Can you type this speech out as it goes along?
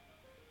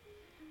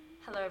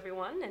Hello,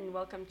 everyone, and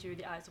welcome to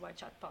the Eyes Wide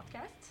Shut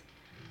podcast.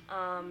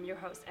 Your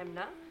host,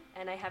 Emna,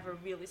 and I have a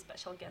really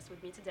special guest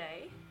with me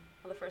today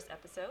on the first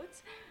episode.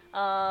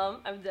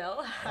 Abdel.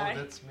 Oh, Hi.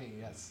 that's me,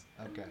 yes.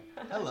 Okay.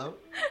 Hello.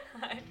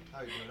 Hi. How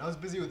are you doing? I was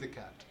busy with the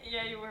cat.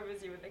 Yeah, you were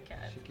busy with the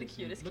cat, the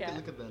cutest look cat.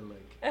 Look at that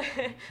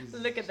leg.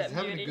 Look at that She's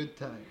having beauty. a good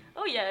time.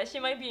 Oh yeah, she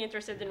might be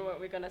interested in what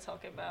we're gonna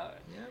talk about.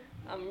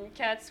 Yeah.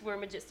 Cats were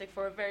majestic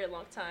for a very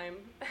long time.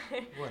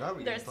 What are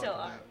we There going to still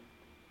talk are. about?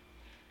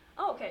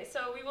 Oh, okay,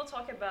 so we will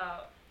talk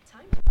about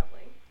time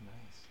traveling.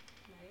 Nice.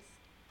 Nice.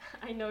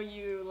 I know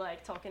you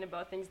like talking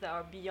about things that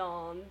are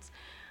beyond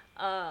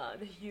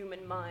the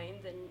human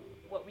mind and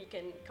what we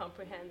can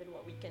comprehend and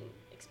what we can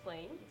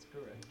explain. That's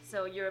correct.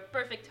 So you're a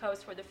perfect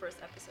host for the first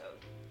episode.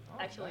 Oh,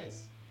 Actually.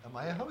 nice. Am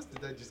I a host?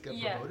 Did I just get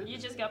Yeah, promoted? you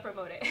just got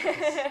promoted.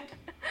 Nice.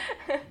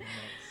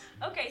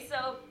 Okay,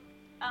 so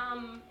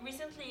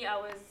recently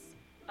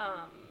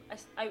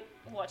I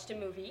watched a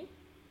movie,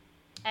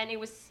 and it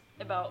was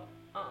about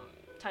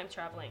time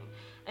traveling.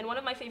 And one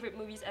of my favorite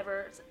movies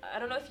ever. I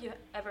don't know if you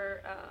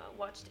ever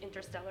watched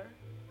Interstellar.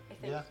 I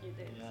think Yeah. you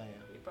did. Yeah.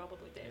 You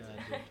probably did.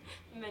 Yeah, I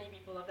did. Many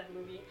people love that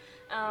movie.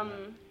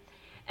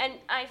 And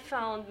I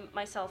found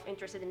myself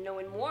interested in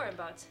knowing more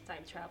about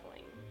time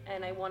traveling.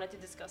 And I wanted to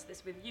discuss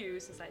this with you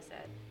since I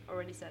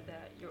already said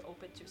that you're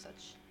open to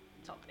such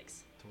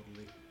topics.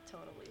 Totally.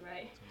 Totally,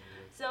 right?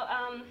 Totally. So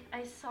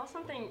I saw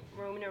something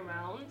roaming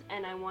around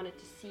and I wanted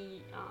to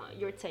see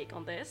your take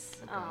on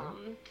this.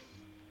 Okay.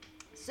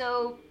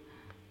 So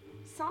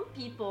some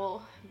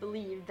people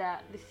believe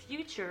that the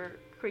future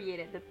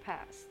created the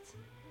past.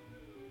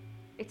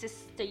 It's a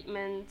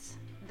statement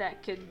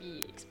that could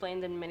be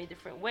explained in many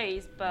different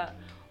ways, but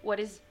what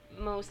is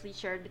mostly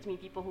shared between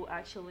people who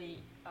actually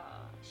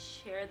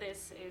share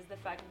this is the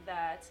fact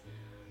that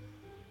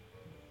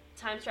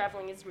time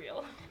traveling is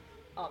real,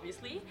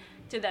 obviously,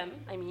 to them,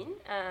 I mean,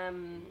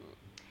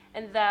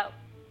 and that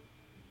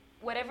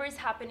whatever is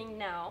happening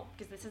now,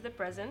 because this is the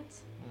present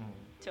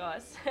to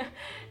us,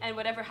 and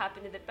whatever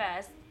happened in the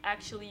past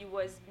actually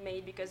was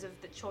made because of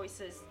the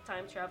choices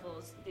time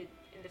travelers did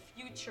in the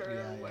future,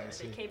 Yeah, where I they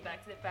see. came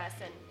back to the past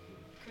and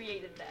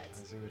created that.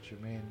 I see what you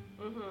mean.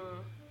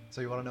 Mm-hmm.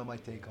 So you want to know my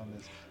take on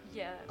this?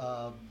 Yeah.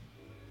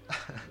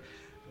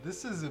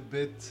 This is a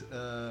bit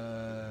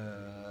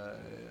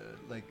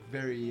like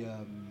very.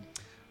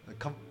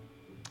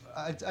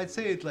 I'd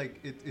say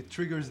it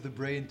triggers the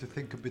brain to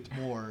think a bit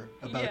more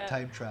about Yeah.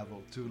 time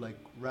travel, to like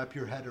wrap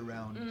your head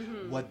around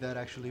Mhm. what that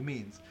actually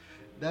means.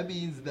 That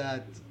means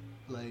that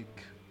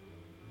like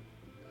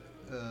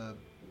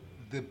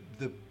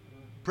the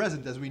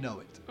present as we know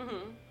it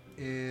Mm-hmm.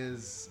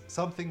 is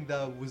something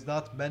that was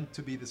not meant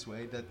to be this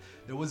way. That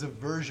there was a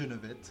version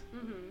of it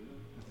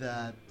Mm-hmm.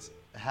 that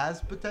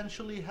has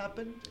potentially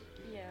happened,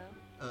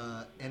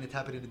 Yeah. and it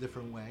happened in a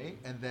different way,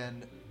 and then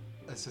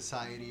a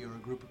society or a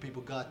group of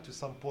people got to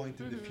some point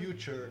in the Mhm.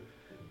 future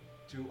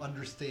to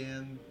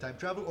understand time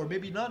travel, or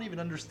maybe not even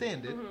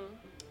understand it, Mm-hmm.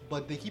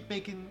 but they keep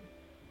making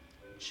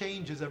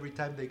changes every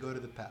time they go to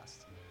the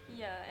past.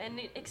 Yeah, and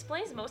it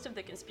explains most of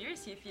the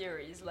conspiracy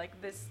theories. Like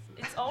this,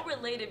 it's all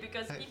related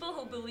because people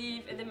who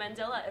believe in the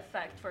Mandela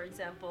effect, for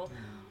example,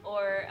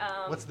 or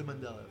What's the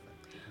Mandela effect?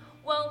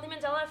 well, the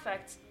Mandela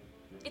effect,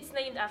 it's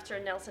named after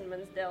Nelson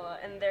Mandela,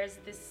 and there's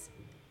this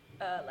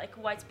like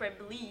widespread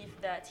belief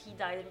that he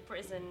died in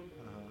prison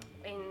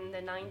in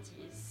the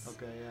 90s.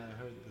 Okay, yeah, I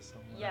heard this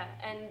somewhere. Yeah,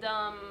 and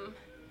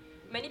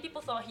many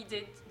people thought he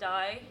did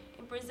die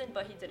in prison,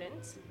 but he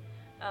didn't.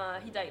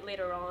 He died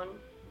later on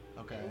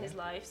Okay. in his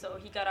life, so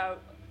he got out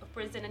of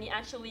prison, and he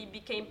actually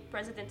became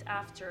president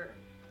after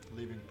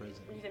Leaving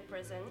prison. leaving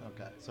prison.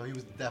 Okay, so he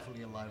was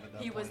definitely alive at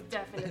that He point. was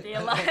definitely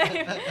alive.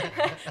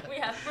 We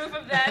have proof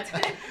of that.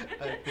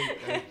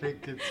 I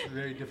think it's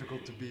very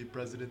difficult to be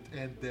president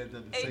and dead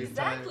at the same time.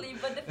 Exactly,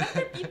 but the fact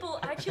that people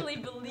actually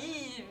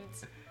believed,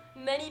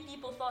 many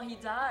people thought he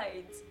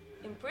died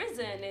in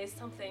prison is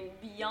something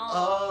beyond.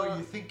 Oh,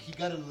 you think he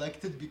got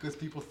elected because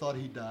people thought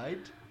he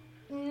died?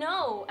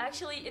 No,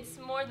 actually, it's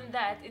more than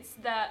that. It's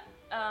that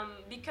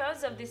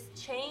because of this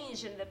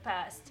change in the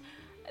past,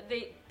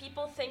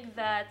 people think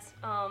that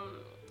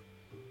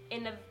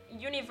in a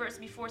universe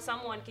before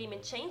someone came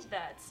and changed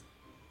that,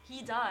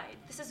 he died.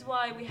 This is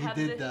why we He have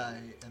did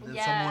die, and then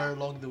Yeah. somewhere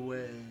along the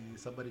way,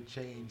 somebody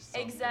changed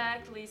something.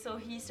 Exactly. So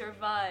he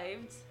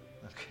survived,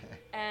 Okay.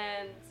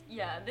 and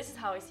yeah, this is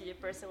how I see it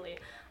personally,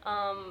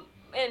 and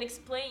it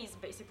explains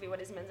basically what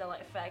is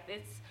Mandela effect.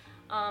 It's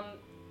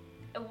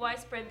a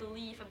widespread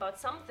belief about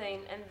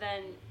something, and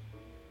then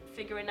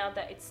figuring out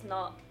that it's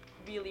not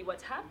really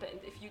what happened.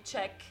 If you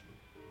check,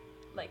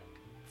 like,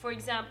 for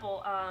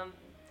example,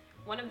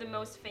 one of the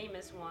most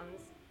famous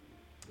ones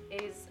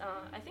is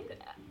I think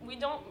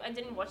I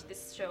didn't watch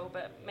this show,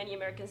 but many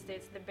Americans did.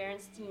 It's the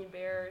Berenstein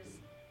Bears.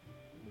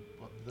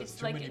 Well, that's It's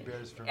too like many a-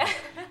 bears for me.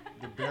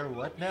 The bear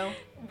what now?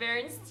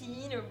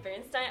 Bernstein or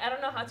Bernstein. I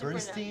don't know how to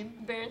Bernstein?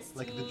 pronounce. Bernstein.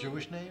 Like the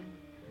Jewish name?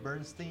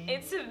 Bernstein?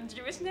 It's a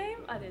Jewish name.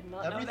 I did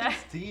not know Everything's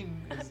that.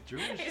 teen is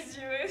Jewish. It's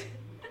Jewish.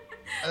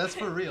 That's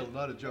for real,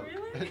 not a joke.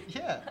 Really?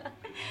 Yeah.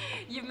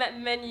 You've met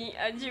many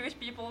Jewish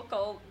people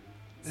called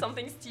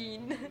something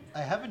Steen.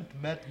 I haven't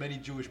met many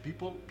Jewish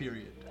people.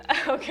 Period.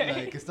 Okay.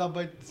 Like it's not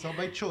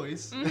by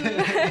choice.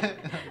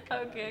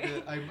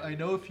 Okay. I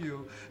know a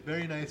few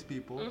very nice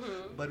people,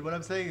 but what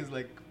I'm saying is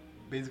like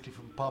basically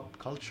from pop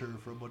culture,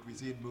 from what we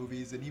see in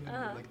movies and even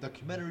like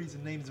documentaries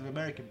and names of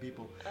American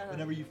people.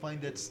 Whenever you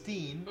find that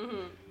Steen,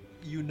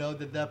 you know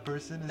that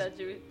person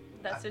is.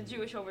 That's a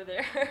Jewish over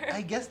there.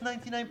 I guess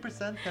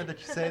 99%. Now that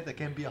you say it, I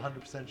can't be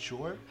 100%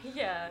 sure.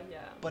 Yeah.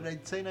 But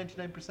I'd say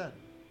 99%.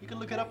 You can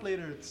look it up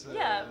later. It's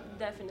Yeah,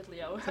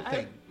 definitely. I a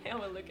thing.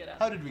 will look it up.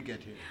 How did we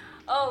get here?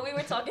 Oh, we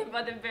were talking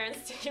about the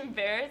Berenstain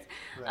Bears,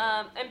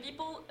 Right. and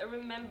people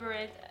remember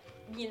it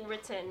being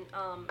written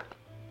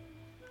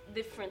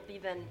differently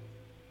than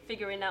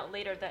figuring out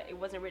later that it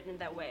wasn't written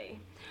that way.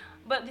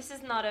 But this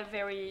is not a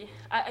very...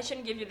 I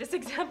shouldn't give you this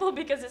example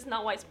because it's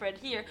not widespread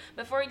here.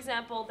 But for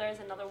example, there's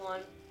another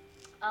one.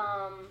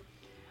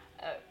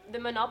 The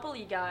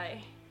Monopoly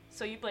guy.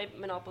 So you played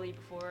Monopoly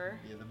before?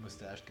 Yeah, the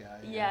mustache guy.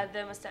 Yeah,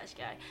 the mustache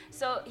guy.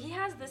 So he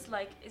has this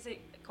like, is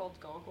it called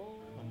goggle?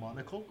 A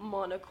monocle?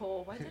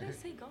 Monocle. Why did I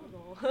say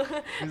goggle?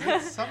 Is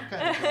it some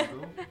kind of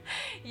goggle?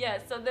 Yeah,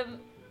 so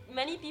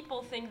many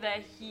people think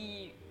that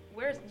he...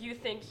 Where do you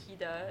think he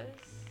does?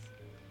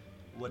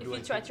 What If do you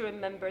I try think? to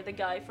remember the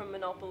guy from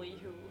Monopoly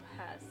who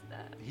has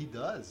that. He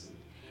does.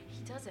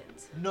 He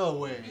doesn't. No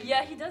way.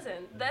 Yeah, he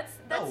doesn't. That's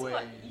way.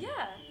 what... Yeah,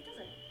 he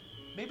doesn't.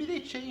 Maybe they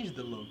changed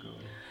the logo.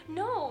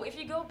 No, if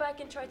you go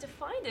back and try to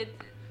find it,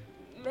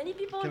 many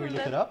people Can we look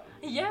it remember... up?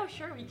 Yeah,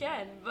 sure we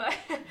can, but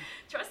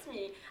trust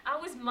me, I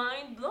was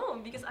mind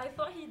blown because I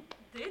thought he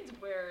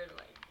did wear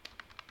like...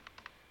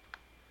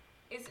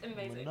 It's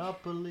amazing.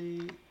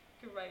 Monopoly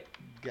You're right.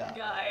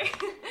 guy.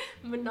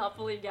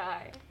 Monopoly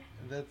guy.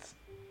 That's...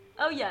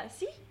 Oh yeah,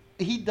 see?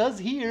 He does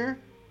here.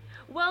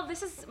 Well,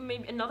 this is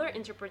maybe another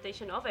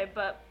interpretation of it,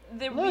 but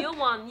the Look. real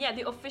one, yeah,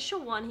 the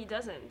official one, he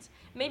doesn't.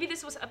 Maybe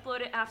this was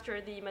uploaded after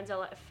the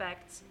Mandela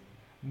effect.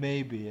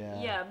 Maybe,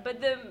 yeah. Yeah,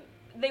 but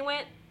they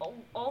went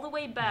all the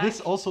way back.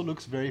 This also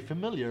looks very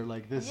familiar,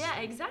 like this. Yeah,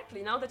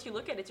 exactly. Now that you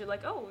look at it, you're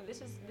like, oh,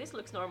 this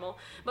looks normal.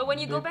 But when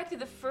you go back to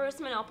the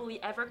first Monopoly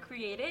ever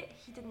created,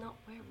 he did not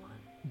wear one.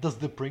 Does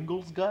the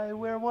Pringles guy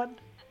wear one?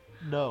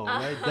 No,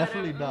 right?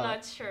 Definitely I'm not.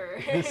 not sure.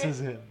 This is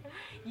him.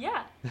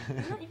 Yeah,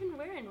 he's not even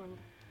wearing one.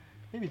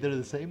 Maybe they're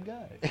the same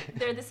guy.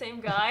 They're the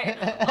same guy.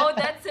 Oh,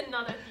 that's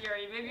another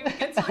theory. Maybe we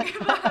can talk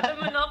about how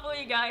the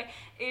Monopoly guy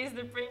is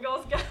the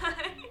Pringles guy.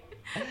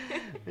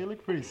 They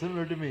look pretty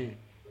similar to me.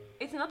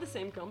 It's not the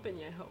same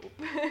company, I hope.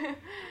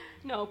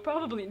 No,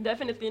 probably,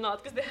 definitely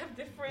not, because they have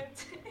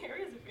different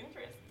areas of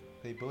interest.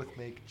 They both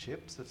make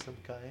chips of some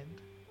kind.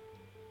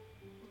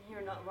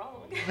 You're not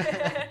wrong.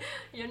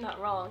 You're not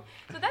wrong.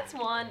 So that's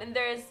one, and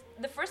there's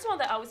the first one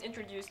that I was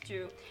introduced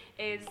to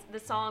is the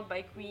song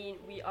by Queen,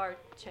 "We Are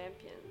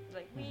Champions."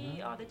 Like,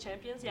 we are the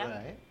champions, yeah.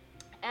 Right.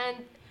 And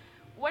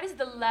what is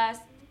the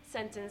last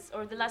sentence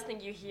or the last thing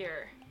you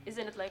hear?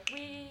 Isn't it like,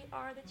 "We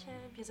are the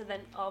champions," and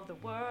then "of the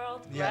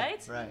world," Yeah,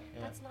 right? right,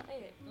 yeah. That's not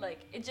it.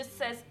 Like, it just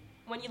says,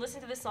 when you listen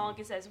to the song,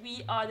 it says,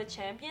 "We are the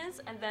champions,"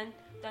 and then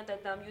dun dun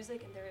dun music,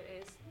 and there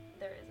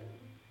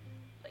isn't,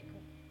 like,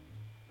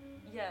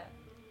 yeah.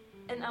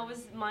 And I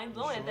was mind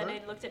blown, and then Sure.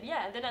 I looked at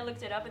and then I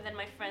looked it up, and then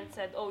my friend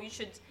said, "Oh, you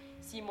should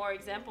see more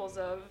examples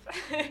of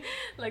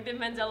like the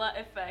Mandela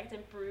effect,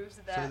 and proves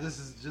that." So this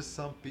is just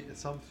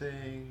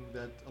something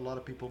that a lot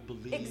of people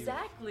believe.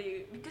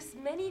 Exactly, because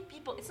many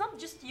people, it's not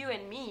just you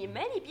and me,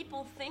 many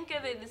people think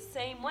of it the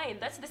same way, and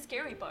that's the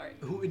scary part.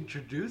 Who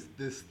introduced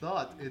this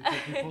thought into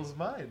people's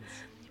minds?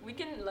 We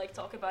can like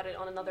talk about it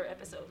on another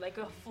episode, like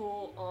a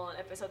full-on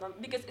episode,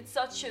 because it's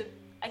such a...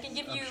 I can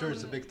give you... I'm sure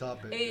it's a big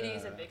topic. It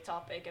is a big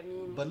topic. I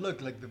mean, But look,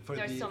 like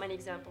there's so many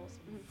examples.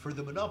 for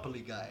the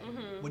Monopoly guy,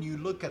 when you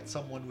look at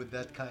someone with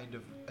that kind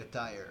of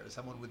attire,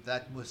 someone with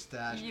that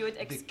mustache, You would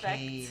the expect.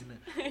 cane,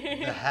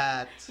 the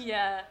hat,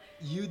 Yeah.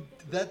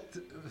 that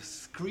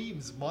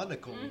screams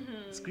monocle.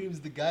 Screams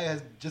the guy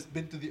has just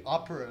been to the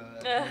opera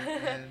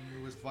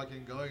and was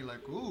fucking going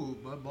like, "Ooh,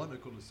 my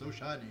monocle is so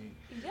shiny."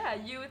 Yeah,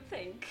 you would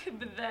think,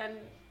 but then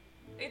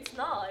it's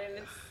not,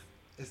 and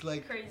It's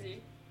like,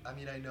 crazy. I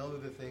mean, I know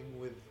the thing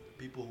with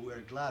people who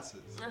wear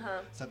glasses.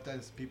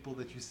 Sometimes people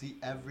that you see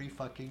every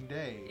fucking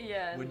day.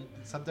 Yeah. When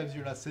sometimes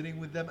you're not sitting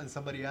with them and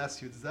somebody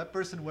asks you, "Does that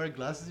person wear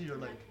glasses?"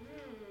 You're like,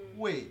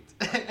 "Wait."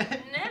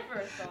 Never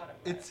thought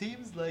of It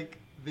seems like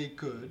they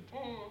could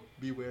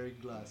be wearing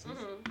glasses.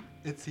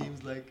 It seems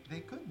like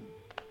they couldn't.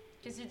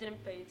 Because you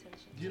didn't pay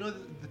attention. Do you know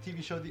the TV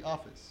show The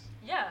Office?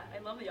 Yeah, I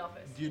love The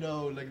Office. Do you know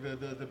like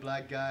the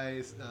black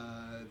guys,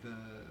 the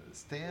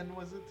Stan,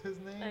 was it his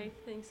name? I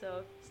think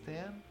so.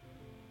 Stan?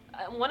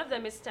 One of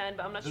them is Stan,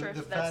 but I'm not sure The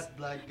if that's... fat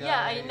black guy.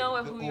 Yeah, I know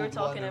the who you're old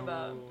talking one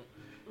about.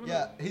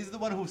 Yeah, he's the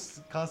one who's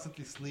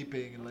constantly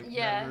sleeping and like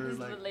Yeah, never he's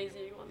like. the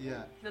lazy one.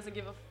 Yeah. He doesn't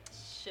give a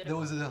shit There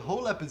about was a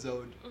whole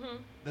episode Mhm.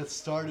 that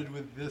started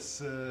with this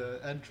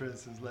entrance.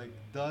 It's like,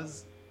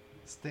 does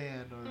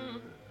Stan or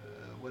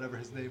whatever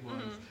his name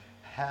was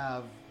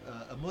have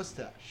a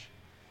mustache?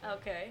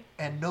 Okay.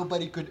 And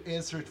nobody could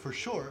answer it for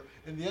sure.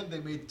 In the end, they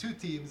made two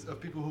teams of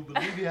people who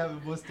believe he have a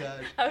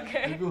mustache.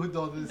 Okay. And people who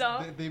don't.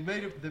 No. They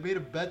made a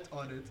bet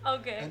on it.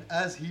 Okay. And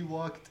as he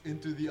walked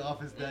into the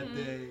office that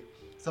day,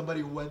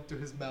 somebody went to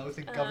his mouth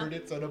and covered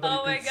it so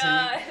nobody could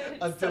see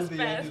until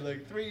the end. He's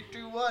like 3,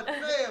 2, 1,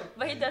 bam!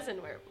 But he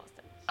doesn't wear a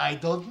mustache. I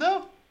don't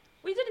know.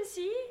 We didn't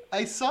see.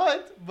 I saw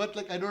it, but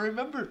like I don't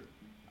remember.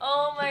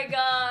 Oh my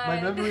god.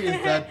 My memory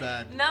is that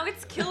bad. Now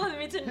it's killing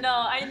me to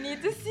know. I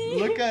need to see.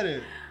 Look at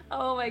it.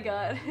 Oh my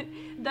god.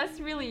 That's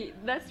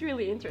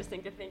really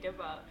interesting to think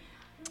about.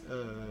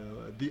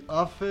 The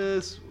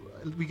Office.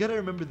 We gotta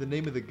remember the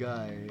name of the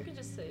guy. You could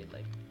just say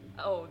like,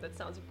 oh, that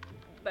sounds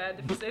bad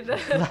if you say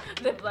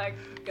the black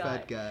guy.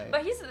 Fat guy.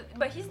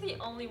 But he's the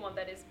only one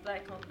that is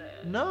black on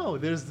the. No,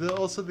 there's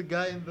also the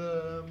guy in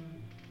the.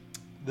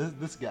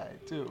 This guy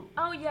too.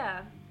 Oh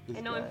yeah, This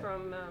I know him guy.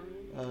 from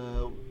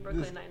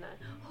Brooklyn Nine-Nine.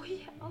 Oh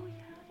yeah,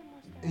 the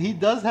mustache. He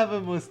does have a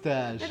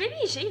mustache. Yeah, maybe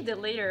he shaved it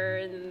later,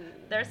 and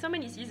there are so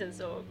many seasons,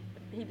 so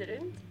he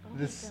didn't. Oh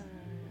This- my god.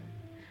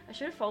 I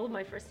should have followed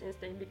my first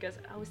instinct because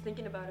I was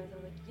thinking about it. I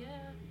was like,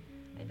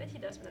 yeah, I bet he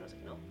does, but then I was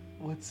like, no.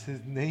 What's his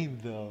name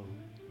though?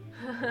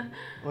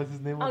 What's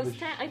his name? Oh, on the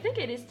I think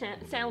it is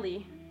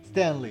Stanley.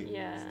 Stanley.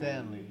 Yeah.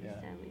 Stanley. Yeah.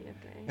 Stanley,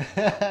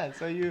 okay.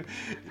 So you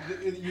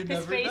His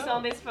never face know.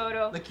 on this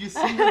photo. Like you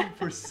see him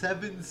for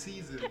 7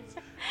 seasons.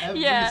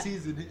 Every Yeah.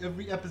 season,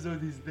 every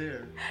episode he's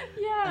there.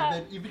 Yeah.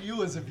 And then even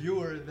you as a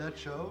viewer in that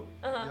show,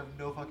 Uh-huh. you have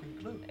no fucking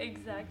clue.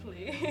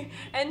 Exactly.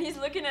 And he's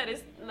looking at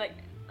his, like,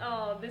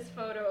 oh, this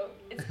photo.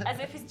 It's as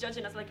if he's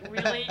judging us, like,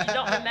 really? You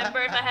don't remember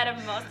if I had a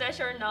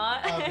mustache or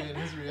not? I mean,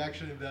 his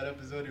reaction in that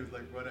episode, he was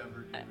like,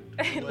 whatever,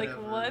 dude. Like,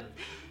 Whatever. what?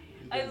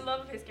 He I does-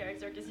 love his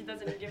character because he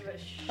doesn't give a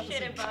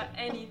shit about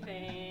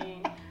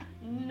anything.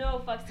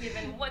 No fucks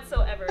given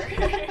whatsoever.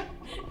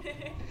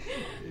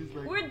 He's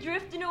like, We're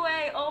drifting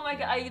away. Oh my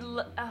god.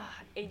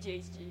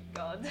 ADHD,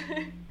 God.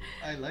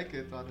 I like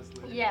it,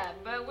 honestly. Yeah,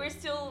 but we're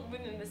still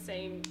within the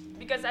same.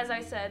 Because as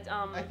I said,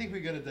 I think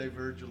we're gonna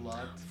diverge a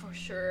lot for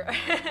sure.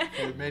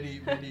 for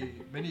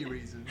many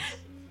reasons.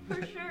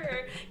 For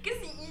sure. Because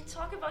you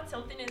talk about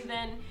something and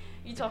then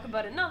you talk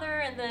about another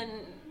and then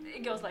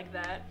it goes like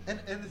that. And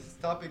this is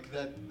a topic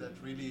that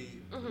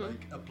really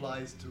like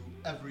applies to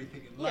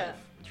everything in life.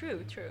 Yeah, true.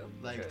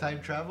 Like true.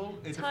 time travel,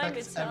 it Time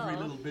affects every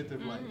itself. little bit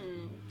of life.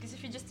 Because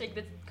if you just take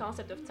the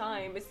concept of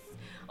time, it's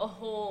a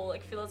whole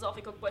like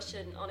philosophical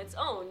question on its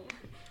own.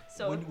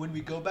 So When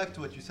we go back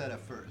to what you said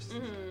at first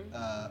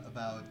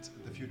about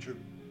the future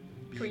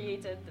being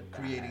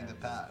creating the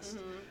past,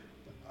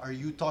 are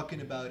you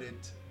talking about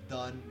it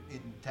done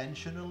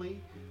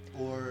intentionally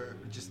or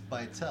just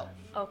by itself?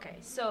 Okay,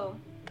 so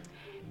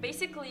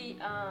basically,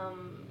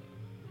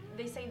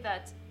 they say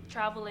that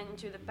traveling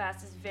to the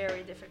past is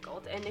very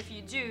difficult, and if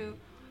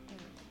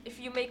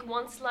you make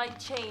one slight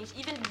change,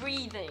 even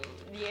breathing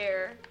the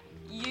air,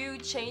 you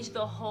change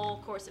the whole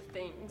course of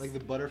things. Like the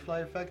butterfly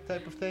effect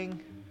type of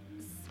thing?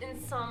 In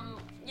some,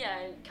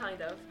 yeah,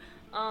 kind of.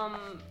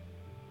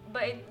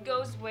 But it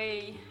goes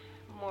way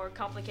more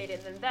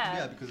complicated than that.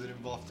 Yeah, because it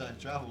involves time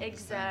travel.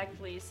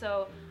 Exactly.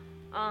 So,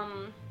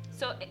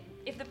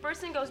 if the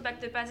person goes back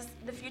to the past,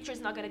 the future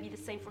is not going to be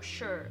the same for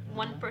sure.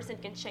 One person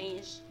can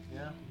change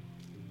Yeah.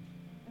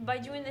 by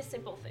doing this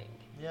simple thing,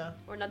 Yeah.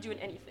 or not doing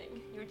anything.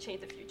 You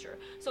change the future.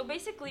 So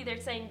basically, they're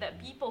saying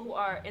that people who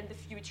are in the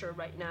future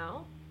right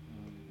now,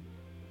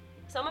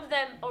 some of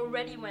them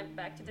already went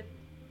back to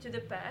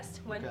the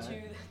past, went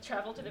Okay. to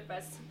travel to the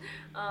past,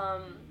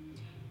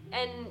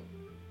 and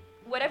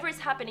whatever is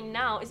happening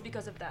now is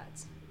because of that.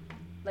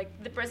 Like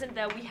the present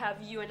that we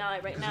have, you and I,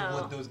 right Because now.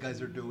 of what those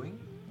guys are doing?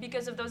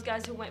 Because of those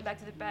guys who went back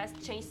to the past,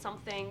 changed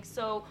something.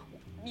 So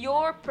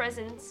your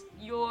present,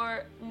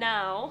 your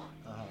now,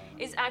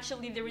 is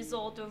actually the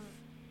result of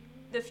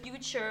the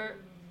future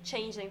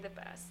changing the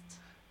past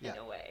in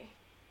a way.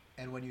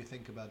 And when you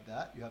think about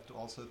that, you have to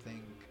also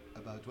think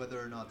about whether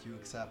or not you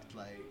accept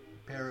like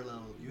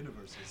parallel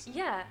universes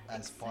Yeah,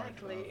 as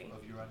exactly. part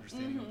of your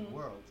understanding of the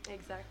world.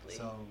 Exactly.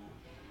 So,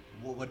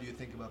 what do you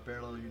think about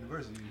parallel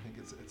universes? Do you think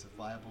it's a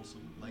viable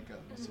solution, like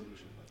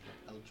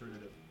an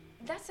alternative?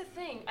 That's the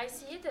thing. I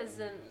see it as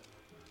an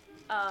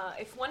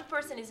if one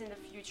person is in the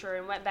future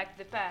and went back to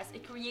the past,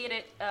 it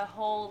created a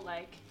whole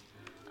like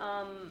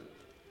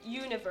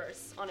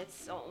universe on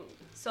its own.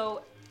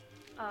 So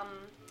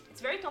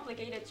it's very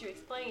complicated to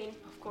explain,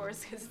 of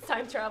course, because it's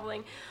time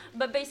traveling.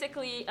 But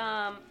basically,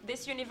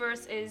 this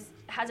universe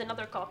has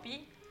another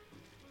copy.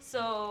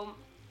 So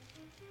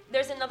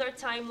there's another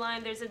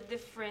timeline. There's a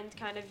different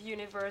kind of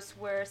universe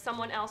where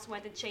someone else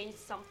went and changed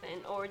something,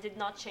 or did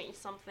not change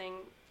something,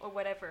 or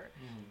whatever.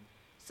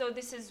 So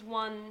this is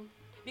one,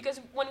 because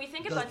when we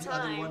think about Does the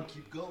time, other one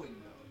keep going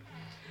though?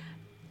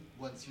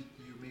 Once you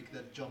make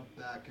that jump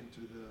back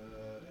into the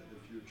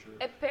future.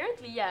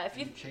 apparently, yeah.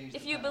 You change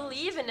If the you past.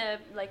 believe in a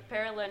like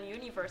parallel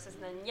universes,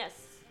 then yes,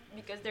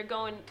 because they're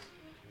going.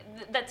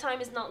 That time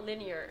is not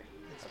linear.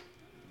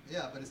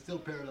 Yeah, but it's still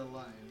parallel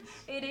lines.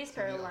 It is So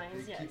parallel they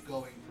lines, yes. keep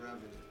going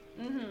forever.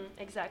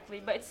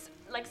 Exactly, but it's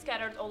like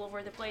scattered all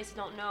over the place. You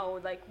don't know.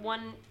 Like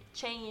one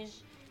change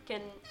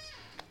can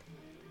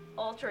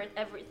alter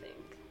everything.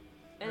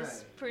 And it's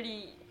Right.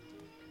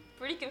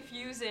 pretty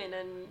confusing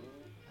and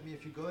I mean,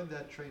 if you go in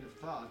that train of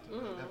thought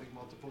of having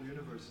multiple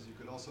universes, you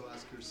could also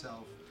ask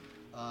yourself,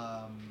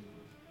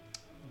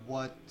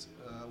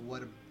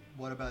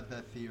 what about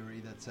that theory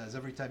that says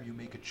every time you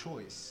make a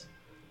choice,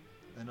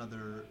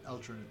 another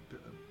alternate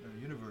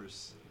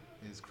universe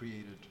is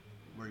created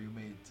where you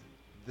made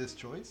this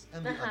choice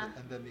and the other,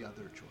 and then the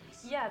other choice.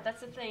 yeah,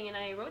 that's the thing. And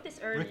I wrote this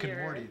earlier. Rick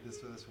and Morty.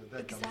 That's where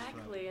that comes from.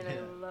 Exactly, and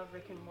Yeah. I love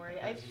Rick and Morty.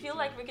 Yeah, I me feel too.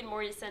 like Rick and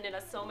Morty is sending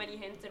us so many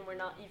hints, and we're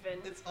not even.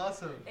 It's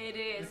awesome. It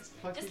is It's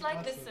fucking just like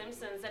The awesome.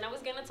 Simpsons, and I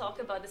was gonna talk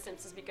about The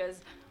Simpsons because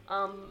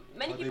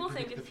many How people they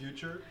think predict the it's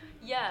future.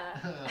 yeah.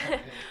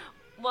 Okay.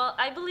 Well,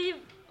 I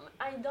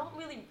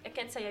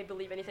can't say I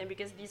believe anything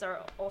because these are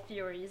all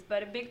theories, but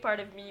a big part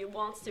of me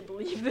wants to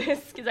believe this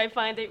because I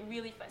find it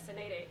really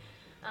fascinating.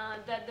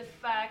 That the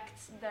fact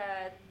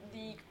that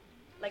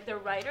the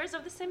writers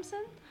of The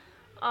Simpsons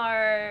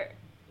are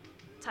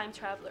time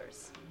travelers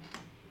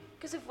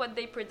because of what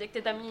they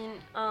predicted. I mean,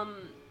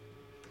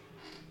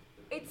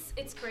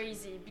 it's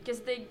crazy because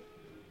they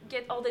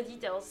get all the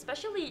details,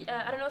 especially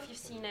I don't know if you've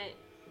seen it.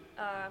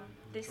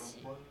 This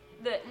Trump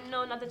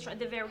one?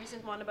 the very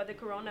recent one about the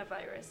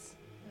coronavirus.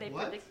 They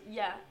What?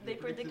 They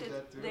predicted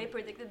that too? They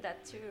predicted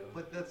that too.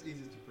 But that's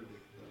easy to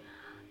predict,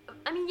 though.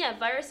 I mean, yeah,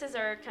 viruses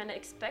are kind of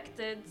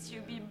expected to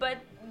be, but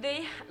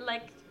they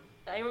like.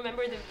 I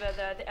remember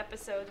the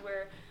episode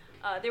where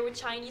there were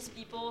Chinese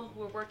people who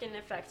were working in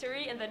a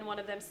factory, and then one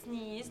of them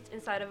sneezed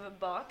inside of a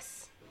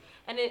box,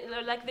 and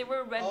they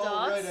were red dots.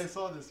 Oh, right, I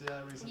saw this,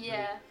 recently.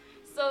 Yeah.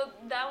 So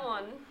that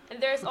one, and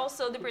there's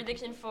also the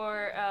prediction for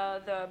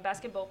the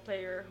basketball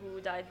player who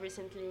died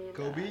recently.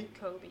 Kobe?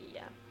 Kobe,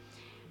 yeah.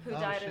 Who Oh,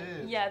 died?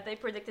 shit. Yeah, they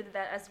predicted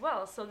that as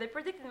well. So they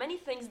predicted many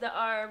things that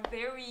are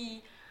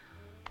very.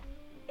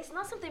 It's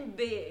not something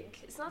big.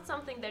 It's not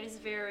something that is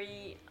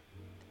very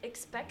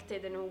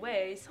expected in a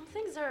way. Some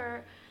things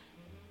are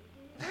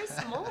very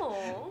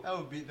small. That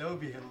would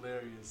be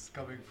hilarious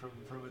coming from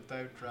a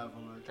time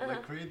traveler to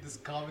like create this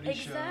comedy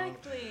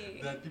Exactly.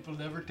 show that people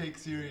never take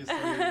seriously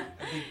and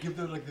they give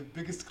them like the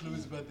biggest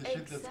clues about the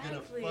shit that's gonna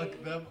Exactly.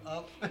 fuck them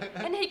up.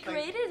 And he Like,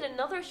 created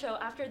another show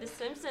after The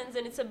Simpsons,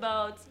 and it's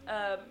about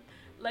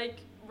like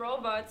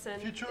robots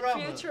and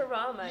Futurama.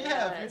 Futurama,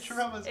 yeah, yes.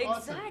 Futurama's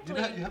awesome. Exactly.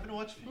 You haven't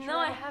watched Futurama? No,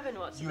 I haven't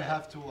watched You that.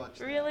 have to watch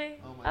that. Really?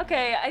 Oh my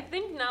Okay, I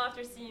think now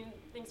after seeing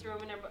things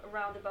roaming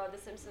around about The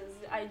Simpsons,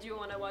 I do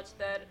want to watch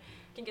that.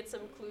 Can get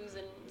some clues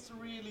and. It's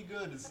really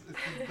good. It's the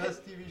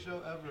best TV show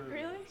ever.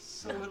 Really?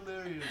 So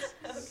hilarious.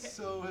 Okay.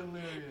 So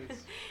hilarious.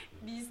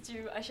 These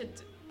two, I should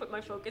put my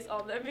focus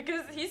on them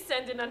because he's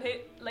sending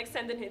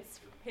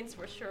hints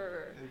for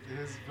sure.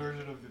 His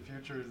version of the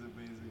future is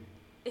amazing.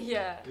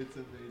 Yeah, It's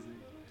amazing.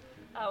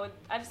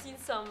 I've seen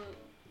some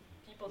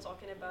people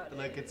talking about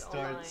Like it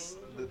starts,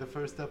 the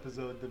first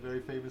episode, the very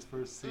famous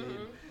first scene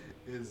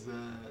is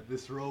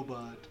this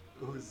robot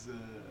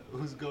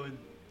who's going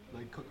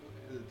like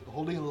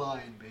holding a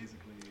line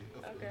basically.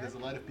 Okay. There's a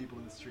line of people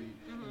in the street.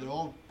 And they're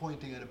all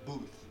pointing at a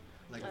booth,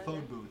 like a Okay.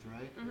 phone booth,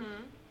 right?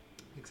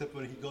 Except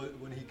when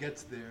he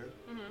gets there,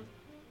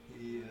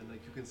 he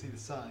like you can see the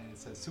sign. It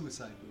says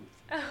suicide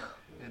booth.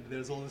 And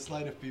there's all this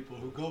line of people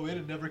who go in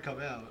and never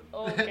come out.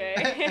 Okay,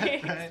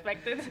 Right?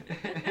 expected.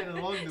 And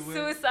along the way,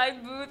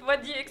 Suicide booth.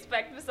 What do you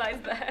expect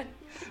besides that?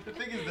 the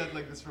thing is that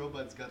like this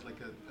robot's got like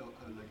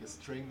a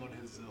string on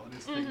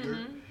his finger,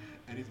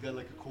 and he's got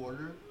like a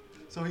quarter.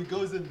 So he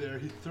goes in there,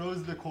 he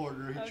throws the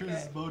quarter, he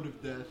chooses Okay. mode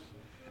of death,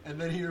 and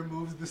then he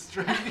removes the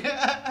string.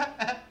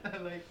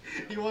 Like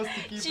he wants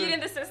to keep Cheating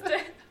it. the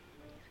system.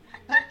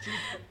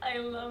 I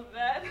love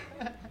that.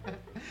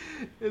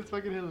 It's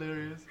fucking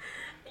hilarious.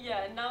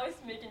 Yeah, now it's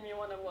making me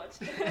want to watch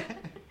that.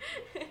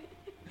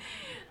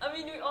 I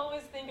mean, we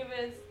always think of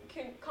it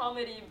as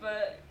comedy,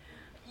 but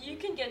you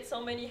can get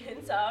so many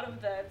hints out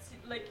of that.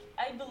 Like,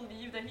 I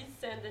believe that he's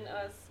sending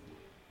us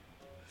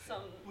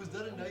some. Was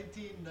that in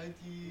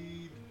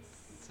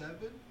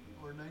 1997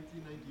 or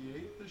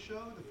 1998? The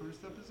show, the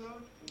first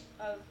episode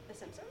Of The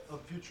Simpsons?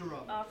 of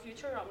Futurama.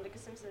 Futurama,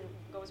 because Simpsons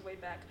goes way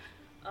back.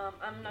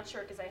 I'm not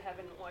sure because I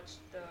haven't watched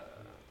the.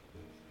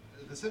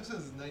 The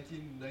Simpsons is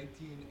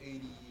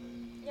 1980.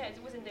 Yeah, it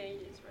was in the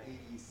 80s, right?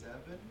 87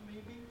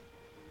 maybe.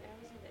 Yeah,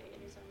 it was in the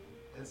 80s.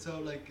 And so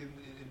like in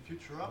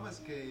Futurama's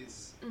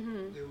case,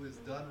 it was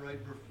done right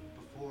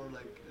before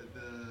like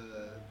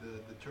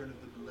the turn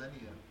of the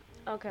millennium,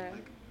 Okay.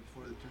 like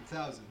before the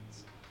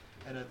 2000s.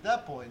 And at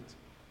that point,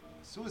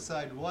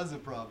 suicide was a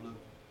problem,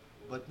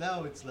 but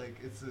now it's like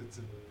it's a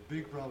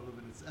big problem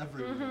and it's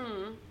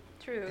everywhere.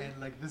 True. And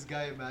like this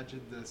guy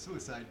imagined the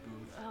suicide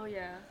booth Oh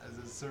yeah. as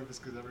a service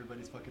because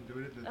everybody's fucking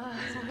doing it. There's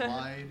a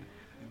line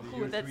in the Ooh,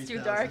 year that's 3000. too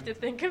dark to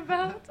think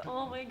about.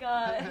 Oh my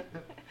god.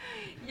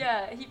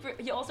 Yeah,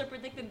 he also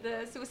predicted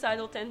the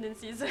suicidal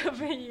tendencies of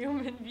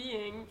human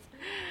beings.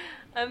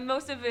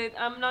 Most of it,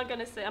 I'm not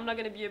gonna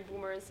be a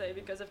boomer and say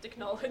because of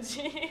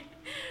technology,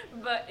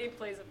 but it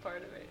plays a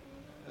part of it.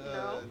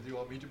 No? Do you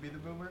want me to be the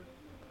boomer?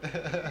 Be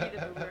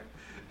the boomer,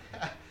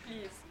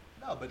 please.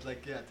 No, but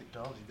like yeah,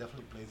 technology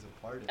definitely plays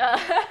a part in Uh,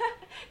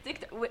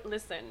 it.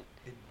 listen,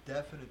 It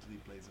definitely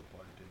plays a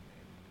part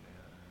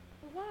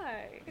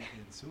why?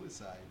 in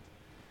suicide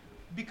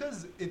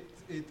because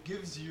it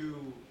gives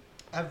you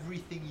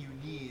everything you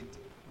need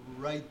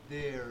right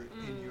there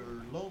in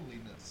your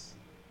loneliness.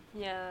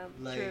 Yeah,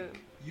 Like, true.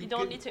 you You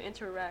don't can- need to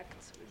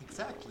interact.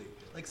 Exactly.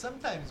 Like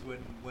sometimes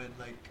when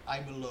like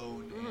I'm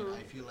alone and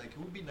I feel like it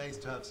would be nice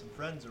to have some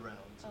friends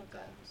around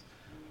sometimes.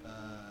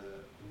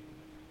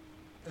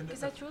 And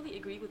Because I truly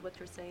agree with what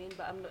you're saying,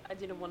 but I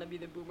didn't want to be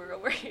the boomer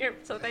over here,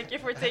 so thank you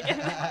for taking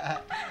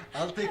it.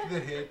 I'll take the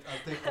hit.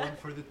 I'll take one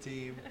for the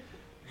team.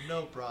 No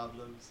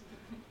problems.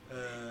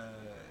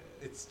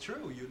 It's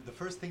true. The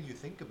first thing you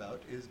think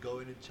about is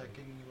going and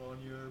checking on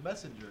your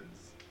messengers.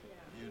 Yeah.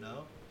 You know.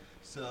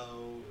 So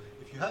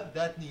if you have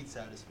that need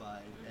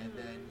satisfied, and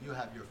then you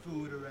have your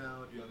food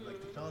around, you have like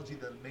technology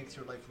that makes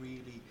your life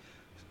really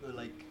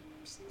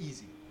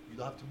easy. You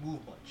don't have to move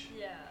much.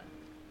 Yeah.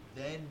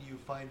 Then you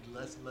find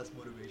less and less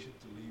motivation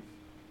to leave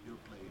your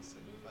place,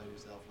 and you find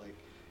yourself like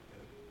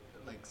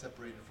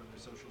separated from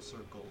your social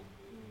circle,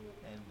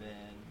 and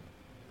then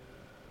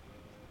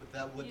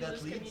what You that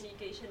lose leads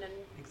communication and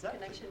exactly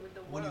connection with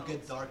the when world. you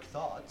get dark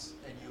thoughts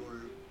and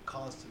you're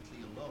constantly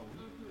alone,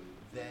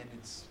 then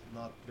it's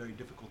not very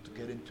difficult to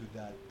get into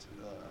that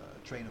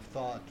train of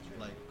thought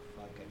like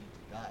fuck, I need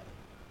to die.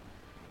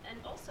 And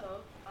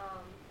also,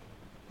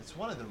 It's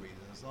one of the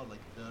reasons. It's not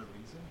like the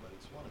reason, but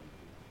it's one of the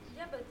reasons.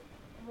 yeah, but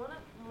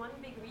one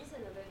big reason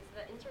of it is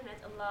that internet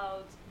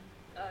allowed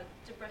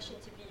depression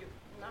to be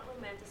not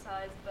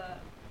romanticized, but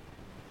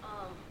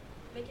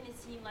making it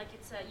seem like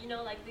it's a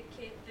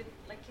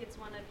like kids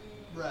want to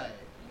be Right.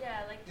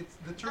 yeah, like It's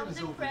the term I'm is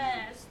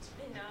depressed,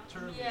 overused. you know. The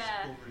term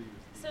Yeah. is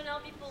overused. So now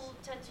people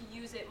tend to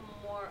use it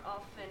more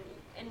often,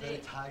 and That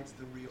it hides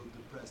the real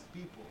depressed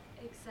people.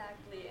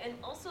 exactly, and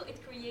also it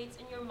creates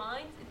in your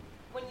mind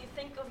when you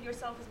think of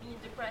yourself as being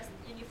depressed,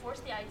 and you force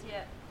the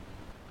idea,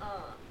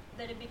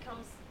 then it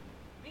becomes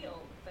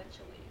real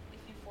eventually if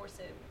you force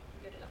it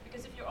good enough.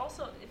 Because if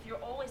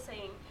you're always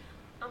saying,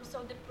 "I'm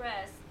so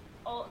depressed,"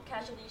 all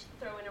casually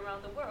throwing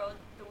around the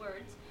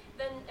words,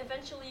 then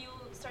eventually you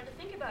start to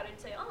think about it and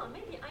say, "Oh,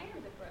 maybe I am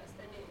depressed,"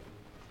 and it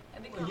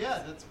Well, becomes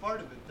yeah, that's part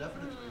of it,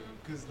 definitely.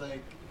 Because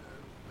like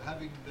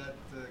having that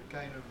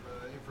kind of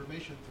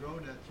information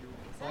thrown at you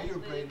by your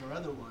Exactly. brain or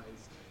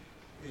otherwise,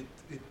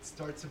 it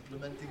starts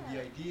implementing the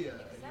Yeah, idea,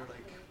 and you're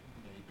like,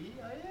 maybe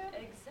I am.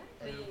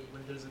 exactly. And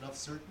when there's enough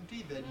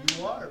certainty, then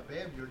you are.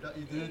 Bam, you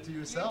did it to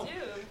yourself. You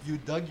do. You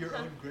dug your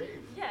own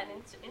grave. Yeah,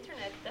 and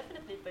internet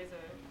definitely plays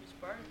a huge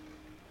part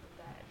of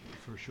that.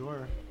 For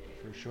sure.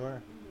 For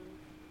sure.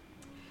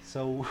 Mhm.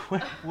 So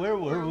where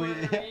were we?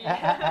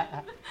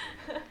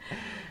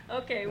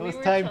 Okay, It we was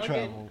were time talking.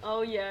 travel.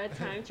 Oh yeah,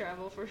 time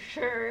travel for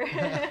sure.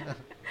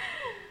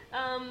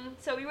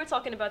 So we were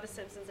talking about The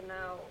Simpsons, and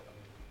now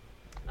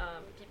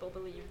people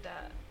believe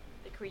that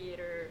the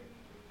creator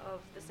of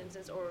The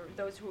Simpsons, or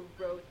those who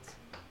wrote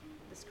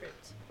the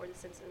script for The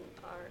Simpsons,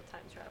 are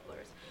time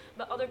travelers.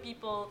 But other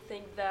people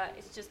think that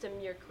it's just a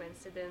mere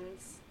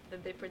coincidence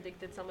that they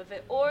predicted some of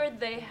it, or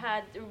they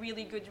had a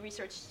really good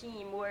research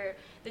team where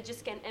they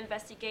just can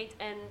investigate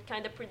and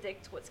kind of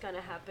predict what's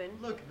gonna happen.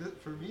 Look,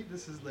 for me,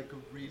 this is like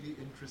a really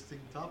interesting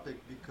topic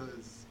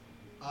because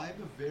I'm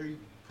a very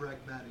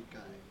pragmatic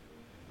guy.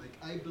 Like,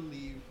 I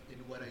believe in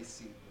what I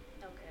see.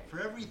 Okay.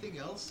 For everything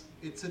else,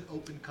 it's an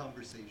open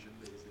conversation,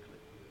 basically.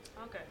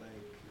 Okay.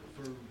 Like,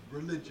 for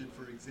religion,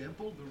 for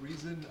example, the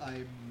reason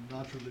I'm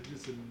not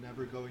religious and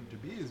never going to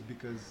be is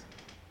because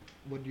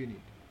what do you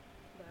need?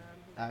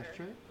 The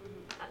Ashtray?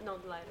 No,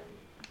 the lighter.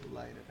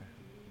 Lighter.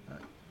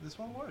 This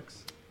one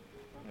works.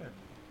 Here.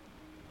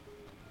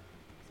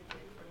 Is it good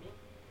for me?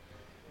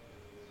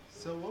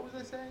 So, what was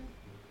I saying?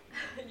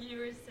 You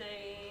were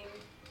saying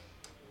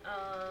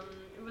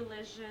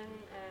religion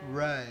and.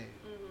 Right.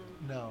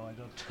 Mhm. No, I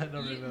don't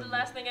remember. The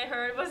last thing I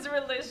heard was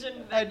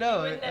religion. I That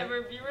know, You would I-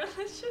 never be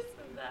religious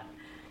in that.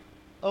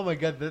 Oh my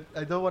god,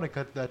 I don't want to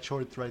cut that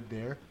short right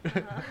there.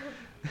 Uh-huh.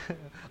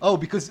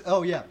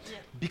 Oh yeah. Yeah.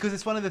 Because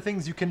it's one of the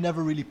things you can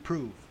never really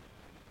prove.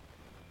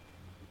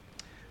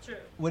 True.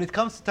 When it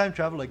comes to time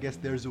travel, I guess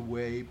there's a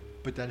way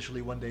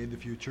potentially one day in the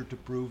future to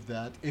prove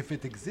that if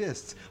it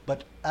exists,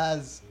 but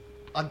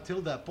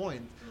until that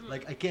point,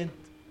 like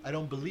I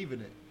don't believe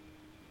in it.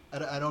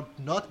 I don't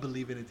not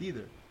believe in it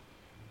either.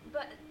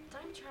 But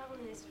time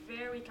traveling is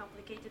very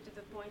complicated to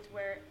the point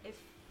where if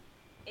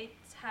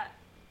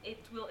it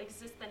will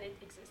exist, then it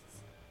exists.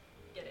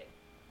 Get it?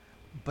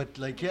 But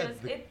like Because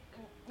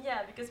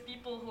yeah, because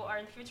people who are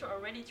in the future are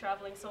already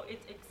traveling, so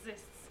it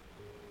exists.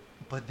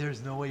 but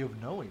there's no way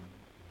of knowing.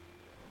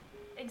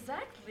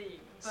 Exactly.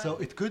 But So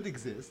it could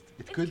exist.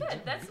 It it could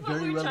That's what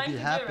very we're well trying be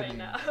to happening.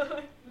 do right now,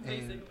 And-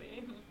 basically.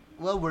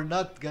 Well, we're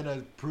not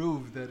gonna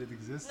prove that it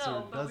exists or No,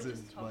 it but we're doesn't.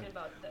 just talking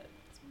about that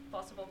it's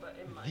possible, but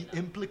it might The not.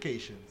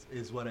 implications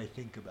is what I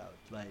think about.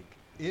 Like,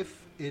 if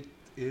it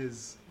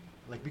is,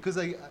 like, because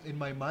in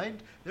my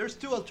mind, there's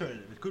two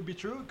alternatives. It could be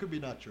true, it could be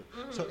not true.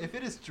 So Mhm. if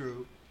it is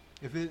true,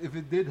 if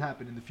it did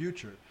happen in the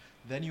future,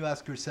 then you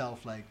ask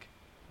yourself, like,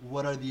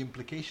 what are the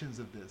implications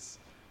of this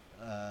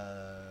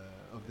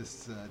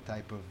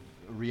type of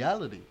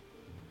reality,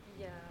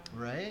 Yeah.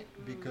 right?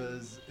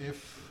 Because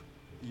if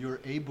you're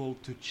able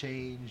to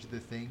change the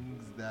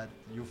things that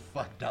you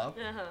fucked up,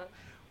 Uh-huh.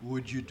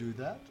 would you do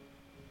that?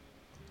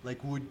 Like,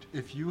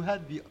 if you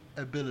had the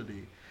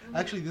ability? Mhm.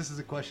 Actually, this is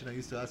a question I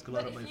used to ask a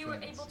lot But of my if you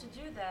friends. were able to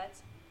do that,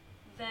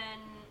 then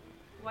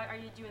why are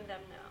you doing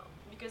them now?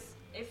 Because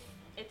if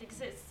it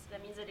exists,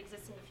 that means it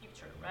exists in the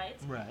future, right?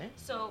 Right.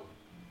 So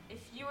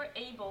if you were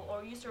able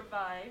or you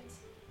survived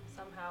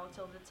somehow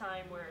till the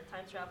time where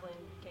time traveling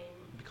became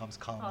Becomes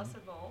common.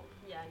 possible,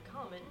 yeah, and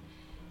common,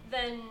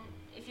 then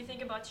if you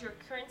think about your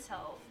current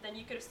self, then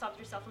you could have stopped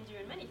yourself from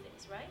doing many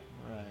things, right?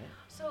 Right.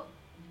 So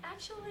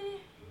actually,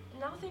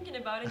 now thinking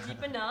about it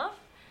deep enough,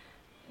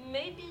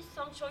 maybe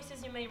some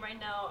choices you made right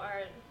now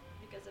are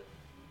because of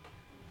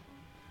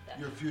that.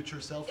 Your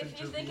future self If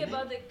you think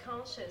about the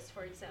conscious,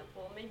 for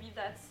example, maybe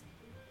that's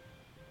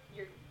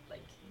your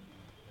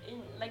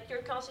like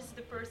your conscious is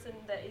the person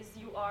that is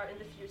you are in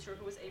the future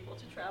who is able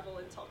to travel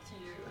and talk to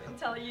you and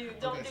tell you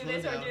don't Okay, do slow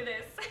this down. or do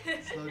this.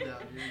 Slow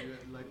down.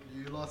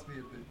 You lost me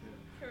a bit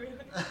there. Really?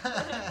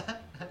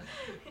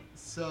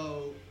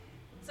 So,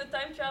 So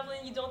time traveling,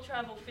 you don't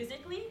travel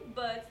physically,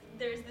 but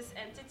there's this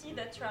entity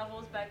that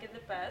travels back in the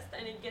past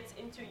and it gets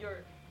into your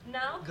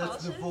now that's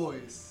conscious. the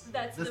voice.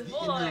 That's the inner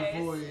voice.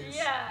 voice.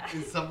 Yeah.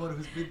 Is someone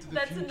who's been to the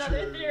That's future.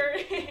 another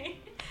theory.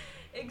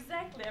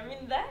 Exactly. I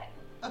mean that.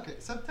 Okay,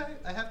 sometimes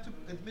I have to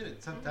admit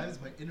it. Sometimes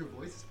my inner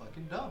voice is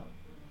fucking dumb.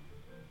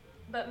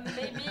 But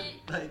maybe.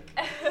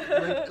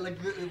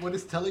 What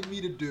it's telling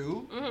me to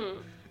do Mhm.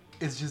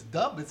 is just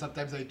dumb, and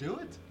sometimes I do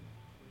it,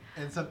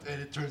 and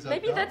it turns out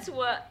Maybe dumb. that's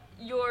what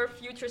your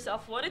future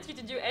self wanted you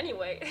to do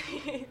anyway.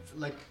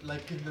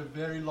 like in the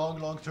very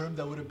long term,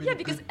 that would have been Yeah,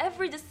 because good.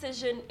 every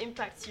decision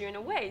impacts you in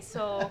a way.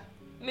 So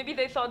maybe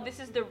they thought this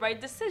is the right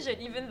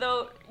decision, even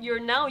though your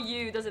now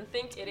you doesn't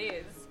think it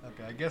is.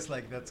 Okay, I guess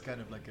like that's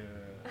kind of like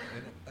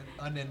an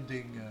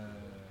unending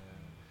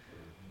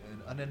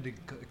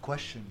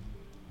question,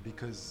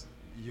 because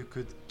you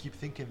could keep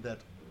thinking that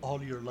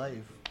all your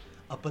life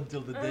up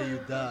until the day you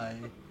die,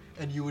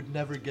 and you would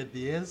never get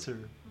the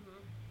answer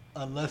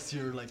unless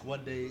you're like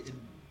one day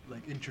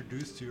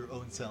introduced to your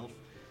own self.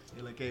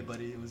 You're like, hey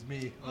buddy, it was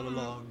me all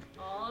along,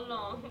 All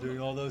along. doing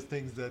all those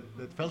things that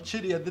felt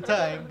shitty at the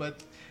time,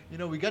 but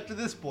we got to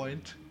this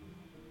point.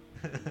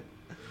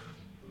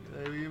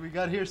 We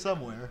got here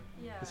somewhere.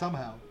 Yeah.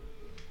 Somehow.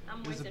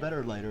 I'm There's a waiting.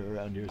 better lighter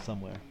around here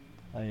somewhere.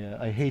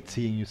 I hate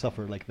seeing you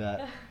suffer like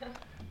that.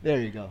 There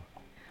you go.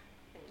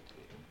 Thank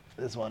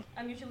you. This one.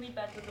 I'm usually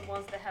bad with the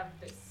ones that have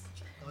this.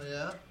 Oh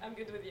yeah? I'm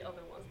good with the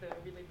other ones, the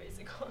really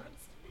basic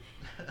ones.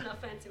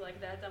 Not fancy like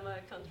that. I'm a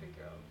country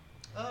girl.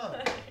 Oh,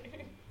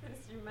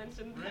 Since you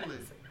mentioned really?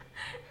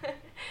 that.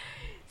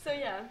 So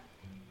yeah,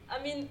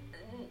 I mean,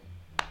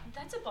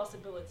 that's a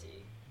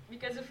possibility.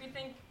 Because if you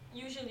think,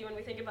 usually when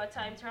we think about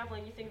time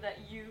traveling, you think that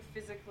you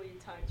physically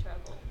time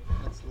travel.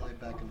 Let's slide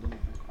back a little bit.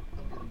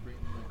 I'm gonna bring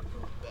the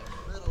microphone back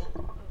a little.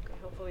 Okay,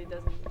 hopefully it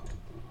doesn't.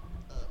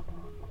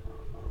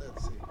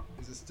 Let's see.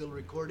 Is it still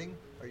recording?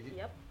 Are you?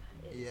 Yep.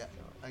 it's Yeah,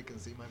 still- I can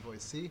see my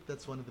voice. See,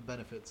 that's one of the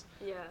benefits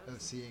Yeah.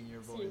 of seeing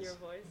your voice. Seeing your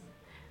voice.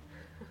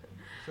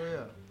 So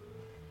yeah.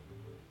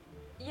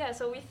 Yeah,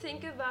 so we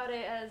think about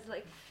it as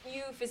like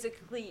you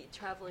physically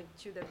traveling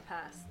to the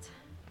past,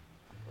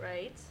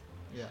 right?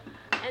 Yeah.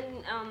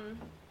 And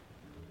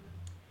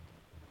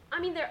I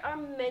mean, there are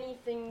many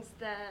things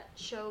that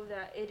show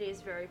that it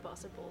is very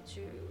possible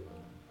to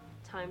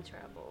time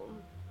travel.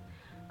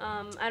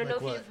 I don't know Like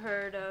if what? you've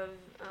heard of.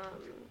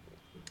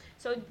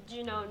 So do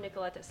you know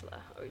Nikola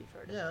Tesla, or you've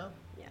heard of him?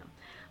 Yeah.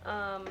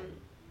 Yeah.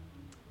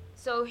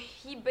 So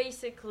he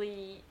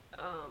basically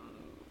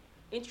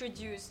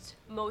introduced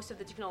most of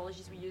the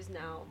technologies we use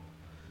now.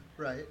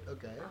 Right.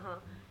 Okay. Uh-huh.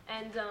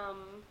 And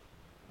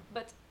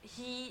but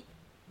he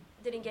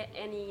didn't get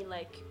any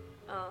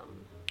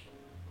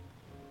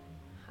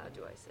how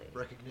do I say?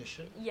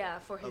 Recognition. Yeah,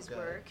 for his Okay,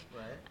 work.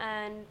 right.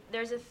 And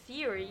there's a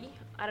theory,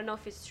 I don't know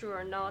if it's true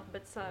or not,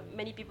 but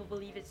many people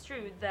believe it's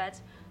true, that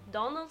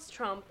Donald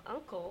Trump's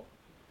uncle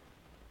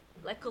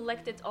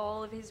collected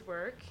all of his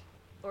work,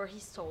 or he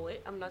stole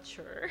it, I'm not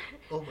sure.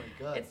 Oh my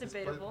God. It's this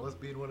debatable.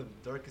 must be in one of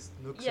the darkest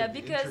nooks Yeah, of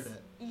the because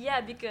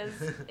internet. because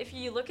if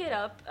you look it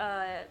up,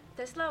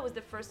 Tesla was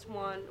the first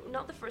one,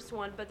 not the first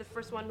one, but the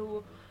first one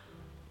who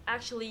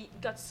actually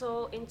got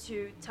so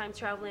into time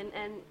traveling,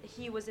 and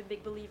he was a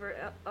big believer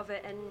of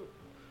it, and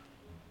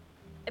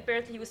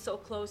apparently he was so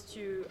close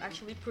to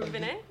actually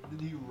proving it.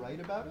 Did he write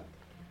about it?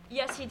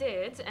 Yes, he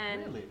did,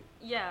 and Really?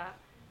 yeah,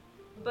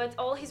 but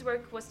all his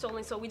work was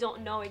stolen, so we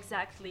don't know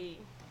exactly.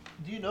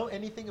 Do you know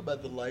anything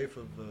about the life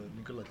of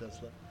Nikola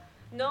Tesla?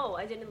 No,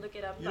 I didn't look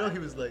it up. You know, but- he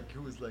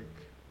was like,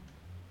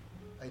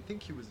 I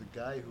think he was a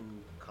guy who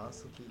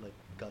constantly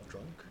got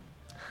drunk.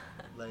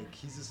 Like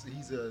he's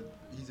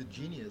a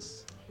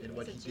genius He in is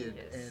what a he did,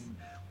 genius.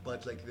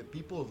 but like the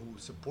people who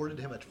supported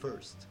him at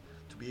first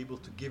to be able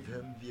to give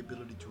him the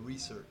ability to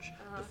research,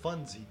 the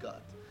funds he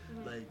got,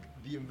 Mhm. like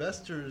the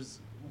investors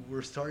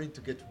we're starting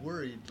to get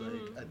worried,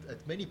 like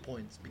at many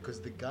points, because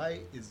the guy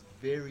is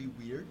very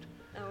weird.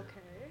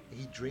 Okay.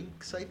 He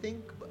drinks, I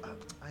think. But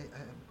I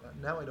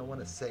now I don't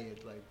want to say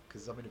it, like,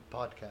 because I'm in a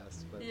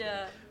podcast. But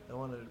Yeah. I don't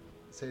want to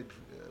say it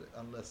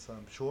unless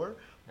I'm sure.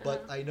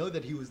 But I know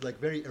that he was like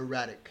very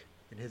erratic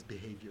in his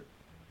behavior.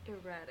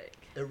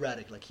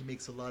 Erratic, like he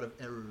makes a lot of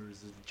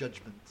errors of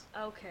judgment.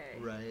 Okay.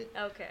 Right.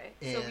 Okay.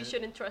 So we And-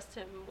 shouldn't trust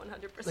him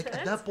 100%. Like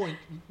at that point,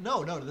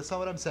 no, that's not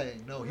what I'm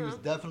saying. No, he was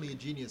definitely a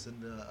genius, and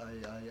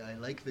I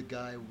like the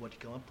guy, what he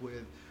came up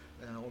with,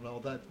 and all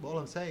that. All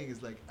I'm saying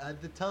is like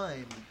at the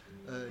time,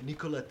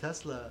 Nikola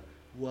Tesla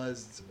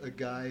was a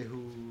guy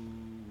who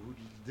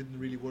didn't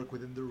really work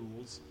within the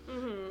rules,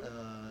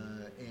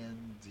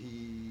 and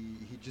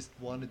he just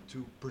wanted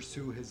to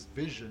pursue his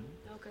vision.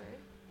 Okay.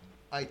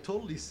 I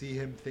totally see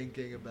him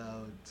thinking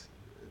about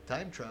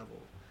time travel,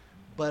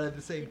 but at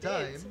the same He did.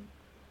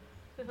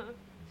 time,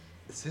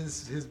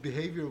 since his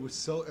behavior was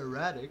so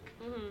erratic,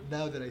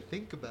 now that I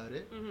think about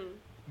it,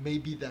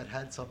 maybe that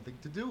had something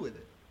to do with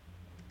it.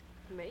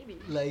 Maybe.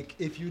 Like,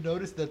 if you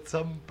notice that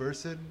some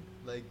person,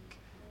 like,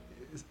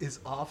 is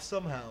off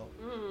somehow,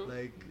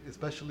 like,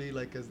 especially,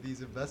 like, as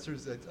these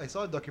investors, I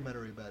saw a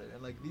documentary about it,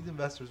 and, like, these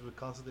investors were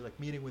constantly, like,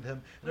 meeting with him,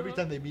 and every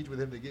time they meet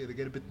with him, they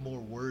get a bit more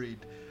worried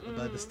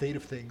about the state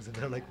of things, and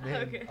they're like,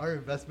 man, Okay. our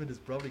investment is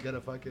probably gonna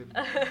fucking...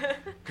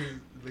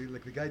 Because,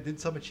 like, the guy did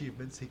some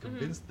achievements, he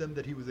convinced them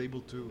that he was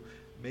able to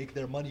make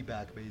their money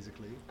back,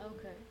 basically.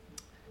 Okay.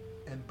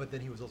 But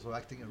then he was also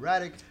acting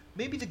erratic.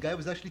 Maybe the guy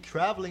was actually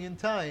traveling in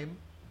time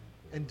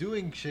and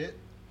doing shit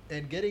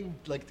and getting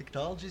like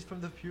technologies from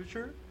the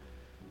future.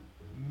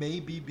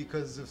 Maybe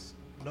because of,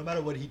 no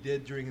matter what he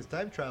did during his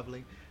time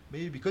traveling,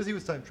 maybe because he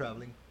was time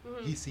traveling,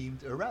 he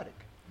seemed erratic.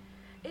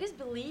 It is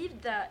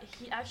believed that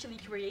he actually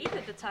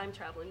created the time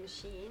traveling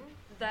machine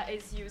that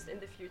is used in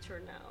the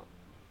future now.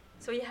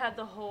 So he had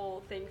the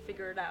whole thing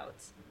figured out.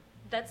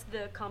 That's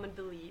the common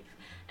belief.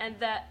 And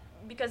that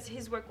because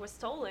his work was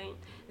stolen,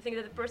 I think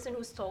that the person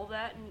who stole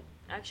that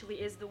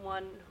actually is the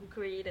one who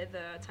created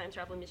the time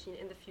traveling machine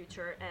in the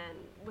future and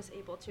was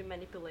able to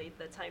manipulate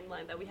the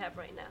timeline that we have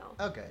right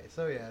now. Okay,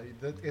 so yeah,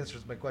 that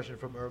answers my question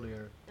from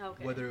earlier.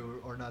 Okay. Whether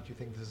or not you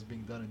think this is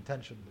being done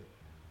intentionally.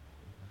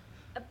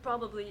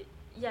 Probably,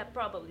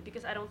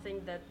 because I don't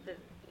think that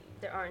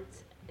there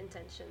aren't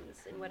intentions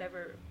in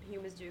whatever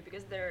humans do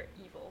because they're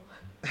evil.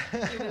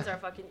 Humans are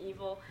fucking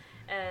evil,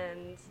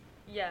 and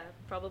yeah,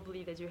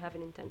 probably they do have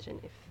an intention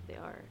if they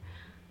are.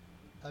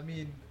 I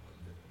mean,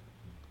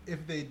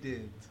 if they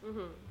did,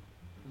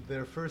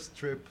 their first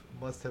trip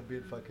must have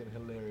been fucking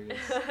hilarious.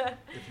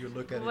 If you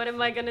look at it. What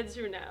am I gonna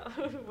do now?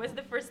 What's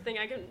the first thing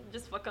I can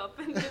just fuck up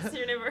in this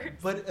universe?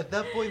 But at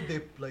that point, they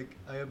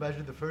I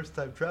imagine the first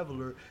time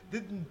traveler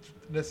didn't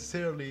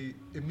necessarily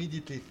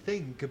immediately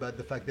think about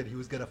the fact that he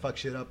was gonna fuck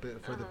shit up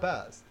for the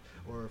past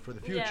or for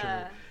the future.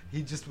 Yeah.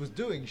 He just was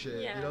doing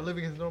shit, Yeah.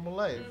 living his normal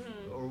life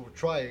or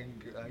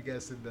trying, I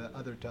guess, in the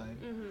other time.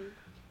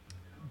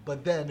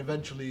 But then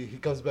eventually he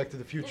comes back to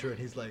the future and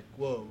he's like,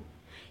 whoa.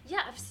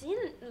 Yeah, I've seen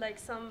like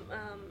some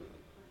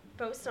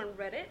posts on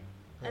Reddit,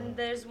 and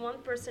there's one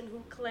person who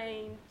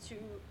claimed to,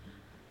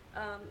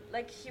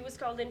 like he was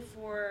called in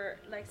for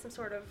like some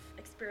sort of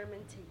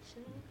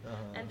experimentation,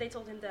 and they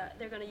told him that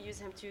they're gonna use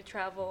him to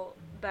travel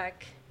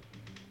back,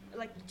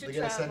 like to They're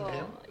gonna travel. send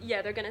him?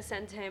 Yeah, they're gonna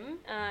send him,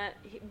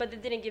 but they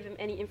didn't give him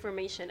any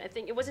information. I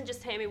think it wasn't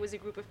just him; it was a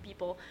group of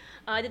people.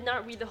 I did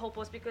not read the whole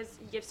post because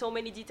he gave so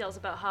many details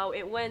about how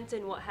it went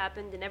and what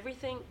happened and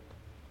everything.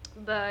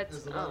 But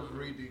There's a lot of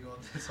reading on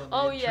this on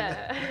oh the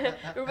internet.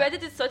 yeah,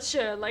 Reddit is such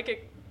a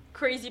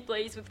crazy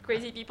place with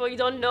crazy people. You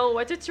don't know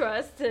what to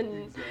trust,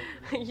 and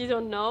you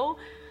don't know.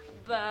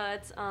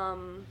 But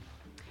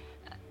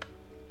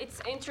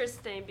it's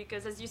interesting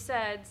because, as you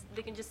said,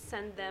 they can just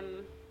send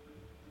them,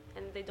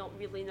 and they don't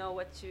really know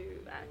what to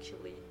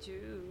actually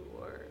do.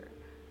 Or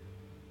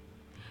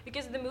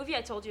because the movie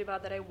I told you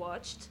about that I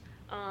watched,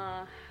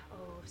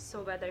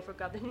 so bad that I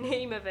forgot the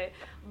name of it.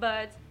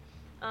 But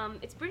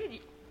it's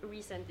pretty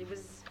recent. It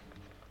was,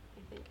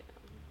 I think,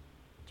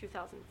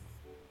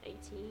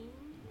 2018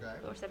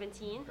 or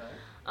 17.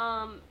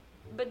 Okay.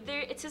 But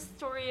it's a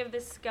story of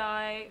this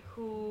guy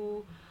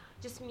who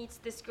just meets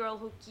this girl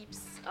who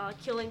keeps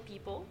killing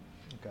people,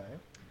 Okay.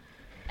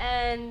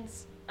 and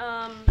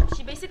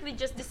she basically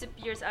just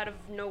disappears out of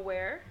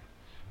nowhere,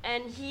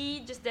 and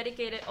he just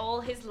dedicated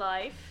all his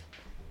life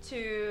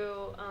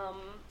to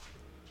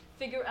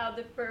figure out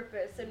the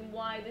purpose and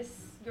why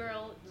this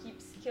girl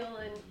keeps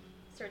killing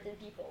certain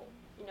people.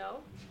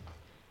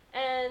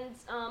 And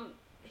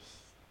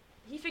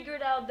he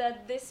figured out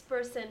that this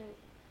person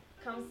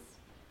comes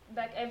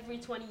back every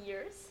 20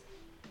 years.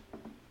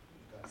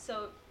 Okay.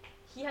 So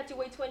he had to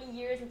wait 20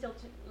 years until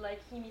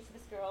he meets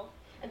this girl,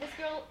 and this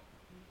girl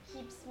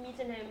keeps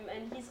meeting him,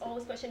 and he's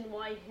always questioning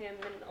why him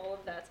and all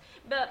of that.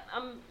 But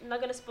I'm not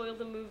gonna spoil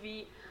the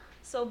movie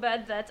so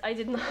bad that I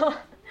did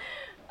not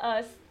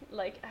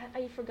like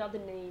I forgot the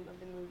name of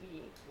the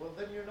movie. Well,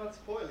 then you're not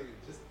spoiling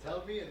it. Just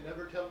tell me and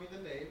never tell me the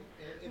name,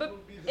 and it But will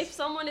be the if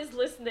someone is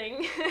listening,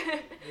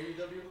 maybe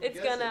they'll be able to it's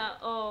guess gonna.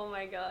 Oh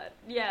my god.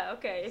 Yeah.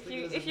 Okay. Let's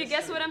leave it as a If you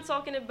guess mystery. what I'm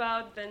talking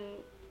about, then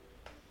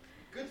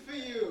Good for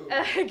you.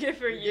 good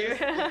for you.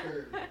 guessed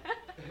quicker.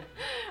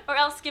 Or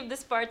I'll skip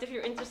this part if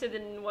you're interested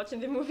in watching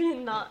the movie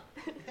and not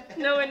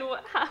knowing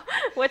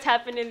what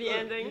happened in the Look,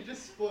 ending. You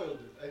just spoiled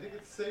it. I think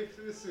it's safe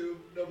to assume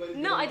nobody's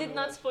No, gonna I did wanna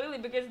not watch. spoil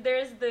it because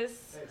there's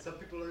this. Hey, some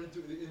people are into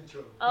the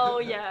intro. Oh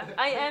yeah,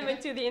 I am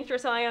into the intro,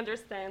 so I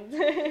understand.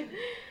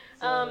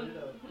 So, mhm.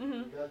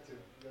 you got to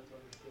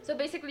understand. So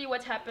basically,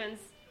 what happens?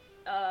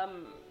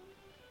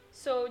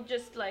 So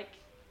just like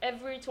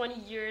every 20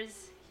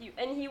 years,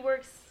 he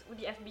works with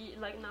the FBI,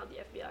 like not the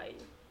FBI,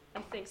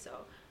 I think so.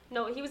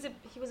 No, he was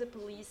a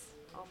police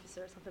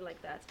officer, something like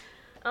that.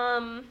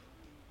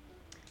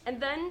 And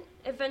then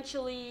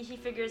eventually he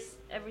figures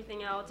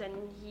everything out, and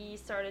he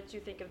started to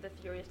think of the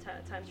theory of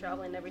time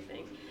travel and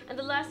everything. And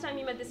the last time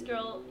he met this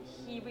girl,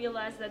 he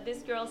realized that this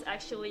girl's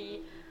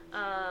actually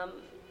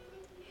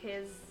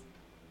his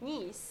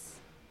niece,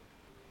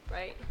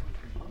 right?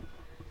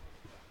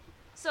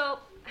 So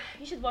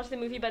you should watch the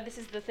movie, but this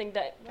is the thing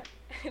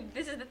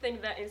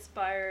that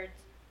inspired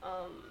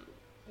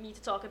me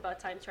to talk about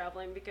time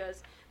traveling,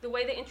 because the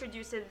way they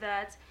introduced it,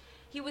 that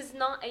he was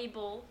not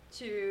able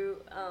to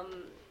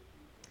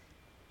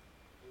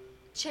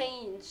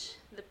change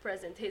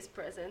his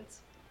present,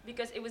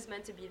 because it was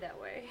meant to be that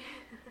way.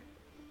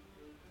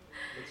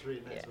 Looks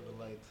really nice Yeah. with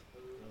the light.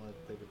 I want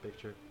to take a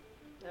picture.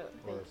 No,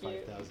 Or thank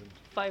you. 5,000.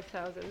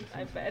 5,000,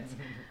 I bet.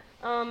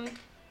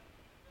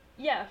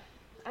 Yeah,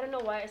 I don't know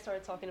why I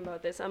started talking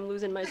about this. I'm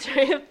losing my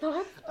train of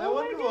thought. I Oh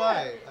my wonder God.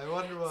 why. I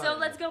wonder why. So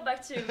let's go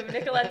back to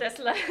Nikola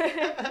Tesla.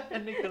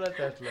 And Nikola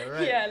Tesla,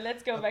 right? Yeah,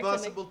 let's go a back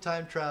possible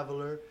time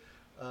traveler,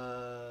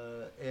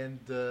 and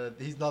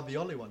he's not the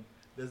only one.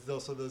 There's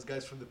also those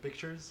guys from the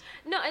pictures.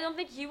 to No, I don't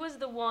think he was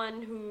the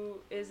one who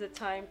is a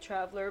time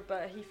traveler,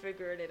 but he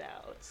figured it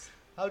out.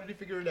 How did he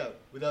figure it out?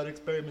 Without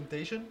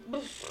experimentation?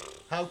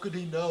 How could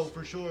he know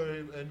for sure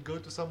and go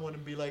to someone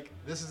and be like,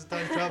 "This is a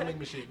time traveling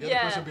machine"? The Yeah.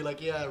 other person would be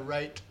like, "Yeah,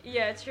 right."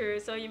 Yeah, true.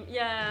 So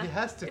yeah, He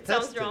has to it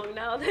test sounds it. wrong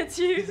now that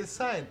you. He's a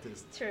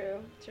scientist,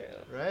 True.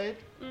 right?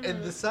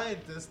 And the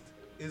scientist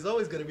is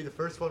always going to be the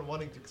first one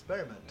wanting to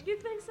experiment. You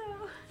think so?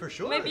 For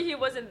sure. Maybe he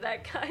wasn't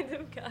that kind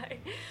of guy,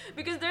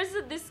 because there's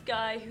this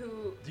guy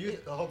who. Do you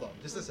hold on,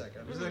 just a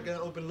second. I'm just going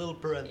to open a little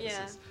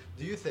parenthesis.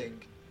 Do you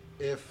think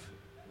if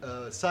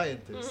a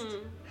scientist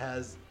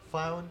has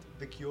found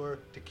the cure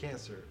to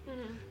cancer,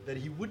 that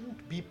he wouldn't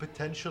be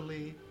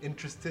potentially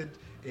interested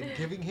in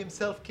giving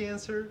himself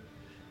cancer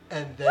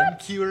and then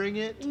curing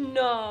it?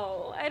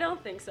 No, I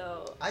don't think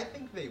so. I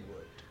think they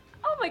would.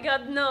 Oh my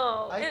God,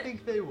 no. I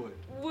think they would.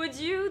 Would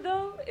you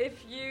though, if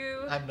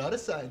I'm not a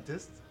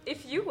scientist,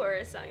 you were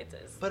a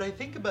scientist? but I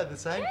think about the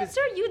scientist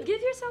Cancer? You'd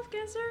give yourself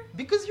cancer?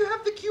 because you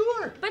have the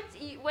cure. But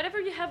whatever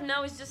you have now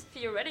is just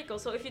theoretical.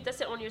 So if you test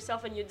it on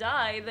yourself and you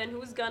die, then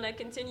who's gonna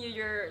continue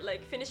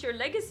finish your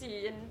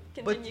legacy and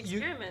continue But you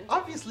experiment?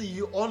 obviously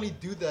you only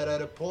do that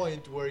at a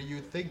point where you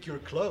think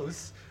you're close,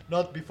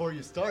 not before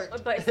you start.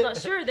 But it's not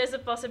sure. There's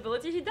a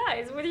possibility he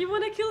dies. Would he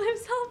want to kill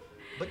himself?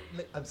 But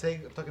I'm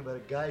talking about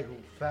a guy who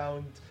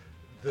found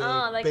the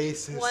like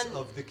basis one-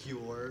 of the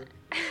cure,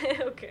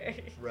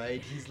 Okay.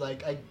 right? He's like,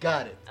 I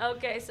got it.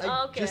 Okay. So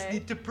I okay. just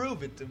need to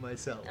prove it to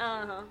myself.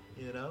 Uh huh.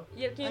 You know?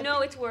 You I know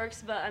think- it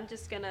works, but I'm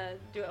just gonna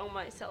do it on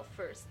myself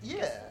first.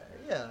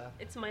 Yeah.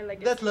 It's my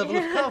legacy. That level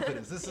of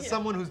confidence. This is Yeah.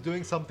 someone who's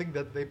doing something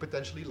that they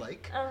potentially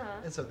like,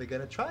 Uh-huh. and so they're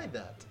gonna try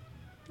that.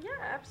 Yeah,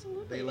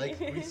 absolutely. They like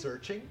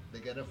researching.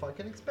 They're gonna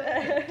fucking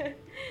experiment.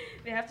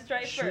 They have to try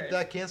it Shoot first.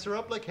 that cancer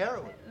up like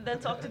heroin. Then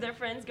talk to their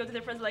friends, go to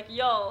their friends like,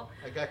 yo,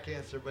 I got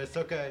cancer, but it's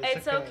okay.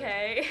 it's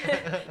okay.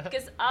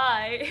 Because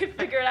I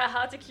figured out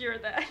how to cure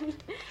that.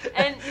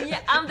 And yeah,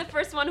 I'm the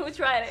first one who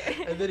tried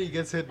it. And then he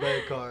gets hit by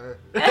a car.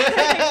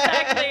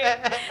 Exactly.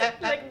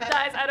 Like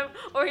dies out of,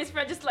 or his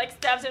friend just like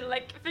stabs him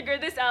like, figure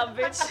this out,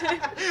 bitch.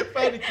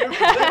 Find a cure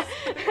for this.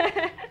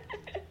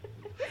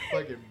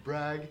 Fucking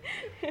brag.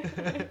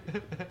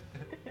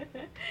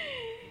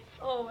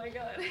 Oh my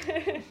god.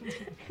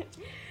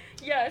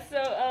 Yeah, so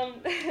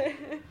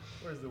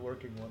Where's the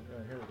working one?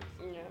 Oh, here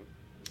it is. yeah.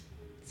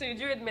 So you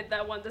do admit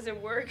that one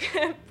doesn't work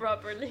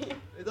properly.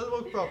 It doesn't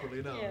work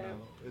properly. No, Yeah. no,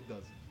 it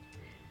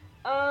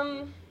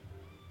doesn't.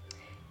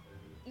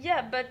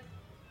 Yeah, but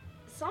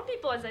some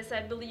people, as I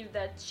said, believe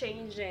that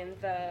changing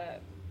the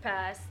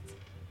past,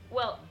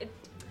 well, it.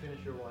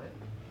 Finish your wine.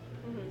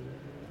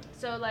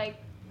 So like,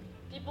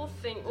 people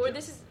think, or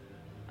this is.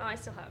 Oh, I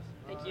still have.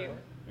 Thank you.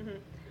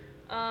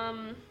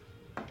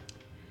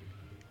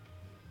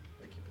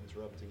 I keep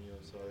interrupting you.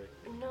 I'm sorry.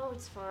 No,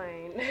 it's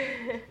fine.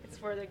 It's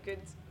for the good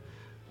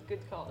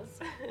cause.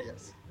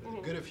 Yes,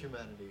 the good of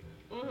humanity.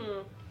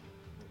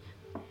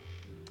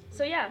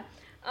 So yeah,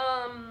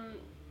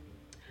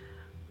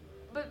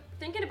 but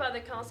thinking about the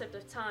concept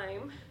of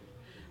time,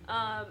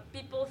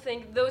 people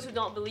think, those who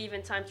don't believe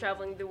in time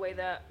traveling the way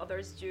that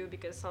others do,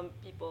 because some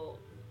people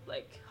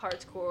like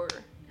hardcore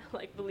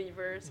like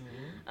believers,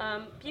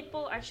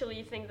 people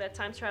actually think that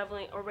time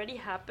traveling already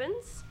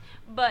happens,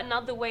 but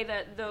not the way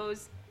that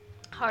those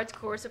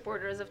hardcore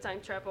supporters of time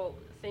travel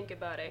think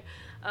about it.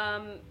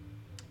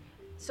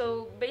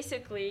 So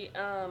basically,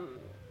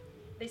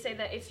 they say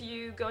that if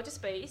you go to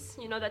space,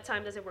 you know that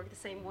time doesn't work the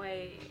same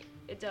way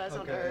it does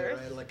on Earth.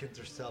 Right, like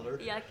Interstellar.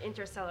 Yeah, like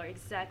Interstellar,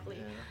 exactly.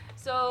 Yeah.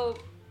 So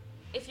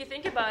if you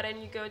think about it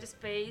and you go to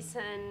space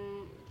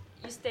and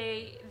you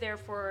stay there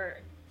for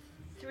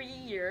 3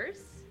 years,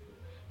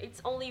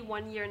 it's only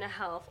 1 year and a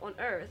half on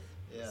Earth.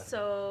 Yeah.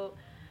 So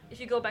if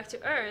you go back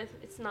to Earth,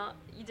 it's not,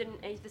 you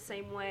didn't age the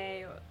same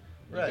way. Or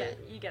Right.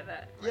 You get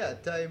that. Right? Yeah,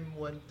 time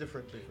went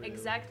differently for you.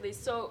 Exactly.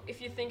 So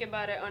if you think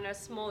about it on a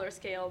smaller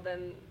scale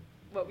than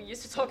what we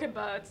used to talk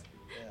about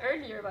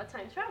earlier about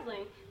time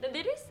traveling, then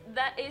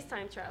that is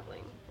time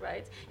traveling,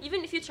 right?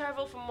 Even if you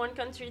travel from one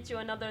country to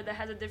another that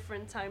has a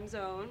different time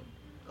zone.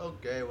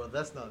 Okay, well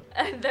that's not.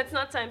 That's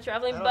not time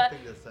traveling, I don't but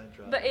think that's time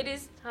traveling. but it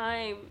is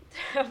time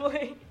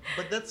traveling.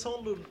 But that's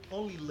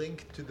only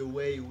linked to the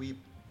way we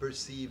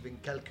perceive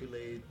and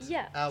calculate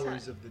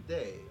hours time. of the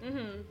day.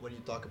 When you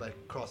talk about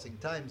crossing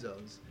time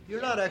zones,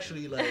 you're not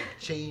actually like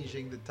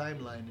changing the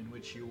timeline in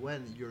which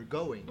you're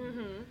going.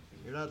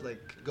 You're not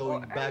like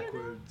going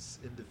backwards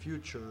in the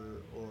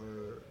future or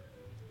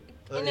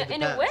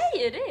in a way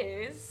it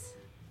is.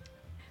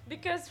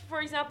 Because,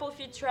 for example, if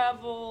you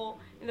travel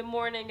in the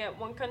morning at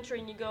one country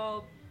and you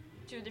go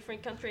to a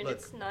different country and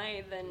it's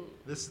night, then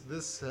this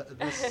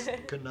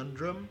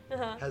conundrum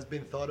has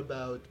been thought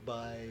about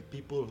by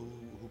people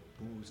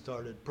who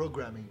started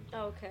programming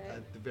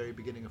at the very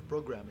beginning of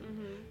programming,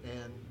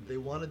 and they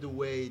wanted a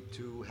way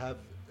to have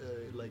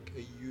like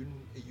a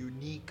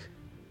unique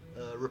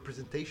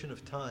representation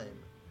of time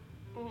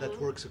that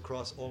works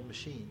across all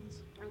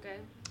machines. Okay.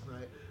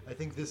 Right. I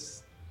think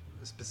this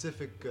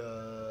specific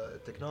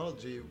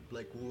technology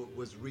like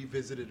was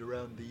revisited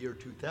around the year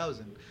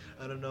 2000.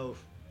 I don't know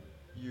if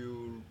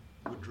you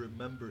would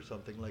remember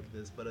something like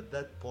this, but at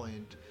that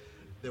point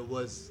there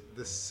was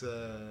this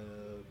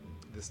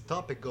this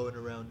topic going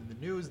around in the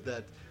news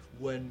that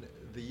when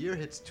the year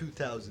hits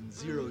 2000,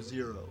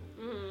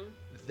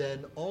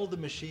 then all the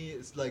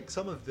machines, like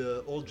some of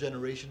the old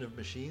generation of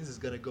machines is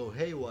going to go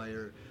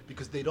haywire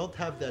because they don't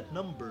have that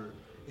number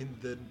in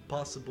the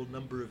possible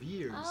number of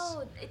years.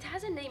 Oh, it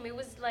has a name. It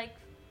was like,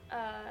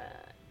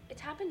 it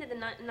happened in the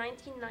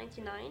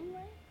 1999,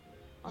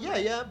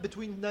 right? Yeah,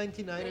 between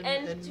 99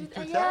 and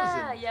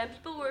 2000. Yeah,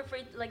 people were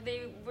afraid, like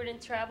they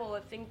wouldn't travel.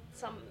 I think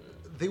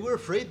they were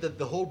afraid that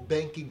the whole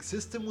banking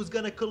system was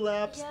gonna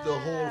collapse, the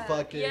whole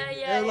fucking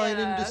airline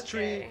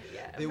industry.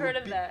 Okay. I've heard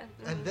of that.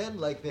 And then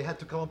like they had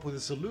to come up with a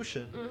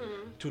solution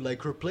to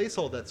like replace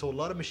all that. So a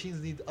lot of machines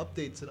need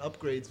updates and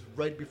upgrades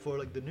right before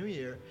like the new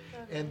year.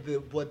 And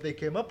what they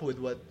came up with,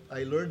 what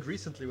I learned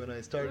recently when I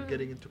started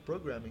getting into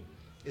programming,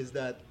 is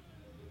that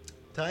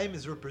time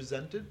is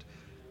represented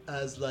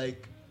as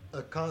like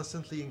a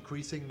constantly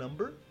increasing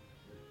number.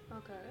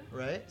 Okay.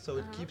 Right? So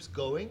it keeps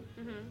going.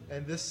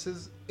 And this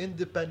is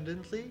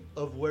independently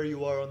of where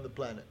you are on the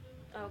planet.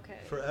 Okay.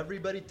 For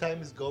everybody,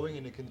 time is going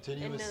in a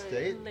continuous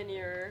state. In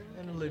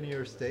a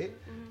linear state.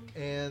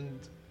 And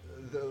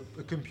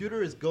the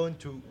computer is going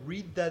to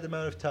read that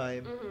amount of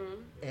time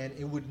and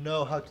it would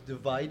know how to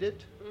divide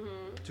it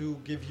to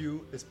give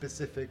you a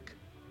specific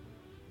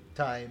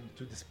time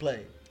to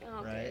display.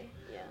 Right?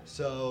 Yeah.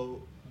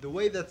 So the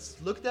way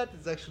that's looked at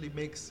is actually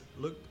makes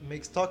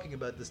talking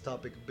about this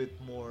topic a bit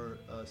more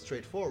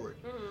straightforward.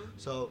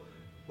 So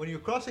when you're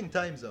crossing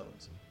time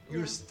zones,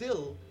 you're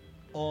still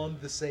on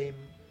the same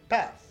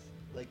path.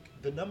 Like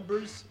the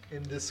numbers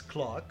in this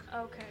clock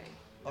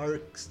are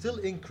still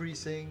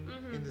increasing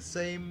in the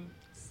same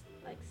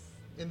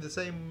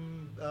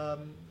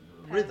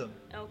rhythm.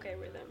 Okay,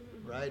 rhythm.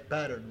 Right,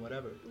 pattern,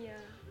 whatever. Yeah.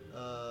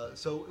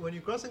 So when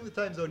you're crossing the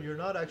time zone, you're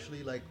not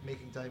actually like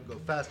making time go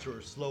faster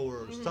or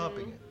slower or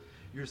stopping it.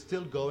 You're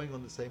still going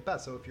on the same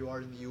path. So if you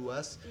are in the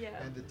US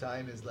and the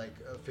time is like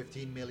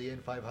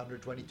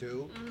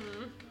 15,522,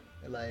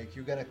 like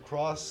you're gonna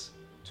cross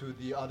to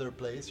the other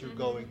place you're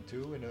going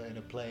to in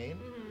a plane,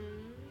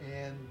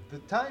 and the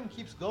time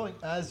keeps going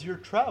as you're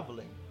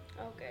traveling.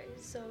 Okay,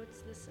 so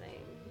it's the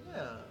same.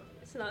 Yeah.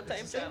 It's not time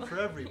It's the same for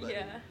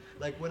everybody.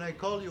 Like when I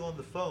call you on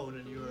the phone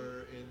and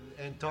you're in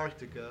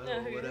Antarctica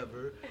or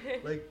whatever,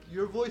 like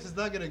your voice is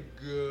not gonna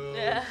go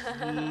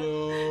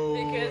slow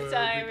because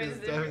time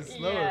is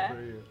slower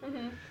for you.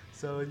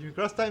 So when you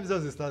cross time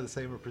zones, it's not the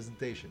same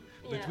representation.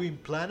 Between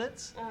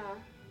planets,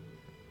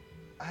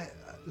 I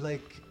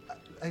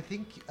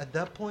think at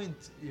that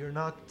point you're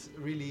not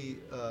really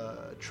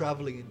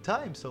traveling in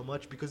time so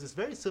much because it's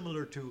very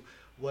similar to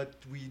what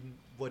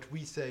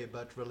we say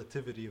about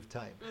relativity of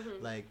time.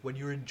 Like when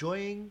you're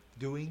enjoying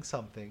doing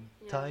something,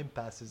 time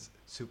passes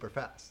super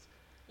fast.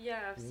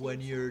 Yeah.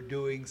 When you're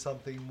doing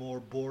something more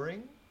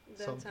boring,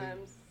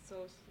 time's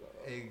so slow.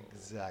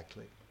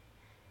 Exactly.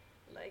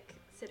 Like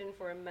sitting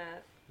for a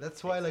math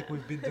That's why, like,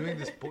 we've been doing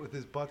this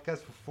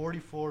podcast for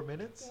 44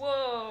 minutes.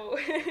 Whoa!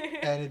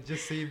 And it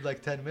just seemed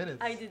like 10 minutes.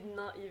 I did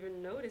not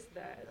even notice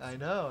that. I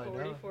know.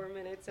 44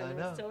 minutes and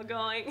we're still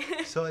going.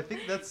 So I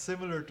think that's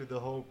similar to the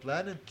whole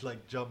planet,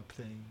 like, jump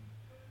thing.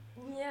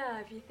 Yeah,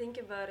 if you think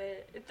about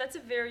it, that's a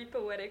very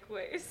poetic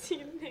way of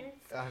seeing things.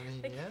 I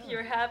mean, like, yeah. if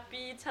you're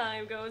happy,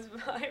 time goes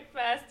by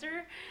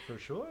faster. For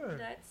sure.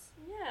 That's,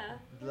 yeah.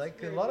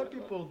 Like, a lot of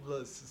people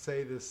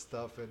say this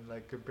stuff and,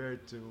 like, compare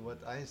it to what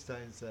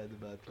Einstein said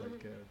about,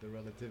 like, the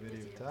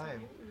relativity of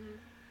time.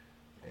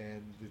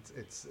 And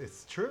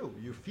it's true.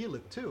 You feel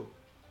it, too.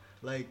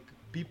 Like,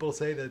 people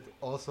say that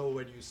also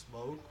when you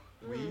smoke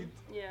weed,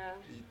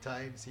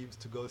 time seems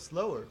to go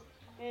slower.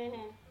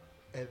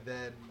 And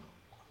then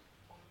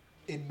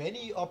in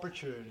many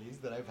opportunities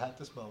that I've had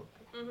to smoke,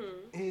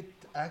 it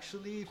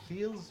actually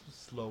feels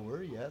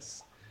slower,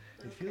 yes.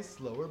 It feels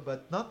slower,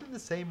 but not in the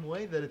same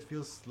way that it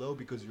feels slow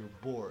because you're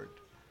bored.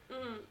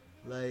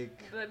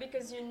 Like... But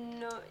because you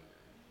know...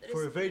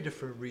 For a very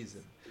different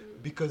reason.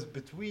 Because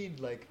between,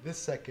 like, this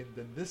second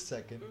and this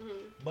second,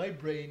 my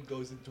brain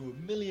goes into a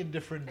million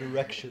different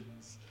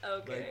directions.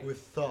 Like,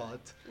 with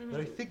thought.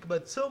 That I think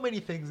about so many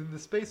things in the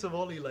space of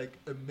only, like,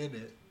 a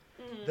minute.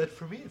 That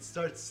for me it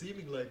starts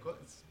seeming like, well,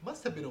 it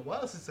must have been a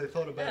while since I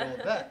thought about all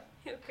that.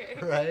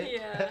 Right?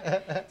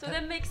 Yeah. So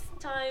that makes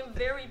time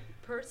very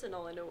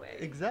personal in a way.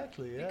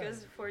 Exactly, yeah.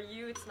 Because for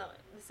you it's not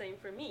the same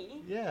for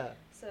me. Yeah.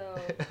 So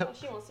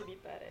she wants to be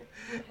petted.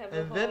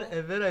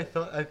 And then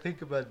I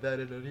think about that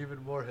in an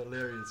even more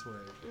hilarious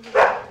way.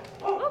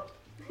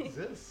 What's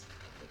this?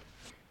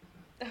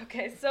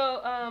 Okay, so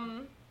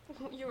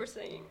you were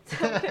saying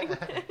something.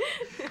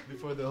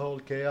 Before the whole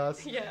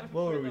chaos? Yeah.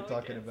 What were we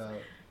talking about?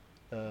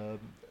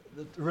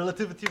 The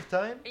relativity of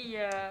time,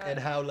 and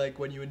how, like,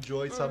 when you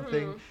enjoy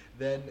something,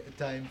 then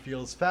time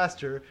feels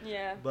faster.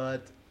 Yeah.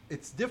 But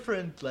it's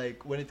different,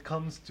 like, when it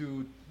comes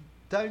to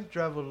time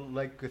travel,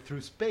 like,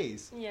 through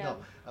space. Yeah.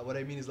 No, what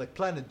I mean is, like,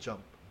 planet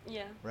jump.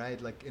 Yeah. Right,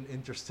 like in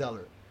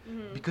Interstellar,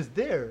 because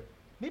there,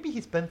 maybe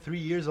he spent 3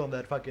 years on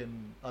that fucking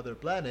other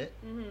planet,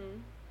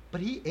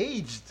 but he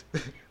aged.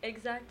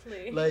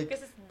 Exactly. Like,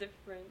 because it's a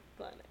different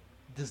planet.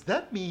 Does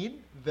that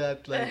mean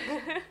that, like,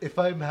 if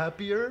I'm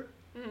happier,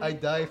 I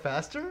die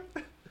faster?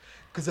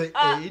 Because I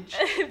age?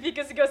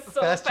 Because it goes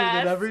so faster fast.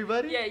 Than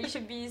everybody? Yeah, you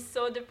should be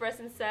so depressed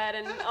and sad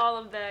and all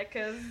of that,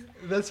 because...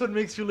 That's what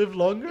makes you live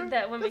longer?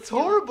 That's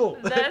horrible.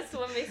 That's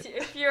what makes you...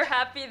 If you're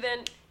happy,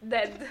 then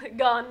dead.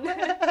 Gone.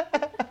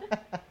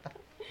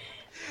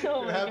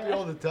 You're happy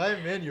all the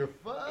time, man. You're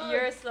fine.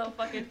 You're so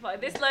fucking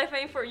fine. This life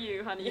ain't for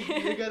you, honey.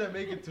 You gotta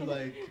make it to,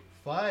 like,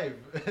 5.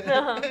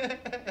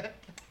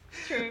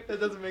 True.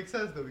 That doesn't make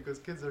sense, though, because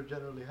kids are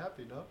generally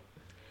happy, no?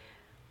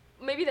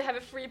 Maybe they have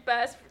a free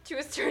pass to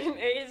a certain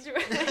age.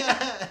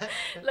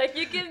 Like,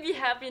 you can be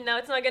happy now,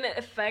 it's not gonna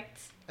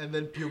affect. And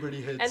then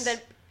puberty hits. And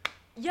then,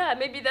 yeah,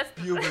 maybe that's.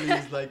 Puberty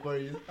is like where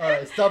you.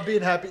 Alright, stop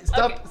being happy.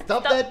 Stop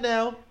that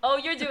now. Oh,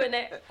 you're doing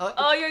it.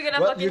 Oh, you're gonna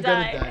fucking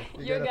die.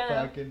 You're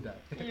gonna fucking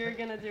die. You're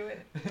gonna do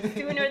it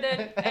sooner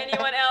than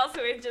anyone else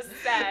who is just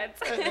sad.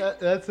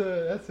 That's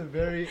a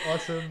very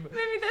awesome.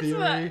 Maybe that's theory.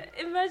 why.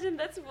 Imagine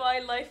that's why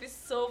life is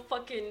so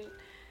fucking,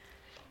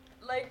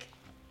 like,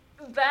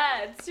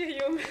 bad to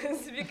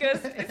humans,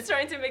 because it's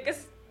trying to make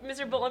us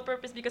miserable on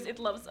purpose because it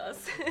loves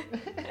us.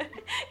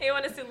 It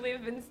wants us to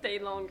live and stay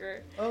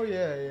longer. Oh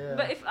yeah.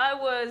 But if I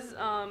was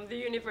the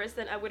universe,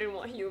 then I wouldn't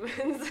want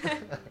humans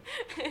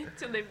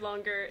to live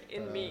longer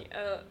in me.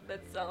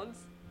 That sounds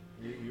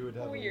you would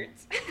have weird.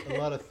 A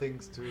lot of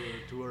things to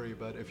worry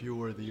about if you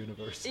were the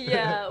universe.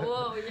 Yeah,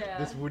 well, yeah.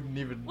 This wouldn't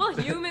even. Well,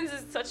 humans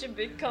is such a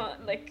big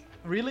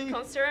really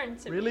concern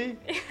to really?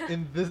 me.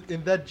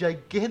 in that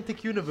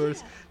gigantic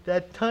universe,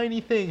 that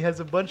tiny thing has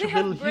a bunch of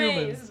little brains.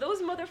 humans.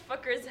 Those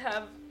motherfuckers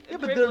have. Yeah,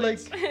 but they're like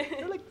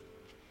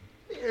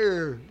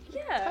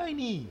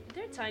tiny.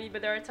 They're tiny,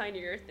 but there are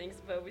tinier things.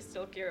 But we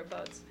still care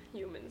about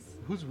humans.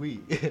 Who's we?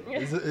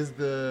 Is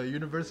the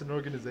universe an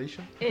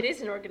organization? It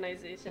is an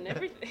organization.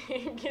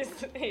 Everything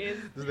is.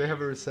 Do they have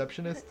a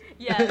receptionist?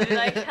 Yeah, they're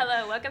like,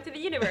 hello, welcome to the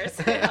universe.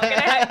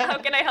 How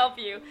can I help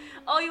you?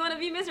 Oh, you want to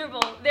be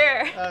miserable?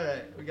 There. All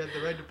right, we got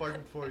the right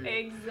department for you.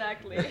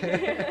 Exactly.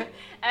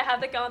 I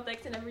have the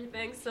contacts and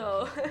everything,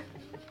 so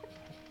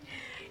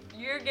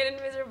you're getting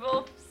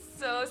miserable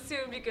so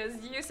soon because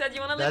you said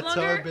you want to live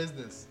longer. That's our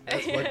business.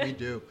 That's what we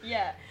do.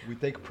 Yeah. We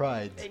take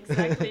pride.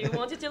 Exactly. We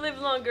want you to live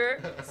longer,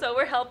 so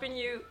we're helping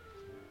you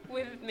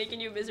with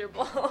making you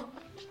miserable.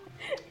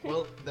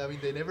 Well, I mean,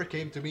 they never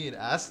came to me and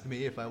asked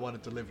me if I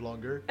wanted to live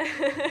longer.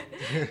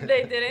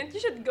 They didn't. You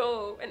should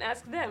go and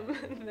ask them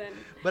then.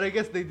 But I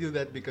guess they do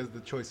that because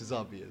the choice is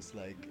obvious.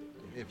 Like,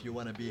 if you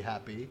want to be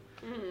happy,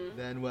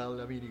 then,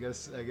 well, I mean,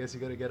 I guess you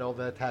got to get all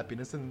that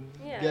happiness and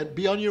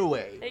be on your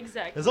way.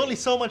 Exactly. There's only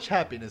so much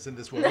happiness in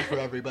this world for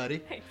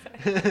everybody.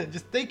 Exactly.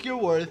 Just take your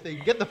worth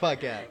and get the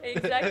fuck out.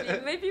 Exactly.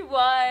 Maybe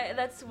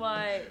that's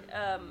why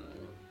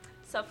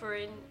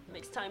suffering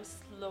makes time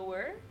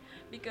slower,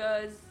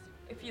 because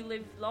if you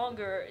live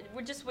longer,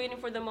 we're just waiting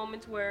for the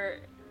moment where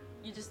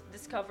you just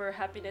discover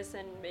happiness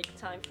and make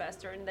time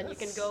faster, and then you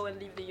can go and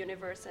leave the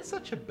universe. And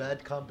such a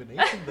bad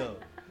combination, though.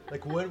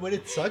 Like when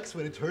it sucks,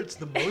 when it hurts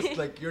the most,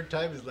 like your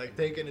time is like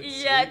taking it.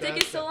 Yeah,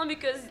 taking so long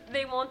because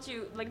they want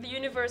you, like the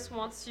universe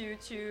wants you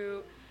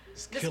to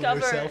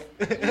discover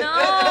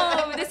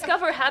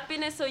discover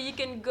happiness so you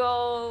can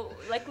go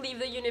like leave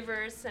the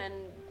universe and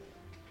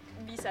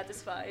be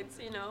satisfied,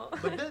 you know.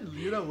 But then,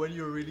 you know, when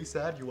you're really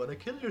sad, you want to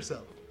kill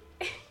yourself.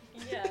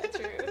 Yeah,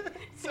 true.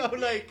 So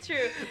like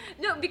true.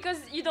 No, because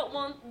you don't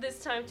want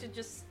this time to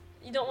just,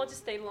 you don't want to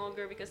stay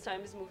longer because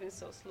time is moving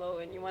so slow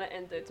and you want to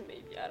end it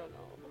maybe, I don't know.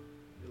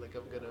 You're like,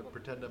 I'm gonna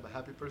pretend I'm a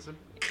happy person.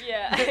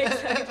 Yeah,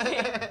 exactly.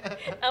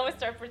 I'm gonna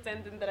start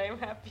pretending that I'm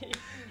happy.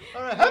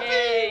 All right, happy.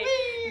 Yay.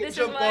 This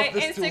Jump is why off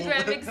the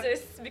Instagram stool.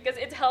 exists, because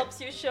it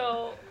helps you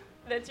show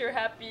that you're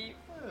happy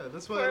Yeah,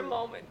 that's for why. a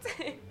moment.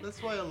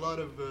 That's why a lot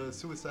of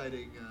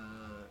suiciding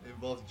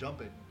involves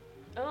jumping.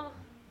 Oh.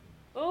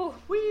 Oh.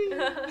 Whee!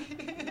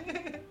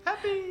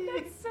 Happy.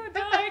 That's so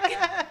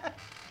dark.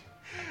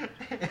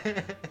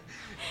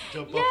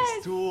 Jump off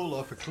a stool,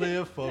 off a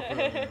cliff, off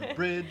a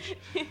bridge.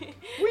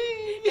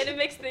 Whee! And it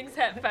makes things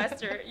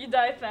faster. You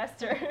die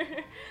faster.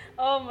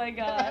 Oh my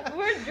god.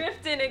 We're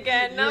drifting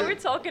again. Now we're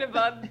talking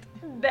about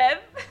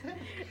death.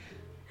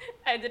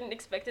 I didn't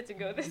expect it to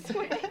go this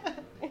way.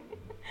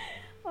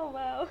 Oh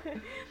wow.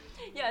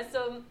 Yeah,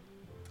 so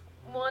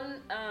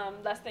one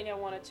last thing I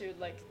wanted to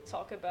like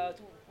talk about.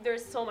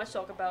 There's so much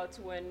talk about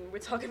when we're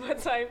talking about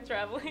time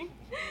traveling.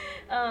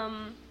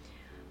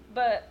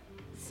 But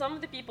some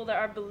of the people that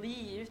are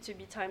believed to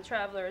be time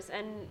travelers,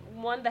 and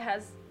one that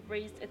has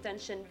raised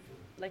attention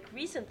like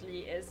recently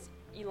is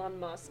Elon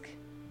Musk.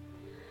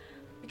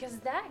 Because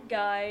that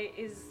guy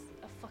is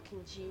a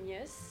fucking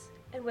genius,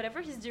 and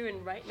whatever he's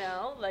doing right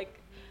now,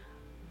 like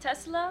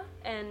Tesla,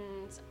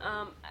 and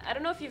I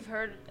don't know if you've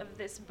heard of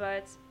this,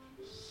 but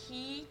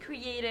he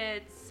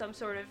created some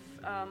sort of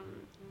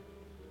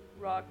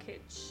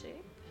rocket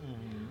ship.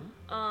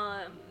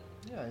 Mm-hmm.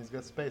 Yeah, he's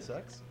got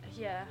SpaceX.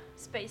 Yeah,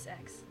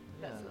 SpaceX.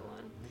 That's the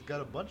one. He's got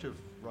a bunch of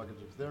rocket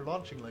ships. They're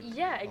launching like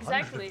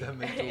 100 of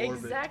them into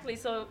orbit. Exactly.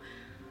 So,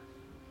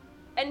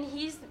 and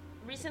he's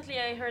recently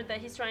I heard that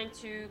he's trying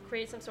to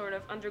create some sort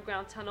of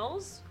underground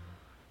tunnels,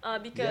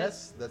 because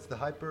yes, that's the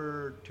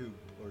hyper tube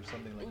or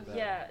something like that.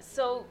 Yeah.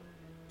 So,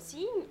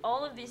 seeing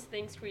all of these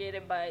things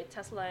created by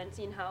Tesla and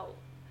seeing how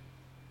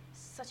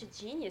such a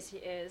genius he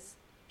is,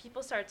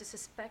 people start to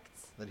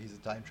suspect that he's a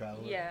time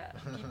traveler. Yeah,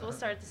 people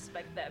start to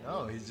suspect that.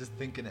 No, he's just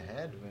thinking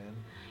ahead, man.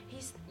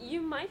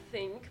 You might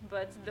think,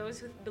 but those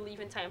who believe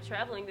in time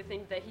traveling, they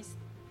think that he's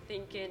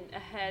thinking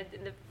ahead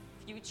in the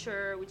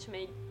future, which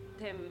made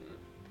him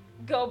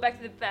go back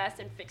to the past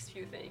and fix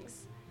few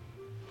things.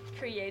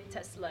 Create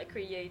Tesla,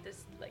 create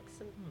this, like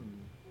some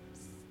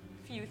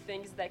few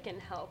things that can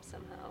help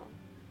somehow.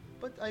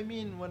 But I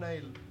mean,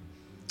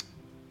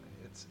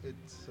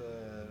 it's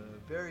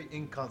very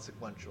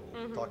inconsequential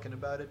talking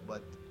about it,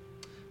 but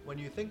when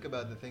you think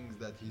about the things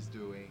that he's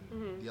doing,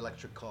 the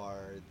electric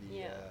car,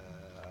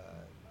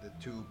 the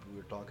tube we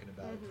were talking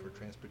about for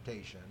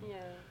transportation,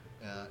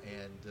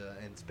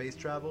 and space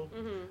travel,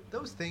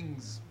 those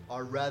things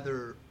are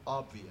rather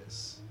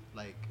obvious.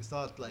 Like, it's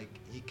not like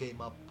he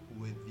came up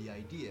with the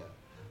idea.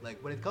 Like,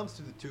 when it comes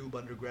to the tube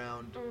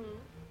underground,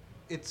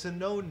 it's a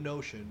known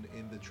notion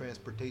in the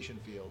transportation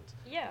field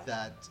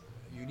that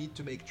you need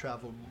to make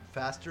travel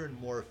faster and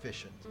more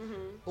efficient.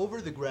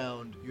 Over the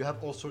ground, you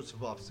have all sorts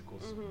of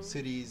obstacles,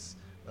 cities,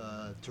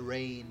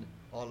 terrain,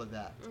 all of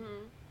that.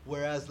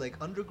 Whereas like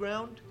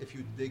underground, if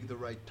you dig the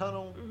right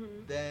tunnel,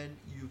 then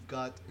you've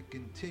got a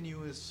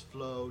continuous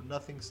flow,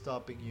 nothing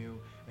stopping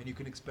you, and you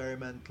can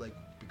experiment like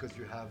because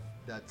you have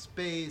that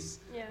space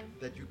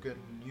that you can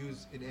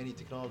use in any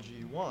technology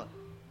you want.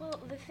 Well,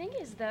 the thing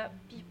is that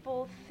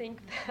people think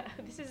that,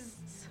 this is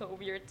so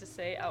weird to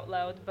say out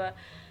loud, but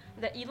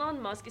that Elon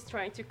Musk is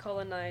trying to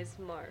colonize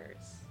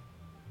Mars.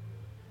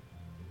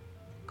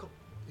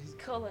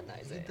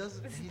 Colonize he it.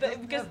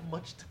 Doesn't have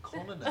much to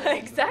colonize.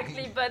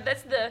 Exactly, but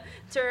that's the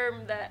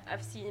term that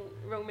I've seen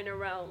roaming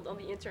around on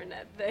the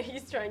internet, that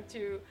he's trying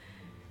to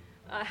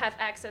have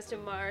access to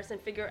Mars and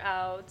figure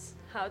out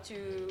how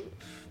to,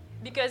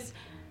 because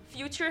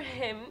future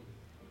him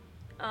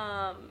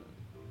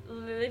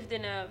lived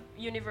in a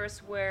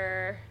universe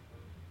where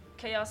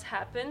chaos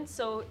happened,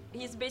 so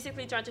he's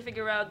basically trying to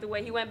figure out the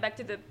way he went back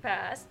to the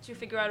past to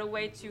figure out a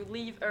way to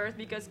leave Earth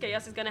because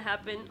chaos is gonna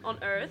happen on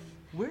Earth.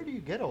 Where do you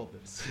get all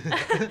this?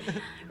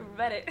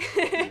 Reddit.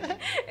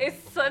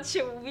 It's such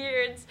a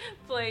weird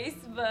place,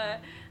 but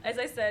as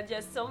I said,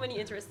 yes, so many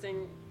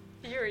interesting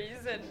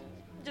theories and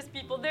just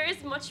people. There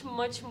is much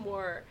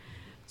more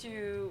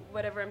to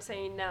whatever I'm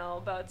saying now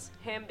about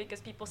him, because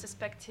people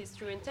suspect his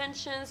true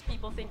intentions,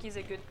 people think he's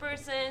a good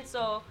person,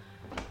 so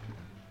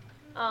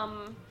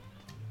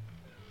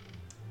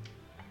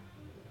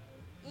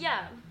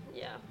yeah,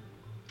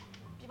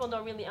 people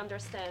don't really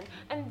understand.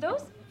 And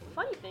those,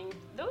 funny thing,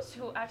 those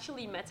who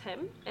actually met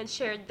him and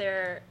shared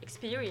their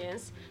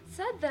experience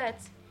said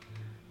that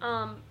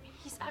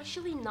he's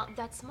actually not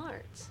that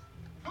smart.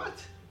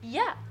 What?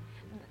 Yeah,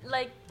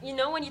 like, you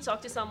know, when you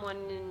talk to someone,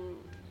 and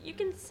you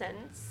can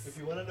sense. If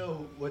you want to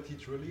know what he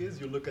truly is,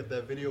 you look at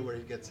that video where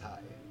he gets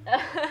high.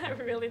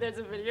 Really, there's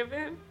a video of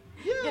him.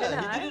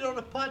 Yeah, he did it on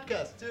a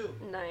podcast too.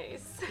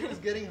 Nice. He was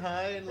getting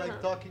high and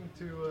like talking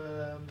to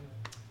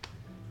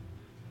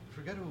I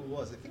forget who it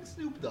was. I think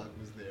Snoop Dogg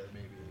was there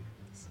maybe.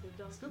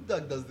 Snoop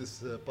Dogg does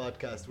this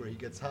podcast where he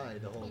gets high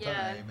the whole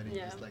time and he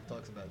just like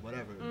talks about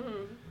whatever.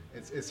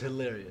 It's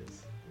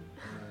hilarious.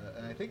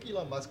 And I think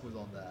Elon Musk was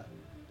on that.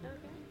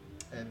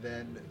 Okay. And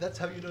then that's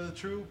how you know the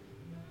true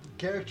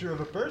character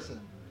of a person.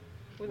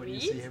 When you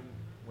see him,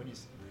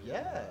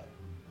 yeah.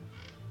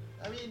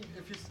 I mean,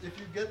 if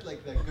you get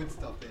like that good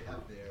stuff they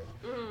have there,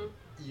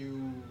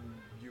 you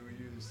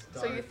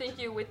start. So you think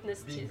you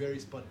witnessed being very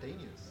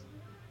spontaneous.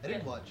 I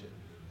didn't watch it.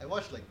 I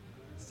watched like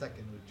a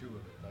second or two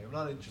of it. Like, I'm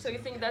not interested. So you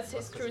think that's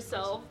his true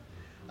self?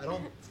 I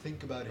don't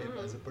think about him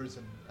as a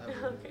person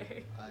ever.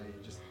 Okay. I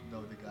just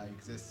know the guy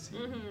exists. He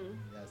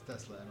has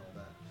Tesla and all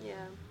that.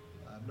 Yeah.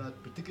 I'm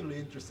not particularly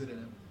interested in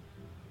him.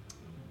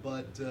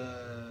 But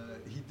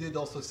he did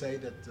also say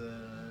that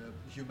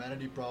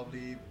humanity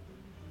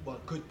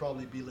could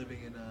probably be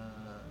living in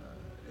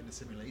a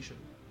simulation.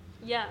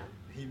 Yeah.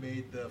 He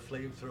made the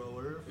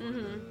flamethrower for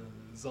the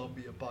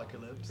zombie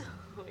apocalypse.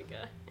 Oh my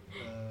god.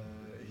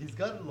 He's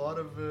got a lot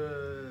of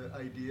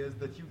ideas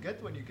that you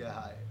get when you get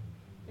high.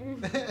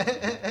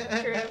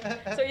 True.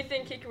 So you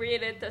think he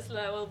created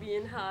Tesla while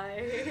being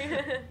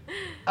high?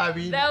 I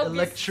mean,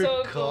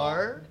 electric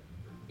car?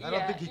 Cool. I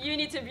don't think you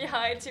need to be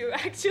high to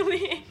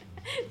actually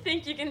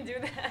think you can do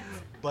that.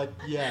 But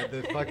yeah,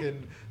 the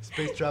fucking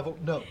space travel.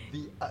 No,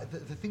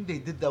 the thing they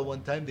did that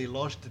one time, they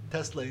launched the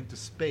Tesla into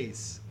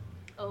space.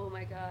 Oh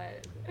my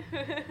god.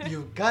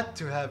 You got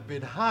to have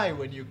been high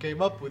when you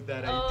came up with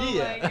that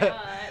idea. Oh my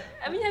god.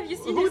 I mean, have you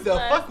seen Who the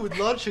fuck would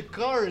launch a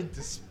car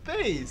into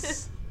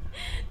space?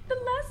 The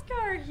last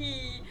car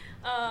he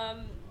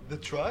the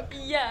truck?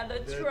 Yeah, the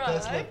truck.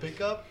 Tesla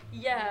pickup?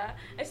 Yeah.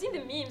 I've seen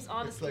the memes,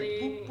 honestly.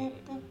 It's like boop,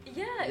 boop, boop.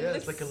 Yeah, it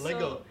looks like a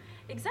Lego.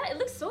 Exactly. It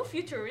looks so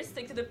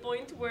futuristic to the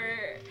point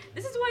where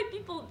this is why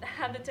people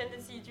have the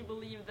tendency to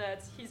believe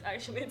that he's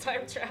actually a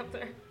time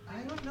traveler.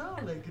 I don't know.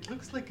 Like it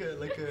looks like an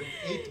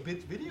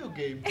 8-bit video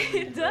game.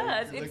 It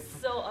does. Like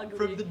it's so ugly.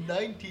 From the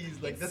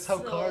 90s. Like that's how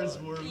cars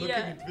were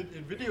looking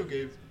in video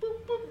games.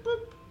 Boop, boop,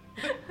 boop.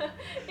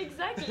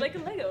 Exactly, like a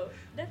Lego.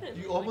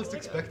 Definitely. You almost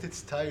expect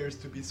its tires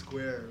to be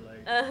square,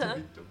 like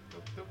to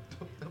be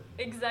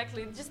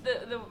Exactly, just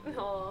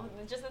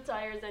just the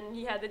tires, and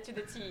he had it to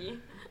the T.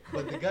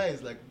 But the guy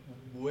is like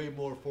way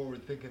more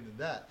forward thinking than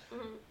that.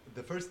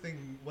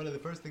 One of the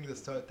first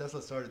things that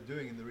Tesla started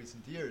doing in the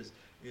recent years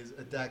is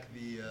attack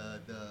the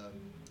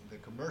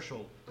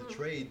commercial, the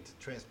trade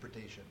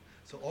transportation.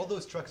 So all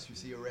those trucks you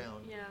see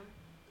around,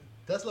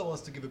 Tesla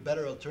wants to give a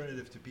better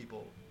alternative to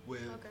people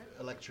with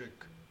electric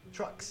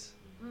trucks.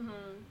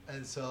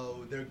 And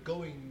so they're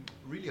going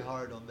really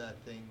hard on that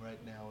thing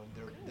right now, and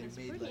they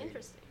made like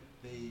interesting.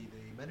 They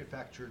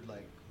manufactured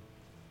like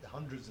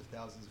hundreds of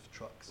thousands of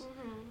trucks,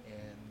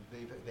 and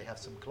they have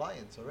some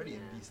clients already,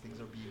 and these things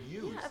are being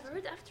used. Yeah, I've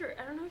heard after.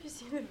 I don't know if you've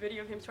seen the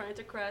video of him trying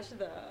to crash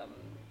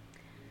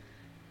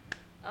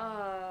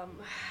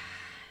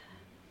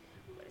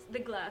the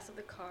glass of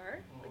the car,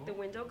 like the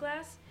window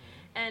glass,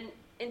 and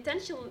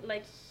intentionally,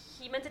 like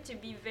he meant it to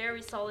be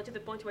very solid to the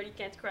point where you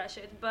can't crash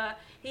it, but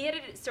he had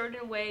it a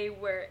certain way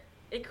where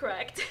it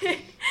cracked.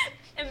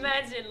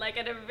 Imagine, like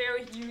at a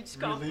very huge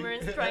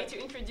conference, trying to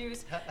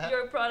introduce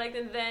your product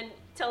and then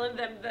telling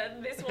them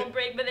that this won't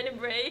break, but then it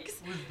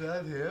breaks. Was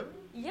that him?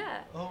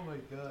 Yeah. Oh my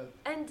god.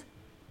 And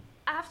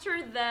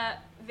after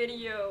that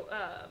video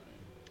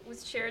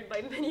was shared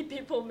by many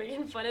people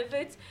making fun of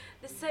it,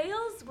 the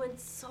sales went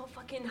so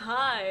fucking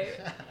high.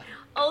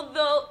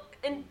 Although,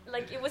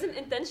 like, it wasn't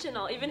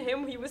intentional. Even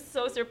him, he was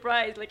so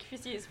surprised. Like, if you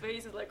see his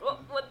face, he's like, oh,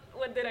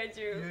 what did I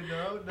do? You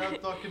know, now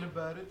talking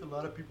about it, a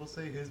lot of people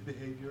say his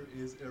behavior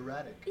is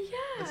erratic. Yeah.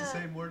 That's the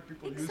same word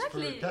people use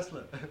for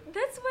Tesla.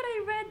 That's what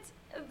I read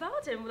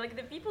about him. Like,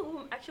 the people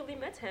who actually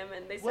met him,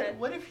 and they said...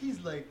 What if he's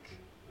like...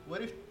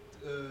 What if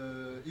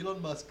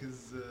Elon Musk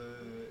is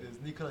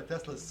Nikola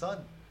Tesla's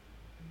son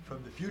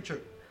from the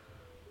future?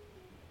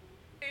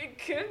 It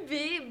could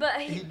be, but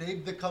he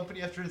named the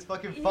company after his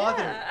fucking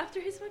father. Yeah, after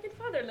his fucking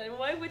father. Like,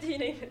 why would he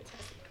name it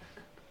Tesla?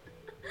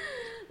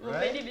 Well,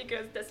 right? maybe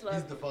because Tesla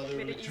he's the father of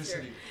made it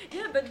electricity.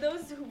 Easier. Yeah, but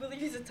those who believe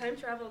he's a time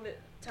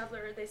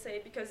traveler, they say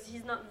because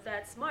he's not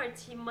that smart,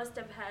 he must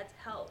have had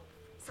help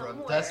somewhere.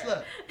 From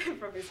Tesla.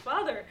 From his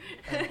father.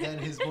 And then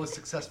his most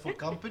successful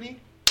company,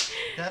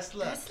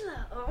 Tesla.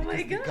 Tesla. Oh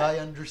my god. The guy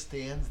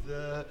understands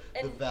the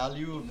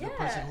value of the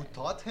person who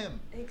taught him.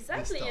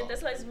 Exactly, and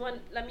Tesla is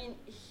one. I mean,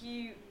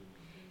 he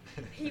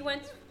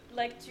went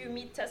like to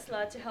meet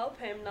Tesla to help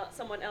him, not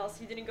someone else.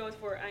 He didn't go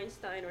for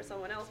Einstein or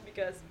someone else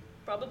because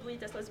probably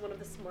Tesla is one of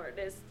the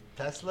smartest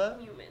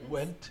humans.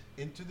 Went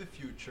into the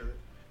future.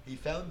 He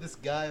found this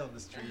guy on the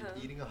street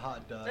eating a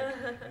hot dog.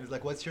 And he's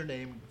like, what's your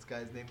name? This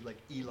guy's name's like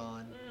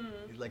Elon.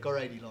 He's like, all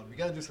right, Elon, we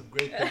gotta do some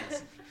great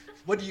things.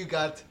 What do you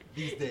got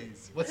these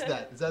days? What's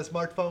that? Is that a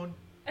smartphone?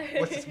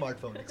 What's a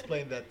smartphone?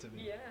 Explain that to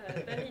me.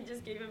 Yeah, then he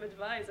just gave him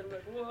advice. I'm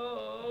like,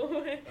 whoa.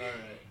 All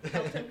right.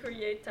 Helped him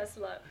create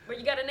Tesla. But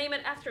you gotta name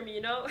it after me,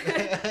 you know?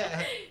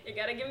 You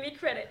gotta give me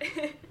credit.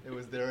 It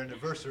was their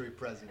anniversary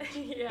present.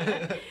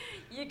 Yeah.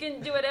 You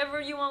can do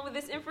whatever you want with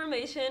this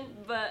information,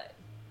 but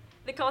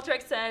the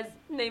contract says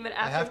name it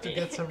after me. I have to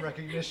get some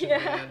recognition, Yeah.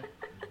 man.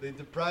 They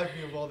deprived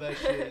me of all that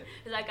shit.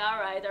 It's like, all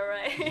right.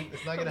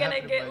 It's not I'm gonna gonna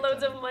happen in get my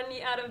loads time. of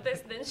money out of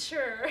this, then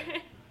sure.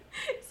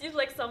 Seems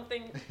like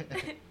something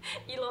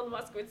Elon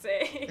Musk would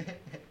say.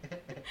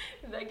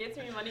 If that gets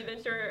me money,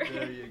 then sure.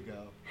 There you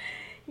go.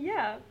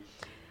 Yeah.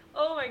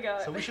 Oh my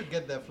god. So we should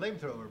get that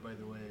flamethrower, by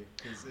the way,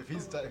 because if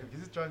he's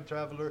a time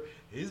traveler,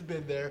 he's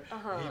been there.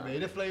 He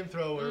made a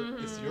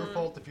flamethrower. It's your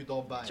fault if you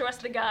don't buy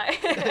Trust the guy.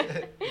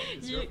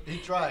 He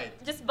tried.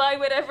 Just buy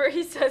whatever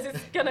he says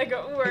it's gonna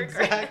go work.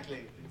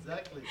 Exactly.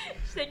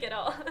 Take it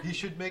all. He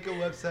should make a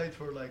website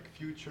for like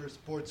future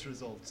sports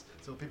results,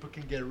 so people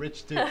can get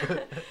rich too.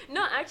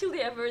 No,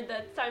 actually, I've heard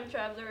that time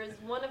traveler is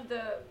one of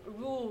the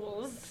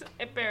rules,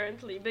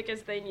 apparently,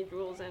 because they need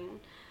rules and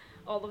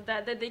all of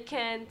that they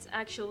can't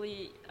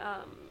actually,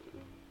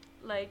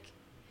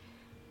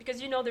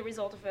 because you know the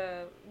result of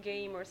a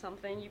game or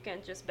something, you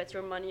can't just bet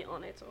your money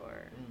on it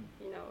or,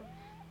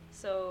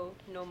 so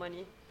no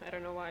money. I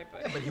don't know why,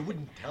 but... Yeah, but he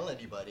wouldn't tell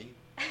anybody.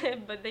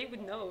 But they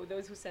would know,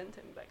 those who sent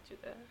him back to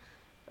the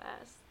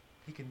past.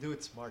 He can do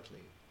it smartly.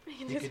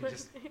 He He can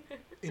just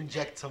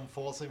inject some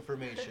false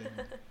information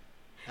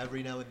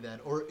every now and then,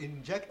 or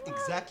inject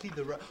exactly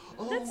the right.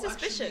 Oh, That's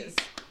suspicious.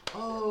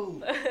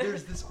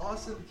 There's this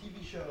awesome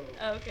TV show.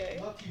 Okay.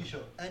 Not TV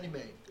show,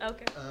 anime.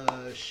 Okay.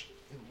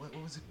 What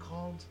was it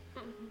called?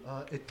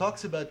 It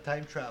talks about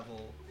time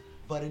travel,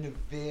 but in a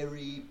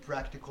very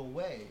practical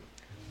way.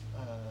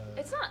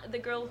 It's not The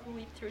Girl Who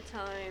Leaped Through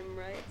Time,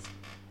 right?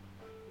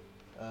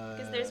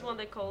 Because there's one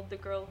they called The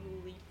Girl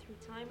Who Leaped Through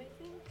Time, I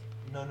think.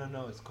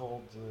 No. It's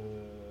called.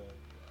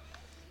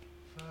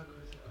 Fuck,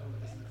 what's it called?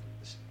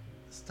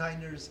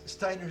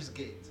 Steiner's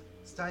Gate.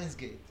 Steins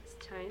Gate.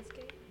 Steins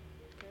Gate?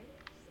 Okay.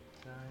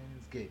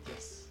 Steins Gate,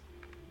 yes.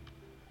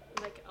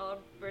 Like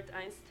Albert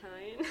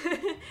Einstein.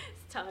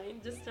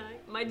 Just Stein.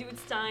 My dude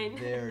Stein.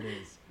 There it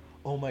is.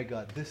 Oh my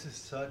god, this is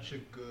such a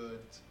good.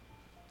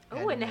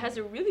 Oh, and it has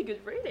a really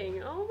good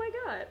rating. Oh my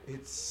god.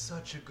 It's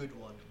such a good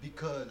one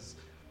because,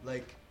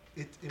 like,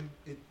 it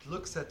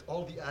looks at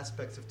all the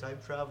aspects of time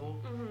travel,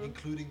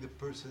 including the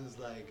person's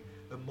like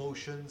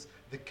emotions,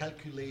 the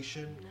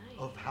calculation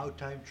of how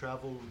time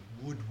travel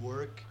would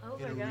work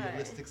in a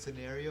realistic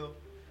scenario,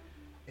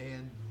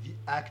 and the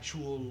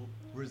actual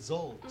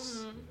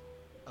results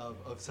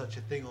of such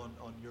a thing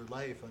on your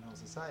life and on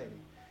society.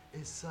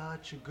 Is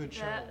such a good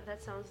show.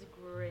 That sounds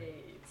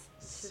great.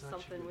 It's just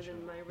something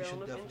within my You should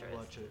realm of definitely interest.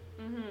 watch it.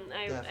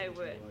 I Definitely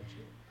would. watch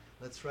it.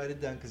 Let's write it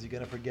down because you're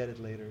gonna forget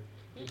it later.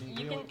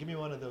 Give me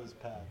one of those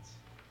pads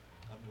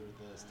under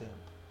the stamp.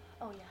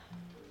 Oh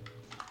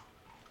yeah.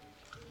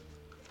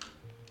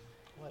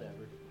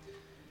 Whatever.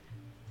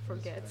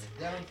 Forget.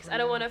 Down 'Cause I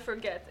don't want to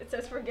forget. It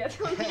says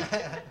forget on me.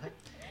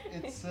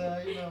 It's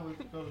we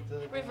call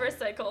it Reverse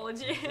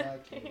psychology.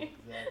 Exactly.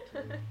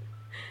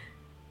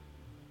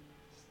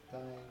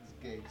 Steins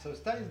Gate. So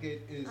Steins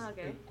Gate is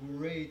a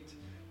great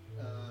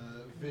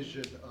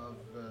vision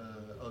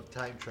of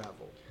time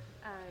travel.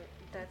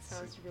 That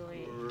sounds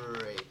really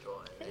great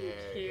one.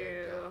 Thank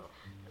you.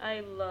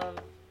 I love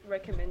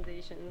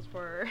recommendations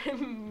for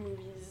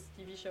movies,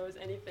 TV shows,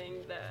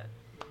 anything that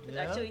could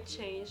actually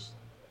change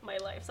my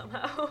life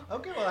somehow.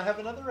 Okay, well I have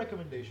another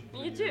recommendation for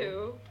you. You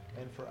do?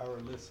 And for our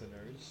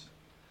listeners.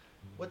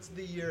 What's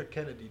the year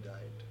Kennedy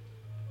died?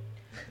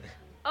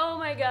 Oh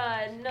my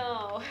god,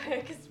 no.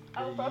 Because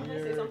I'll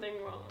probably say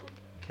something wrong.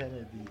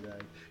 Kennedy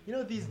died. You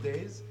know, these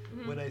days,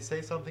 when I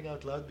say something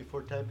out loud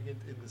before typing it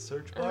in the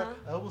search bar,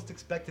 I almost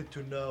expect it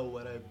to know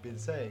what I've been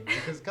saying.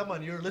 Because, come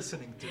on, you're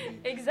listening to me.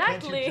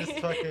 Exactly. Can't you just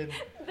fucking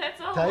That's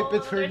a type whole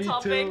it for other me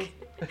topic.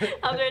 too?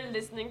 How they're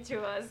listening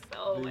to us.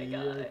 Oh The my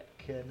year god.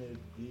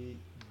 Kennedy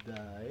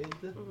died.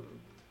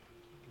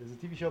 There's a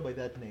TV show by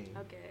that name.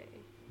 Okay.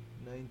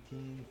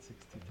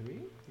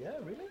 1963? Yeah,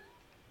 really?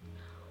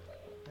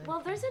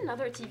 Well, there's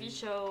another TV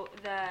show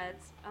that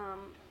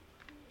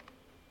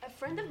a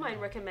friend of mine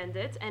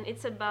recommended, and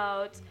it's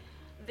about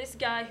this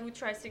guy who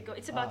tries to go.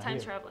 It's about time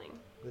traveling.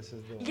 This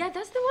is the one. Yeah,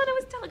 that's the one I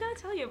was gonna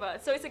tell you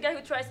about. So it's a guy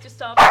who tries to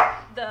stop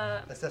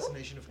the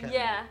Assassination of Kennedy.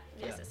 Yeah,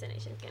 the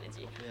assassination of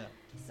Kennedy. Yeah.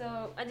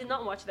 So I did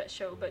not watch that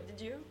show, but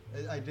did you?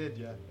 I did,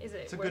 yeah. Is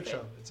it It's a worth good it?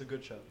 show. It's a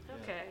good show.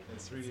 Okay. Yeah.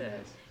 It's really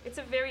nice. It's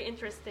a very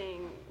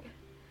interesting.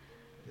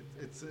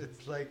 It's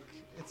like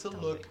it's a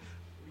look.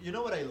 You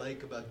know what I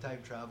like about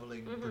time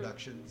traveling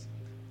productions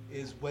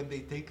is when they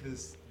take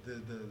this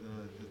the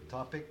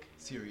topic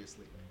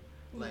seriously.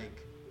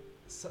 Like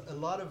a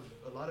lot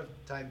of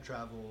time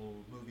travel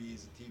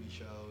movies and TV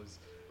shows,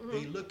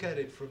 they look at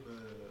it from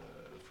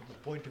a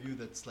point of view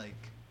that's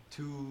like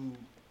too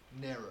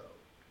narrow.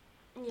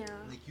 Yeah.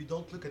 Like you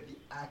don't look at the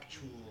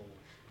actual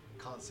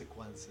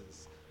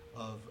consequences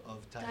of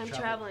Time travel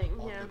traveling,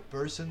 on yeah. the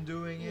person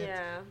doing it,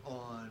 Yeah.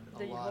 on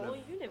The a lot whole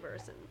of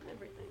universe and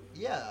everything.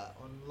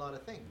 on a lot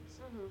of things.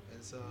 Mhm.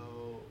 And so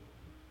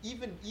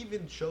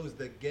even shows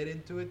that get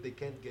into it, they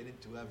can't get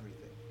into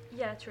everything.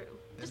 Yeah, true.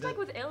 And Just that- like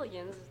with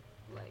aliens,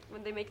 like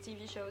when they make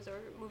TV shows or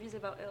movies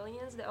about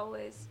aliens, they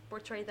always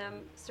portray them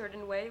a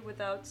certain way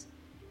without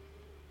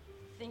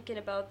thinking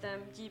about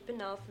them deep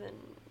enough, and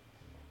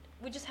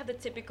we just have the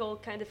typical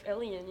kind of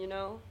alien, you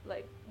know,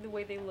 like the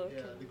way they look.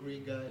 Yeah, and the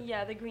green guy.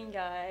 yeah, the green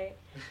guy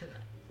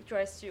who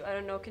tries to, I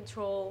don't know,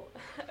 control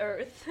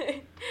Earth.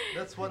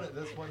 That's one of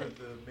the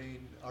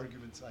main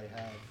arguments I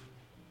have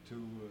to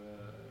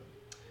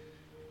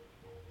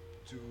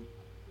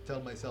tell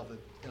myself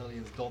that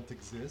aliens don't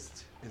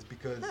exist, is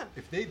because Huh.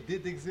 if they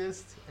did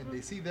exist and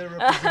they see their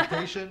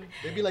representation,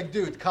 they'd be like,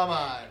 dude, come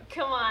on.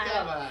 Come on.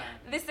 Come on.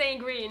 This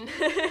ain't green.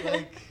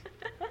 Like,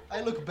 I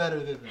look better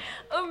than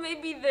that. Or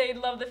maybe they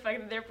love the fact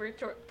that they're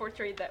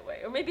portrayed that way.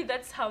 Or maybe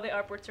that's how they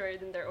are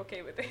portrayed and they're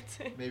okay with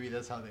it. Maybe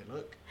that's how they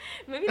look.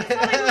 Maybe that's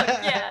how they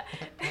look, yeah.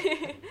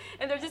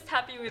 And they're just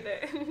happy with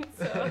it.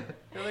 So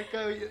They're like,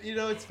 oh, you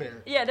know, it's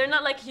fair. yeah, they're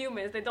not like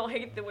humans. They don't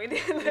hate the way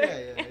they look.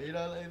 Yeah, you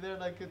know, like, they're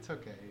like, it's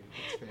okay,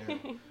 it's fair.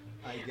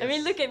 I guess. I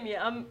mean, look at me.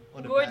 I'm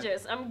On a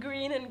gorgeous. I'm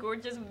green and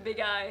gorgeous with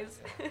big eyes.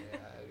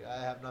 I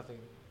have nothing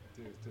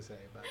to say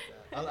about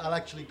that. I'll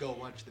actually go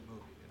watch the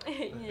movie.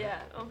 You know?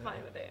 Yeah, I'm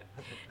fine with it.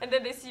 And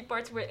then they see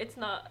parts where it's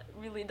not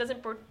really, it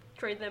doesn't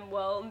portray them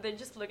well, and they're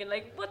just looking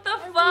like, what the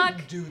I fuck?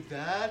 wouldn't do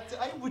that.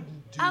 I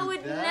wouldn't do I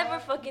would that. never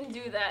fucking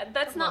do that.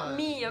 That's Come not on,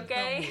 me, it's not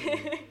okay?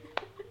 me.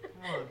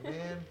 Come on,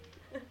 man.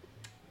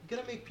 You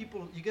gotta make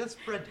people. You gotta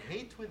spread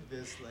hate with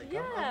this. Like,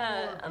 Yeah,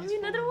 I'm I more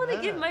mean, I peaceful don't want to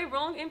than give that. my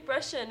wrong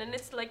impression, and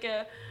it's like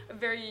a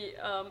very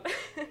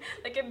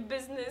like a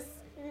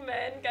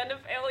businessman kind of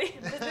alien,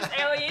 business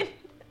alien,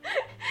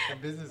 A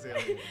business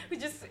alien. who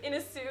just in a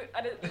suit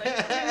at a,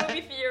 like, in a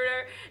movie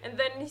theater, and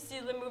then he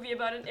sees a movie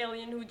about an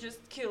alien who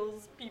just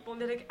kills people,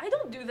 and they're like, I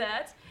don't do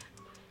that.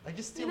 I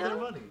just You steal their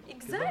know? money.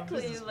 'cause I'm a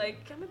Exactly, businessman. like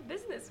I'm a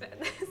businessman.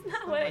 That's It's not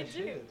not what my I do.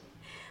 shit.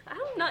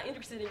 I'm not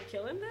interested in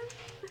killing them.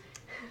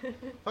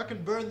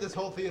 Fucking burn this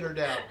whole theater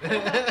down.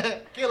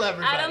 Kill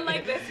everybody. I don't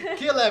like this.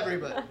 Kill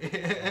everybody.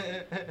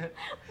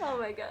 Oh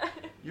my god.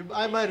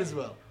 I might as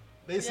well.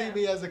 They see Yeah.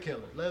 me as a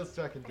killer. Let's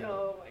fucking do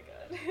Oh my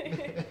god.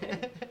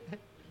 it.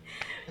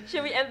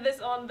 Should we end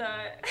this on the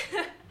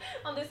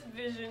on this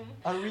vision?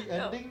 Are we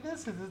ending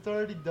this? Is it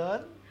already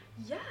done?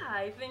 Yeah,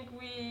 I think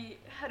we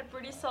had a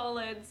pretty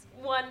solid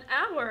 1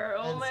 hour.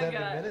 Oh and my 7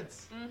 god.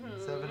 minutes.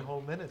 Mhm. 7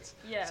 whole minutes.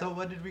 Yeah. So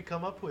what did we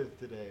come up with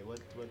today?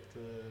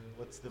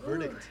 What's the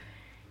verdict?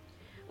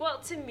 Well,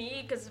 to me,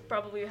 because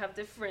probably you have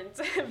different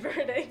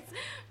verdicts,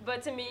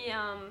 but to me,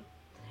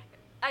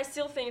 I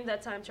still think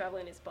that time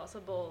traveling is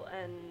possible,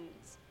 and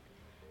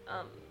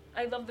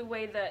I love the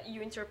way that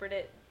you interpret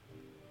it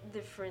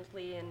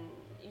differently, and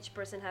each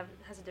person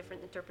has a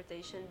different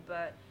interpretation,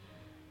 but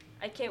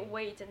I can't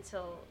wait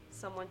until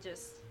someone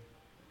just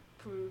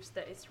proves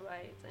that it's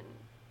right, and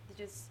they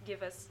just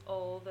give us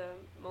all the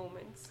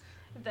moments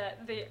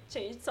that they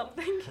changed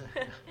something.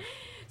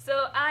 So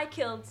I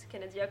killed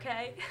Kennedy,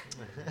 okay?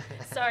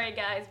 Sorry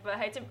guys, but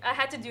I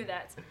had to do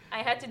that. I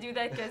had to do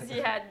that because he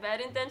had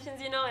bad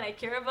intentions, you know, and I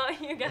care about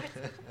you guys.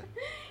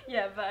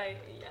 Yeah.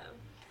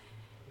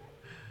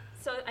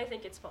 So I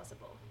think it's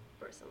possible,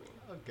 personally.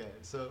 Okay,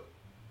 so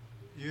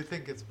you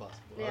think it's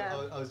possible. Yeah.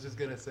 I was just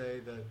gonna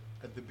say that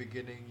at the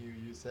beginning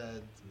you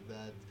said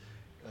that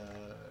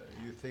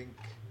you think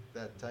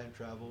that time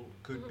travel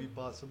could be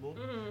possible,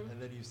 Mhm. and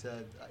then you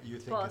said you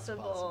think it's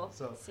possible.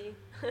 So See?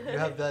 you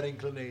have that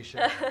inclination.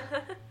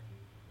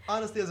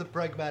 Honestly, as a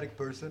pragmatic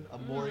person,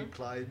 I'm more Mhm.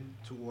 inclined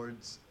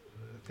towards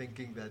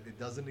thinking that it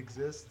doesn't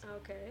exist.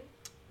 Okay.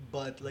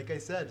 But like I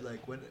said,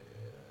 like when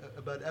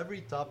about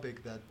every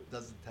topic that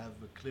doesn't have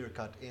a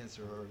clear-cut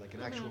answer or like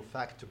an actual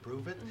fact to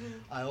prove it, Mhm.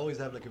 I always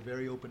have like a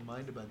very open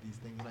mind about these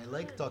things, and I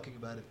like talking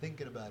about it,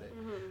 thinking about it.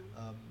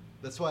 Mhm.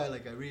 That's why I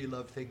really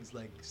love things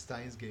like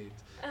Steins Gate.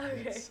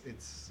 Okay.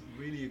 It's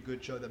really a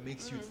good show that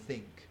makes you Mhm.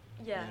 think.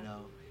 Yeah. You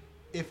know,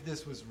 if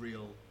this was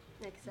real,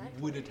 Exactly.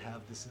 would it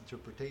have this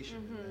interpretation?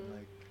 And then Mhm.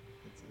 like,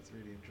 it's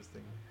really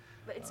interesting.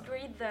 But it's Uh,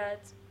 great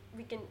that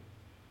we can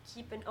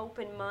keep an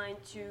open mind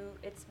to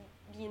it's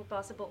being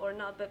possible or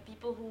not. But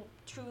people who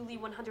truly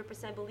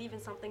 100% believe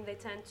in something, they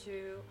tend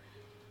to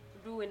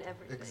ruin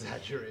everything.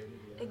 Exaggerated.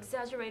 Yeah.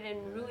 Exaggerate and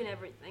Yeah. ruin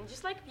everything.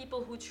 Just like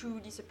people who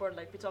truly support,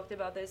 like we talked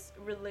about this,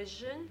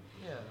 religion.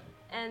 Yeah.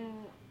 And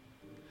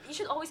you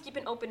should always keep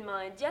an open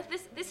mind. Yes,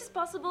 this is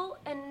possible,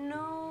 and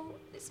no,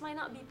 this might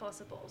not be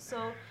possible. So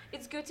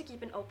it's good to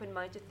keep an open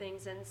mind to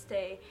things and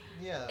stay.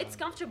 Yeah. It's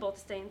comfortable to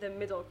stay in the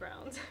middle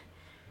ground.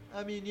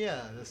 I mean,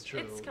 yeah, that's true.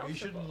 It's You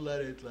shouldn't comfortable.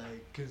 let it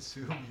like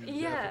consume you.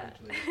 Yeah.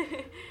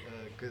 Definitely.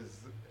 Because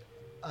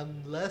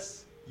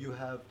unless you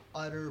have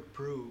utter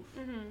proof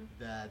Mhm.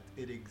 that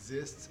it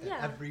exists and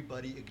Yeah.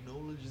 everybody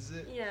acknowledges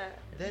it, Yeah.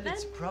 then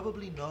it's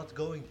probably not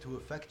going to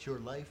affect your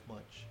life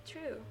much.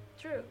 True.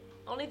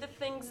 Only the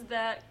things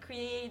that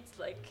create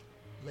like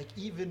like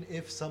even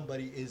if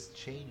somebody is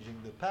changing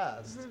the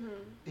past,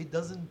 it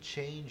doesn't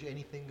change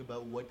anything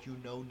about what you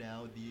know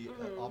now, the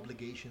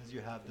obligations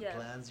you have, the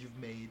plans you've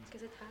made.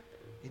 Because it happened.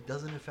 It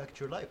doesn't affect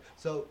your life.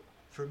 So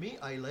for me,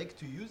 I like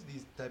to use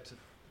these types of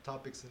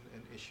topics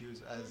and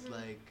issues as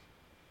like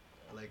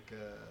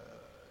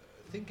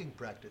thinking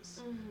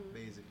practice,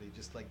 basically.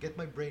 Just like get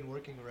my brain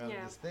working around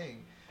this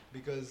thing,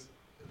 because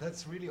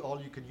that's really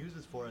all you can use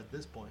it for at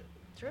this point.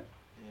 True.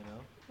 You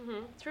know.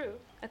 True.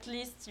 At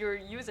least you're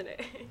using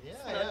it. Yeah,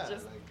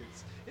 like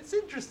it's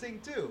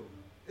interesting too.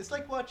 It's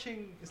like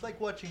watching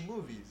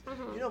movies.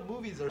 You know,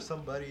 movies are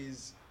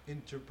somebody's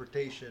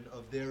interpretation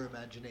of their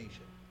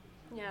imagination.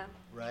 Yeah.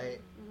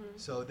 Right?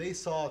 So they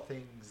saw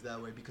things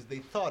that way because they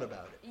thought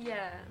about it.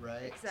 Yeah.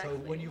 Right? Exactly. So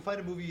when you find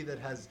a movie that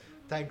has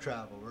time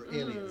travel or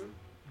aliens,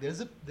 there's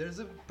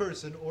a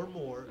person or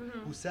more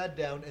who sat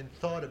down and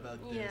thought about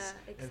this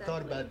and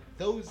thought about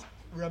those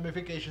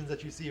ramifications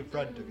that you see in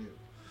front of you.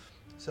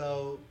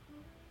 So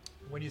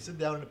when you sit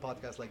down in a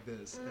podcast like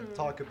this and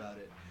talk about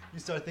it, you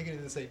start thinking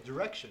in the same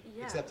direction.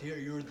 Yeah. Except here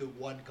you're the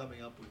one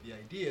coming up with the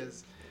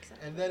ideas.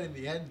 Exactly. And then in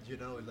the end, you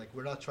know, like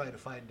we're not trying to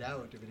find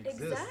out if it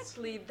exists.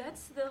 Exactly.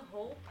 That's the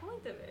whole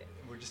point of it.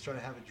 We're just trying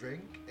to have a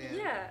drink and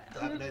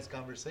have a nice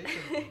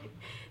conversation.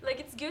 Like,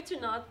 it's good to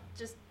not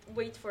just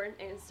wait for an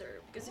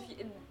answer, because if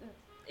you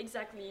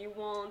you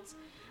won't.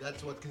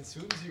 That's what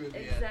consumes you in the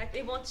end. Exactly.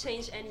 It won't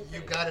change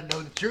anything. You gotta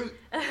know the truth.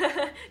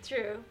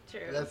 True.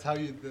 That's how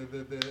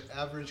the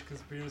average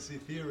conspiracy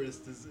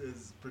theorist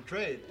is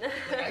portrayed.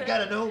 Like, I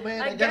gotta know,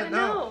 man. I gotta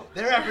know.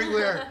 They're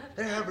everywhere.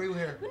 They're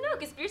everywhere. But no,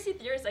 conspiracy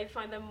theorists, I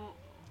find them,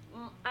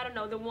 I don't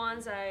know, the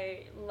ones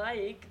I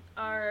like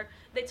are,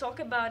 they talk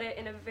about it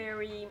in a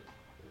very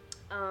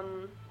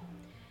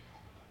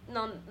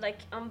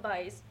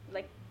unbiased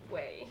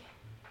way.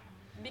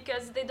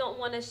 Because they don't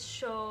want to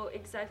show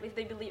exactly if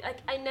they believe. Like,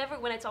 I never,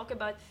 when I talk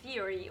about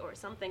theory or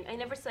something, I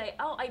never say,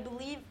 oh, I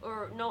believe,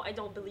 or no, I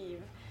don't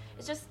believe.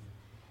 It's just,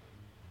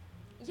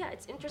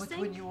 it's interesting.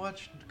 But when you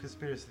watch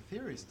conspiracy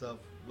theory stuff,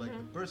 like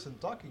the person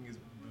talking is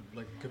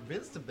like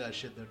convinced of that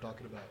shit they're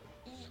talking about.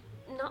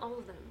 Not all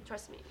of them,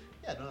 trust me.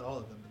 Yeah, not all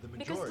of them, but the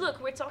majority. Because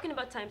look, we're talking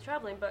about time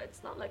traveling, but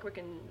it's not like we're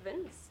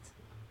convinced.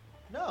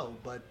 No,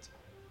 but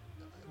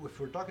if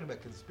we're talking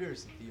about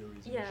conspiracy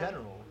theories in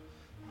general,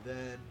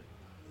 then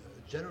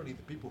generally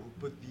the people who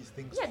put these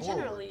things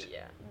forward,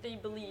 they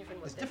believe in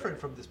what it's different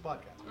from this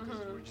podcast, because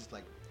we're just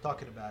like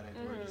talking about it,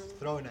 we're just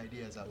throwing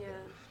ideas out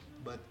there.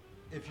 But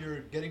if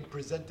you're getting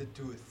presented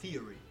to a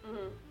theory,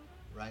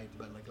 right,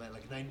 but like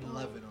 9/11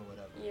 or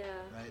whatever,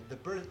 right,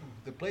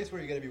 the place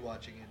where you're going to be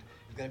watching it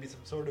is going to be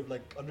some sort of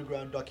like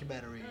underground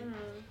documentary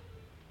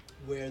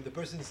where the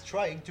person is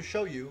trying to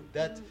show you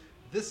that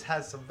this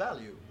has some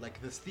value, like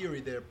this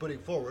theory they're putting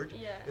forward.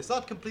 It's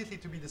not completely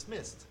to be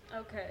dismissed.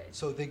 Okay.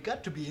 So they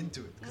got to be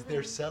into it, because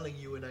they're selling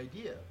you an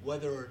idea.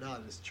 Whether or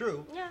not it's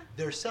true,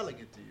 they're selling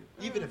it to you.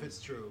 Even if it's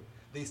true,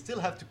 they still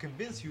have to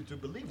convince you to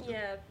believe them.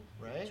 Yeah,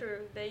 right? True.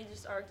 They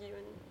just argue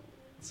and...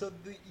 So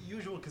the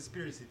usual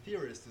conspiracy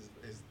theorist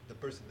is the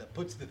person that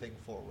puts the thing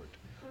forward.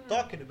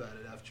 Talking about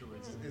it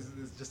afterwards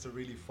is just a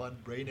really fun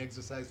brain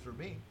exercise for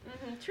me.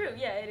 True,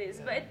 it is.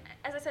 Yeah. But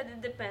as I said,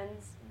 it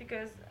depends,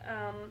 because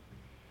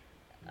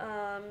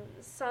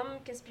some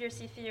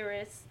conspiracy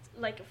theorists,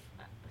 like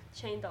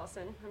Shane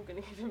Dawson, I'm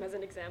going to give him as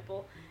an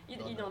example.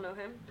 You don't know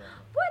him? No.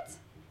 What?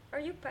 Are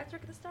you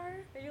Patrick the Star?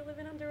 Are you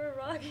living under a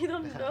rock? You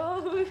don't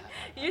know?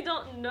 You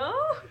don't know?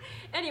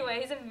 Anyway,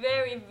 he's a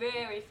very,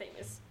 very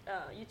famous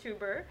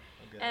YouTuber.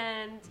 Okay.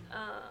 And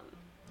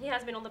he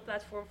has been on the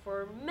platform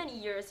for many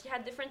years. He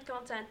had different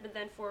content, but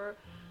then for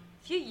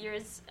few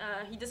years,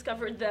 he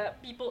discovered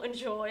that people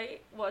enjoy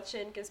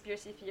watching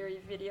conspiracy theory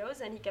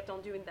videos, and he kept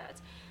on doing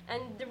that.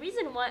 And the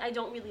reason why I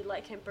don't really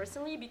like him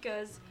personally,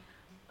 because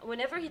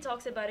whenever he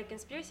talks about a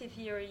conspiracy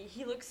theory,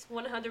 he looks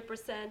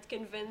 100%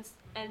 convinced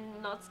and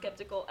not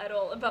skeptical at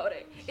all about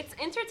it. It's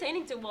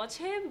entertaining to watch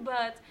him,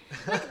 but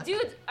like,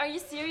 dude, are you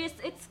serious?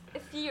 It's a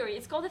theory.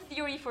 It's called a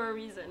theory for a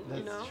reason. That's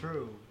you know?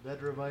 True.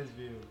 That reminds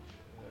me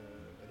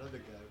of another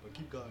guy, but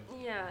keep going.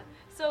 Yeah.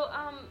 So,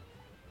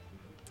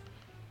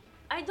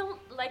 I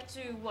don't like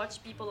to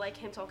watch people like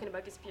him talking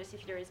about conspiracy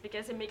theories,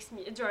 because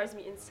it drives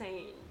me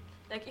insane.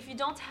 Like, if you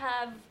don't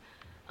have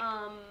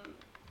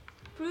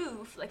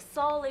proof, like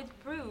solid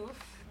proof,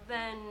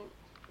 then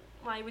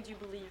why would you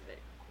believe it?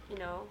 You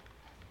know.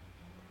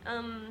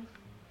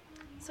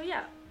 So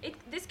yeah,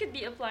 this could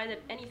be applied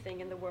at anything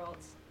in the world,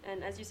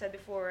 and as you said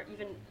before,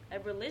 even a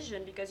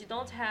religion, because you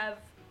don't have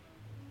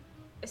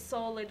a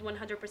solid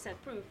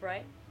 100% proof,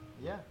 right?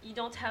 Yeah. You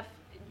don't have.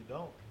 You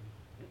don't.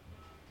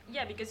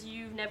 Yeah, because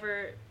you've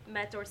never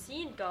met or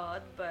seen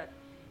God, but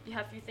you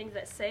have few things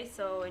that say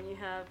so, and you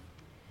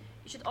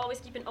should always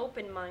keep an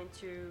open mind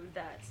to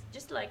that.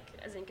 Just like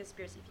as in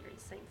conspiracy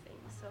theories, same thing.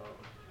 So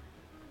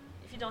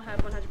if you don't have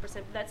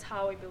 100%, that's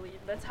how I believe,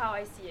 that's how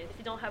I see it. If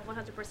you don't have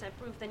 100%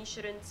 proof, then you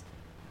shouldn't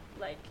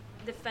like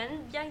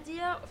defend the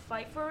idea, or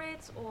fight for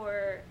it,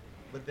 or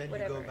But then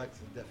whatever. you go back to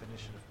the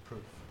definition of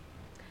proof.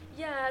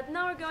 Yeah,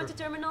 now we're going to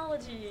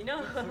terminology.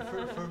 No.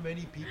 For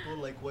many people,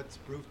 like what's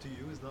proved to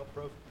you is not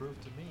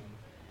proved to me.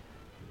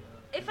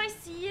 If I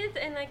see it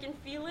and I can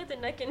feel it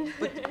and I can.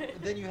 But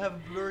then you have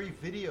blurry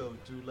video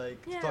to like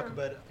to talk Yeah.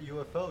 about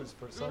UFOs.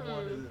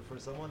 For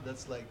someone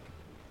that's like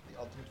the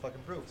ultimate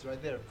fucking proof. It's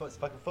right there, it's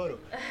fucking photo.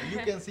 And you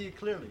can see it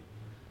clearly.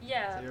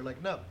 Yeah. So you're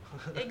like, no.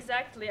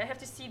 Exactly. I have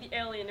to see the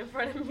alien in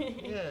front of me.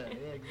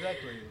 Yeah,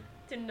 exactly.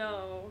 To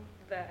know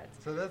that.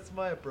 So that's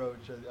my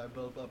approach. I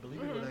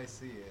believe it when I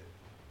see it.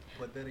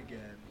 But then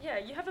again, Yeah,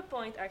 you have a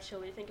point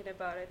actually thinking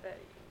about it that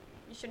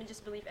you shouldn't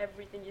just believe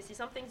everything you see.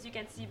 Some things you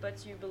can't see but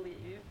you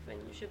believe, and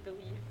you should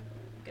believe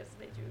because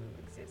they do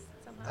exist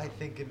somehow. I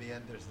think in the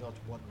end there's not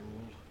one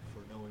rule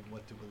for knowing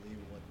what to believe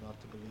and what not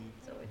to believe.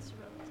 So it's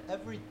relative.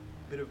 Every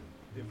bit of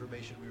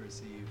information we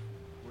receive,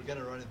 we're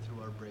gonna run it through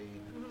our brain.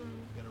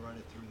 We're gonna run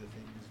it through the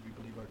things we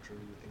believe are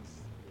true, the things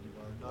we believe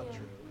are not Yeah.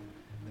 true.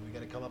 And we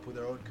gotta come up with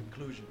our own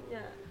conclusion.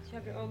 Yeah, you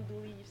have your own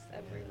beliefs,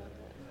 everyone.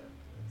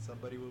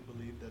 Somebody will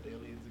believe that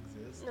aliens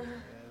exist, and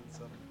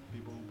some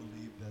people will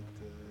believe that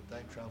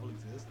time travel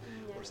exists,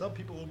 Yeah. or some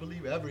people will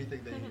believe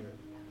everything they hear.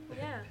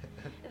 Yeah,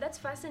 and that's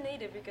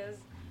fascinating because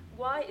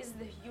why is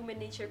the human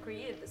nature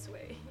created this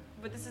way?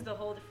 But this is a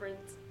whole different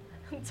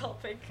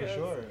topic. For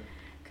sure.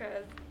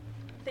 Because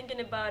thinking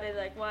about it,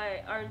 like,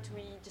 why aren't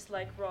we just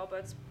like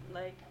robots,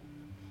 like,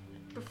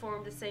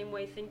 perform the same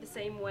way, think the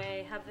same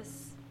way, have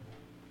this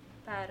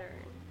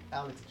pattern?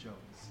 Alex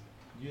Jones.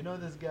 You know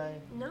this guy?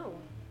 No.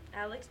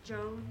 Alex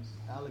Jones.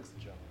 Alex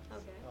Jones.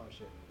 Okay. Oh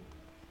shit.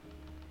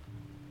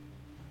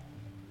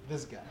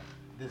 This guy.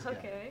 This guy.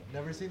 Okay.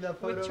 Never seen that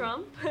photo? With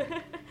Trump?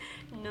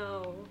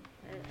 No.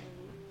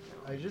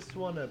 I just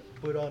want to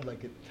put on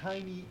like a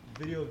tiny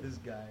video of this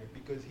guy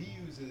because he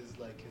uses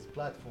like his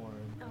platform.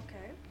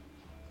 Okay.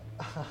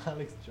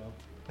 Alex, jump.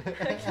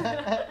 It's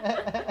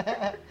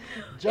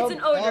Jump,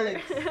 an odor.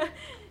 Alex.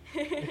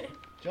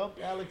 Jump,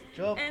 Alex,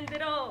 jump. End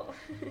it all.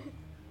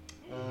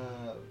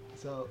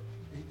 So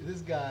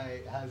this guy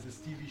has this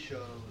TV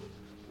show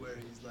where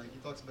he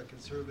talks about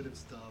conservative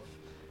stuff,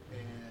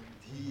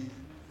 and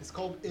it's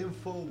called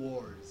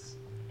InfoWars.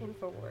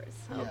 InfoWars.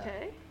 Yeah.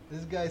 Okay.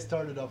 This guy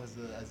started off as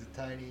a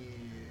tiny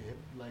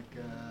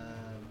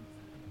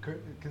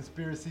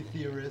conspiracy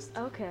theorist,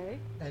 Okay.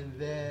 and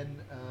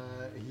then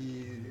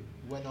he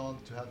went on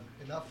to have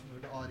enough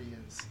of an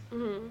audience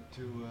Mm-hmm.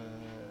 to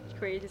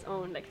Create his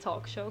own like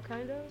talk show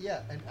kind of.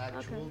 yeah, an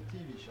actual Okay.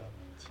 TV show.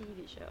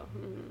 TV show.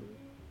 Mm.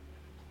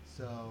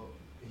 So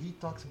he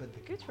talks about the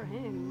Good for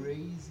him.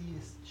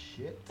 craziest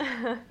shit.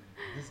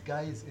 This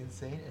guy is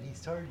insane, and he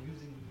started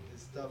using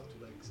his stuff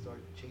to like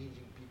start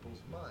changing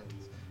people's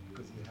minds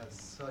because he has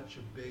such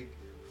a big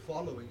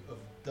following of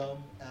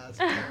dumb ass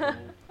people.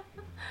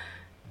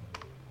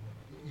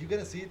 You're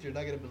gonna see it. You're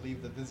not gonna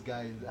believe that this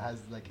guy has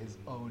like his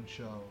own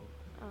show.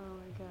 Oh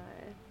my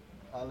god.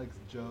 Alex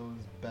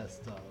Jones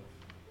best of.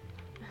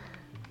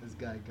 This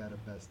guy got a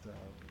best of.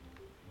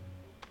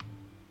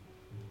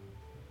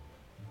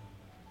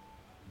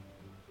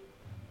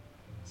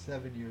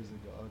 $7 years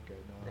ago. Okay,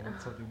 no, I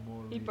want something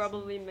more. He recent.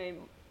 probably made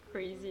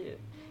crazier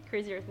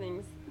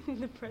things in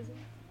the present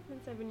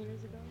than 7 years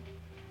ago.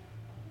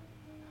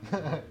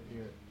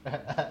 Here.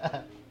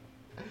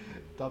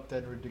 Top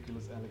 10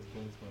 ridiculous Alex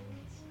Jones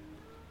moments.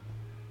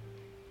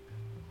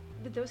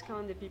 But those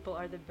kind of people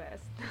are the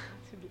best,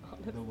 to be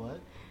honest. The what?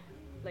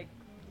 Like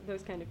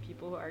those kind of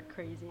people who are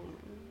crazy and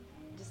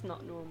just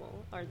not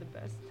normal are the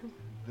best.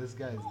 This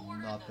guy is We'll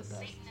order not the the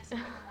best. Satanist New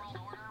World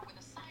Order with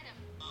a side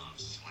of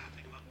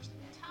slapping him up.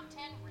 Top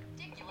 10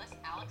 ridiculous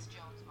Alex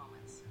Jones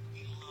moments.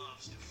 He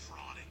loves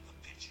defrauding the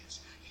bitches.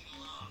 He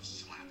loves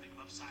slapping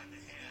them upside the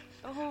head.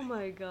 Oh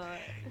my god.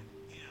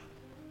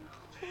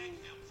 Paying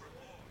him for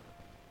more.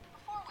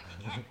 Before we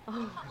begin,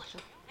 we publish a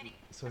new video.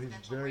 So he's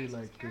presidential very race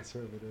like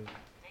conspiracy conservative.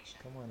 foundation.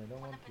 Come on, I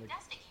don't When want the like.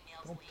 Podesta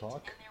emails don't leaked,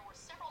 talk. and there were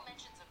several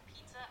mentions of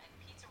pizza and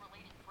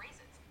pizza-related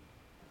phrases.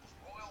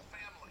 Royal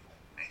family.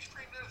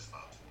 Mainstream news,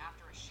 folks.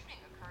 After a shooting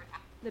occurred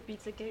at The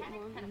Pizzagate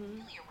Brennan one. had a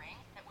Mm-hmm. Amelia ring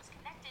that was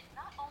connected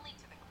not only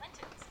to the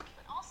Clintons,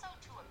 but also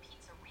to a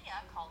pizzeria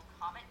called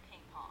Comet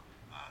Ping Pong.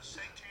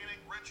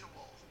 Satanic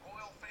rituals.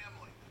 Royal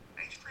family.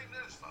 Mainstream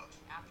news, folks.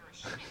 After a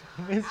shooting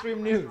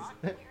Mainstream at the news. restaurant,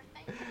 Clear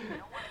thankfully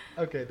no one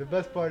Okay, the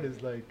best part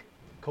is like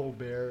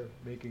Colbert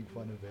making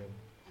fun of him.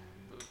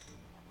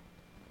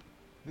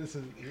 This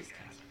is okay.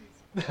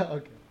 This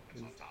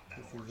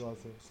is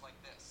awesome. It's like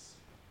this.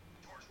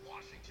 George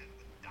Washington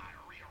with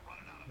diarrhea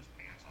running out of his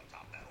pants on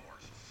top of that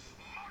horse.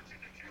 Marching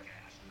to kick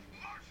ass.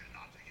 Marching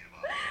not to give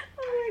up.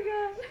 Oh my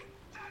god.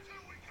 That's who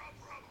we come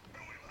from.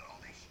 And we let all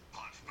these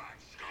hunchback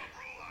scum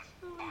rule us.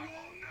 I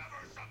will never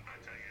submit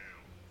to you.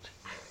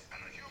 And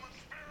the human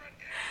spirit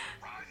is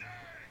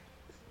rising.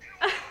 You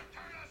will not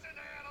turn us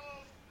into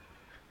animals.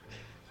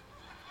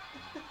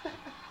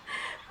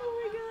 Oh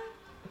my god.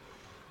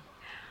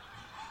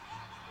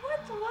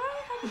 What? Why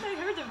haven't I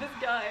heard of this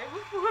guy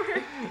before?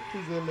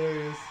 He's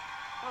hilarious.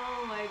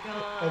 Oh my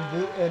god.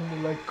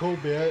 And like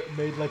Colbert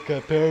made like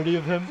a parody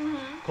of him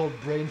called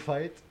Brain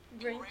Fight.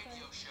 Brain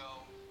Radio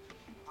show.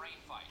 Brain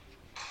fight.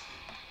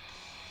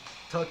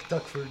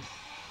 Tuckford.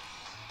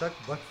 Duck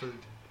Buckford.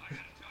 I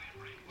gotta tell you,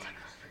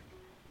 Brainbusters,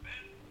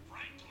 Ben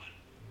Franklin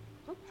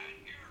had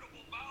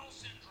irritable bowel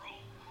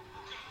syndrome,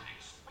 just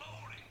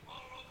exploding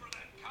all over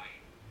that kite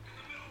in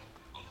the middle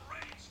of a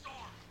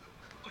rainstorm.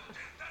 But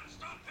did that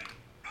stop him?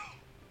 No,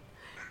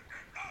 it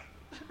did not.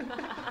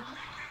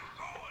 He kept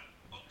going,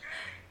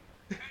 okay?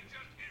 And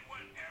just it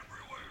went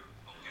everywhere,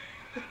 okay?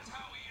 And that's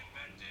how he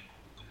invented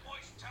the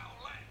moist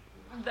towelette.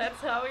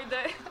 That's how he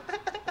did.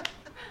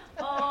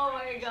 Oh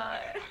my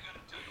god. I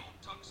gotta tell you, old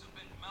Tuck's a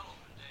bit mellow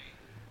today.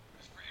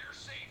 Because for your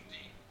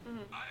safety,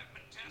 I have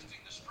been testing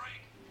the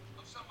strength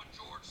of some of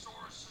George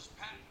Soros's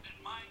patented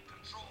mind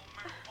control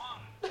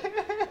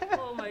marijuana.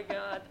 Oh my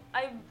god.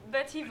 I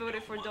bet he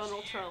voted for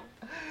Donald Trump.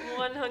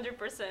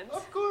 100%.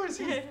 Of course,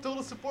 he's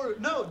total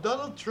support. No,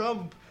 Donald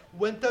Trump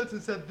went out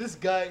and said this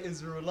guy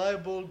is a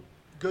reliable,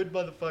 good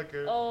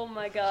motherfucker. Oh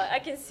my god. I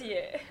can see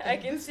it. I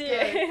And can this see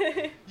guy-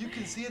 it. You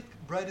can see it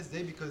bright as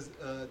day because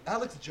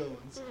Alex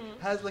Jones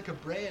has like a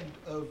brand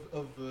of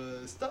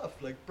stuff,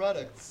 like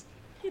products,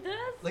 He does?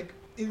 like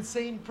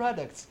insane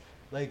products,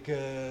 like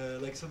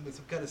some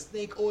kind of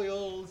snake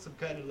oil, some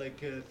kind of like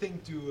thing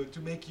to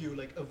make you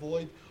like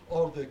avoid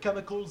all the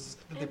chemicals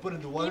that they put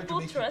in the water to People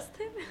make trust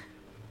him? you.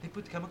 They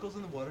put chemicals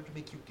in the water to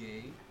make you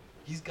gay.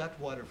 He's got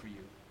water for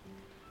you.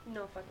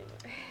 No fucking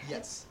way.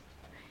 Yes.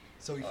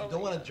 So if Oh you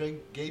don't my want to God.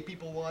 drink gay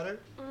people water,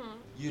 Mhm.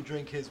 you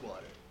drink his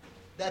water.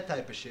 That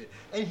type of shit.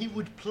 And he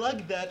would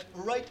plug that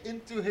right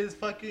into his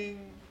fucking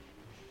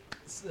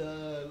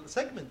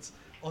segments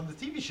on the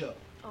TV show.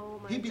 Oh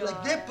my He'd be god.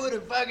 like, they put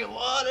in fucking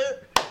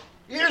water.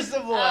 Here's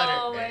the water.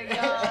 Oh my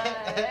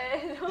god.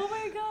 Oh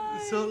my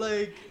god. So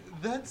like,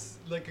 that's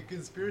like a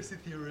conspiracy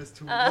theorist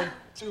who Uh. went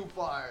too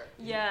far.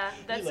 Yeah,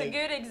 that's a like-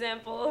 good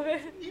example of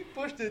it. He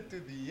pushed it to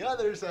the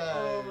other side.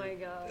 Oh my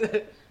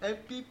god.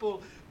 And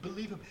people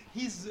believe him.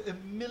 He's a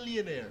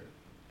millionaire.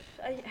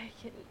 I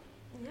can.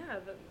 Yeah,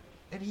 but.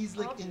 And he's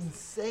like Obviously.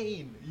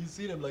 insane. You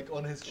seen him like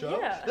on his show?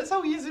 Yeah. That's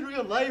how he is in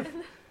real life.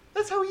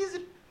 That's how he is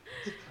in.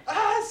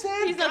 I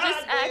said He's not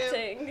just goddamn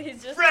acting,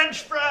 he's just.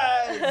 French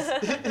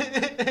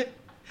fries.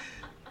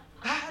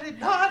 I did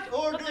not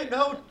order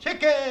no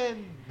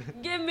chicken.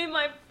 Give me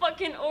my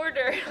fucking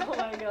order. Oh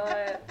my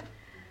god.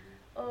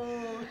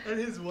 Oh. And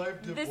his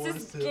wife This divorced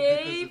is him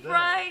gay because of that.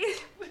 fry.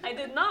 I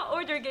did not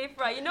order gay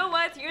fry. You know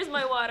what? Here's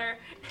my water.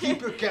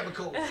 Keep your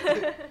chemicals.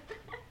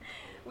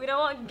 We don't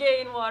want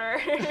gay in water.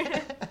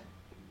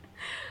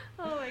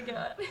 Oh my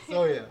god.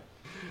 So yeah.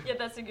 Yeah,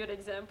 that's a good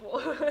example.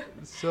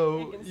 So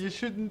You can you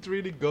shouldn't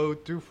really go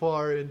too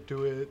far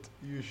into it.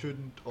 You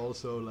shouldn't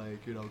also like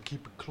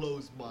keep a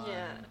closed mind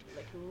Yeah,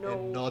 like no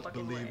and not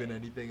fucking believe way. in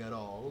anything at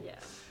all. Yeah,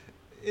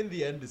 In the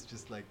end, it's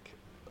just like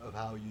of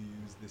how you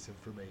use this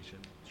information.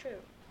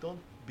 true.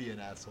 Don't be an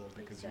asshole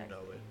because you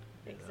know it.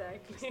 you know.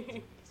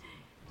 Exactly.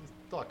 Just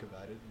talk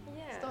about it. And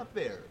Yeah. Stop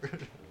there.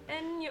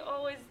 And you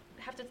always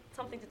have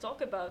something to talk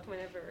about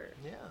whenever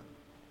yeah.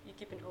 you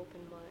keep an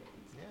open mind.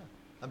 Yeah.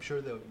 I'm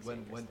sure that It's when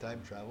interesting. time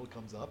travel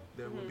comes up,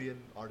 there will Mhm. be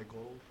an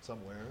article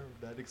somewhere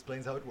that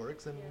explains how it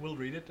works, and Yeah. we'll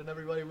read it, and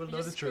everybody will You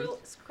know the just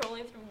truth.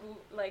 scrolling through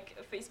like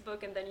Facebook,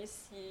 and then you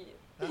see,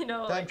 Ah, you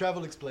know, time like,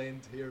 travel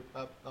explained here.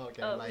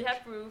 Okay, oh, like we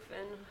have proof,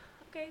 and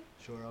okay,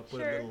 sure, I'll put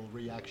sure. a little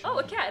reaction. Oh,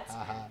 a cat.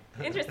 Haha.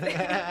 Interesting.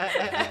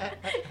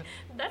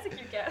 That's a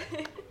cute cat.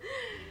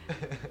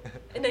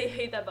 And I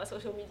hate that about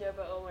social media,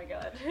 but oh my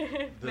god.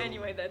 But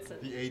anyway, that's it.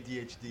 the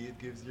ADHD it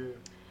gives you.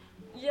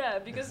 Yeah,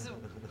 because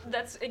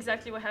that's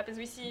exactly what happens.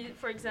 We see,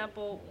 for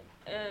example,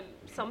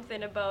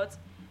 something about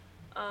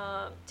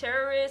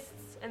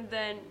terrorists, and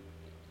then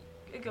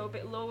you go a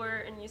bit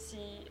lower and you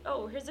see,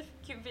 oh, here's a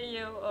cute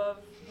video of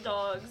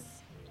dogs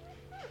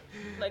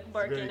like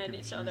barking very at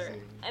each other,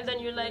 confusing. and then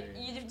you're like,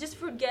 Very- you just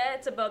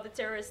forget about the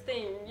terrorist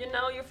thing. You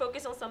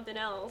focus on something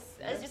else.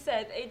 As Yeah. you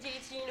said,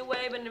 ADHD in a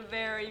way, but in a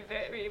very,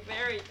 very,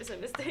 very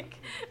pessimistic.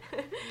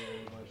 Very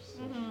much so.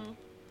 Mhm.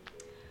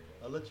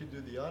 I'll let you do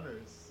the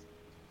honors.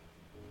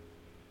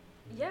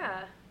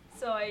 Yeah,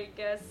 so I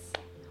guess,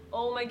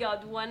 oh my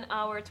god, 1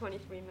 hour,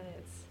 23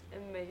 minutes.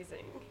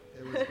 Amazing.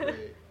 It was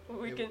great.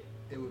 We it, can,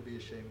 it would be a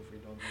shame if we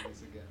don't do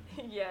this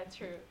again. yeah,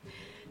 true.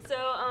 So,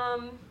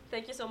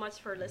 thank you so much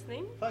for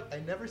listening. Fuck, I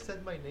never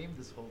said my name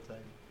this whole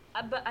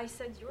time. But I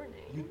said your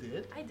name. You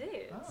did? I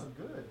did. Oh,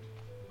 good.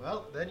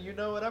 Well, then you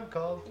know what I'm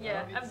called. I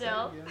Yeah, don't need to say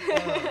Abdel. it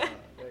again. Ah,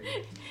 there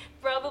you go.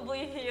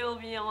 Probably he'll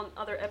be on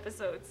other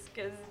episodes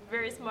because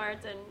very smart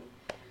and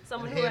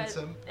someone And who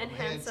handsome. has and I'm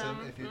handsome.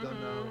 handsome, if you don't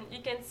know.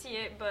 You can see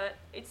it, but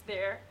it's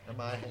there.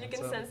 Am I handsome? You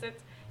can sense it.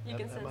 You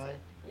can Am sense I? it.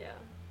 Yeah,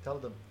 Tell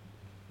them.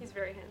 he's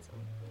very handsome.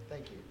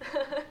 Thank you.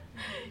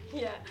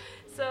 Yeah.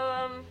 So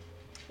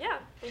yeah,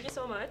 thank you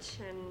so much,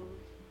 and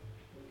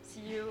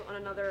see you on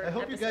another. I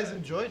hope you guys episode.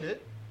 enjoyed it.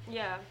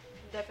 Yeah,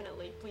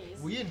 definitely, please.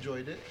 We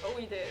enjoyed it. Oh,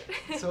 we did.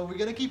 So we're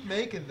gonna keep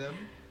making them.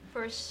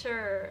 For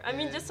sure. I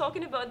mean, just And-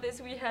 talking about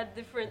this, we had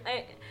different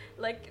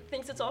like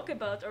things to talk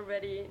about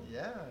already.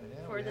 Yeah,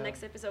 For we the have-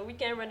 next episode, we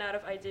can't run out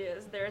of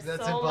ideas. There's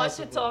That's so much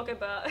to impossible. talk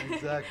about.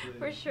 Exactly.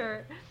 For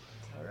sure.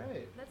 All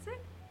right. That's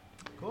it.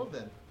 Cool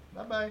then.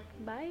 Bye bye.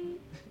 Bye.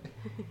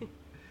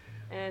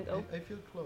 And oh. I feel close.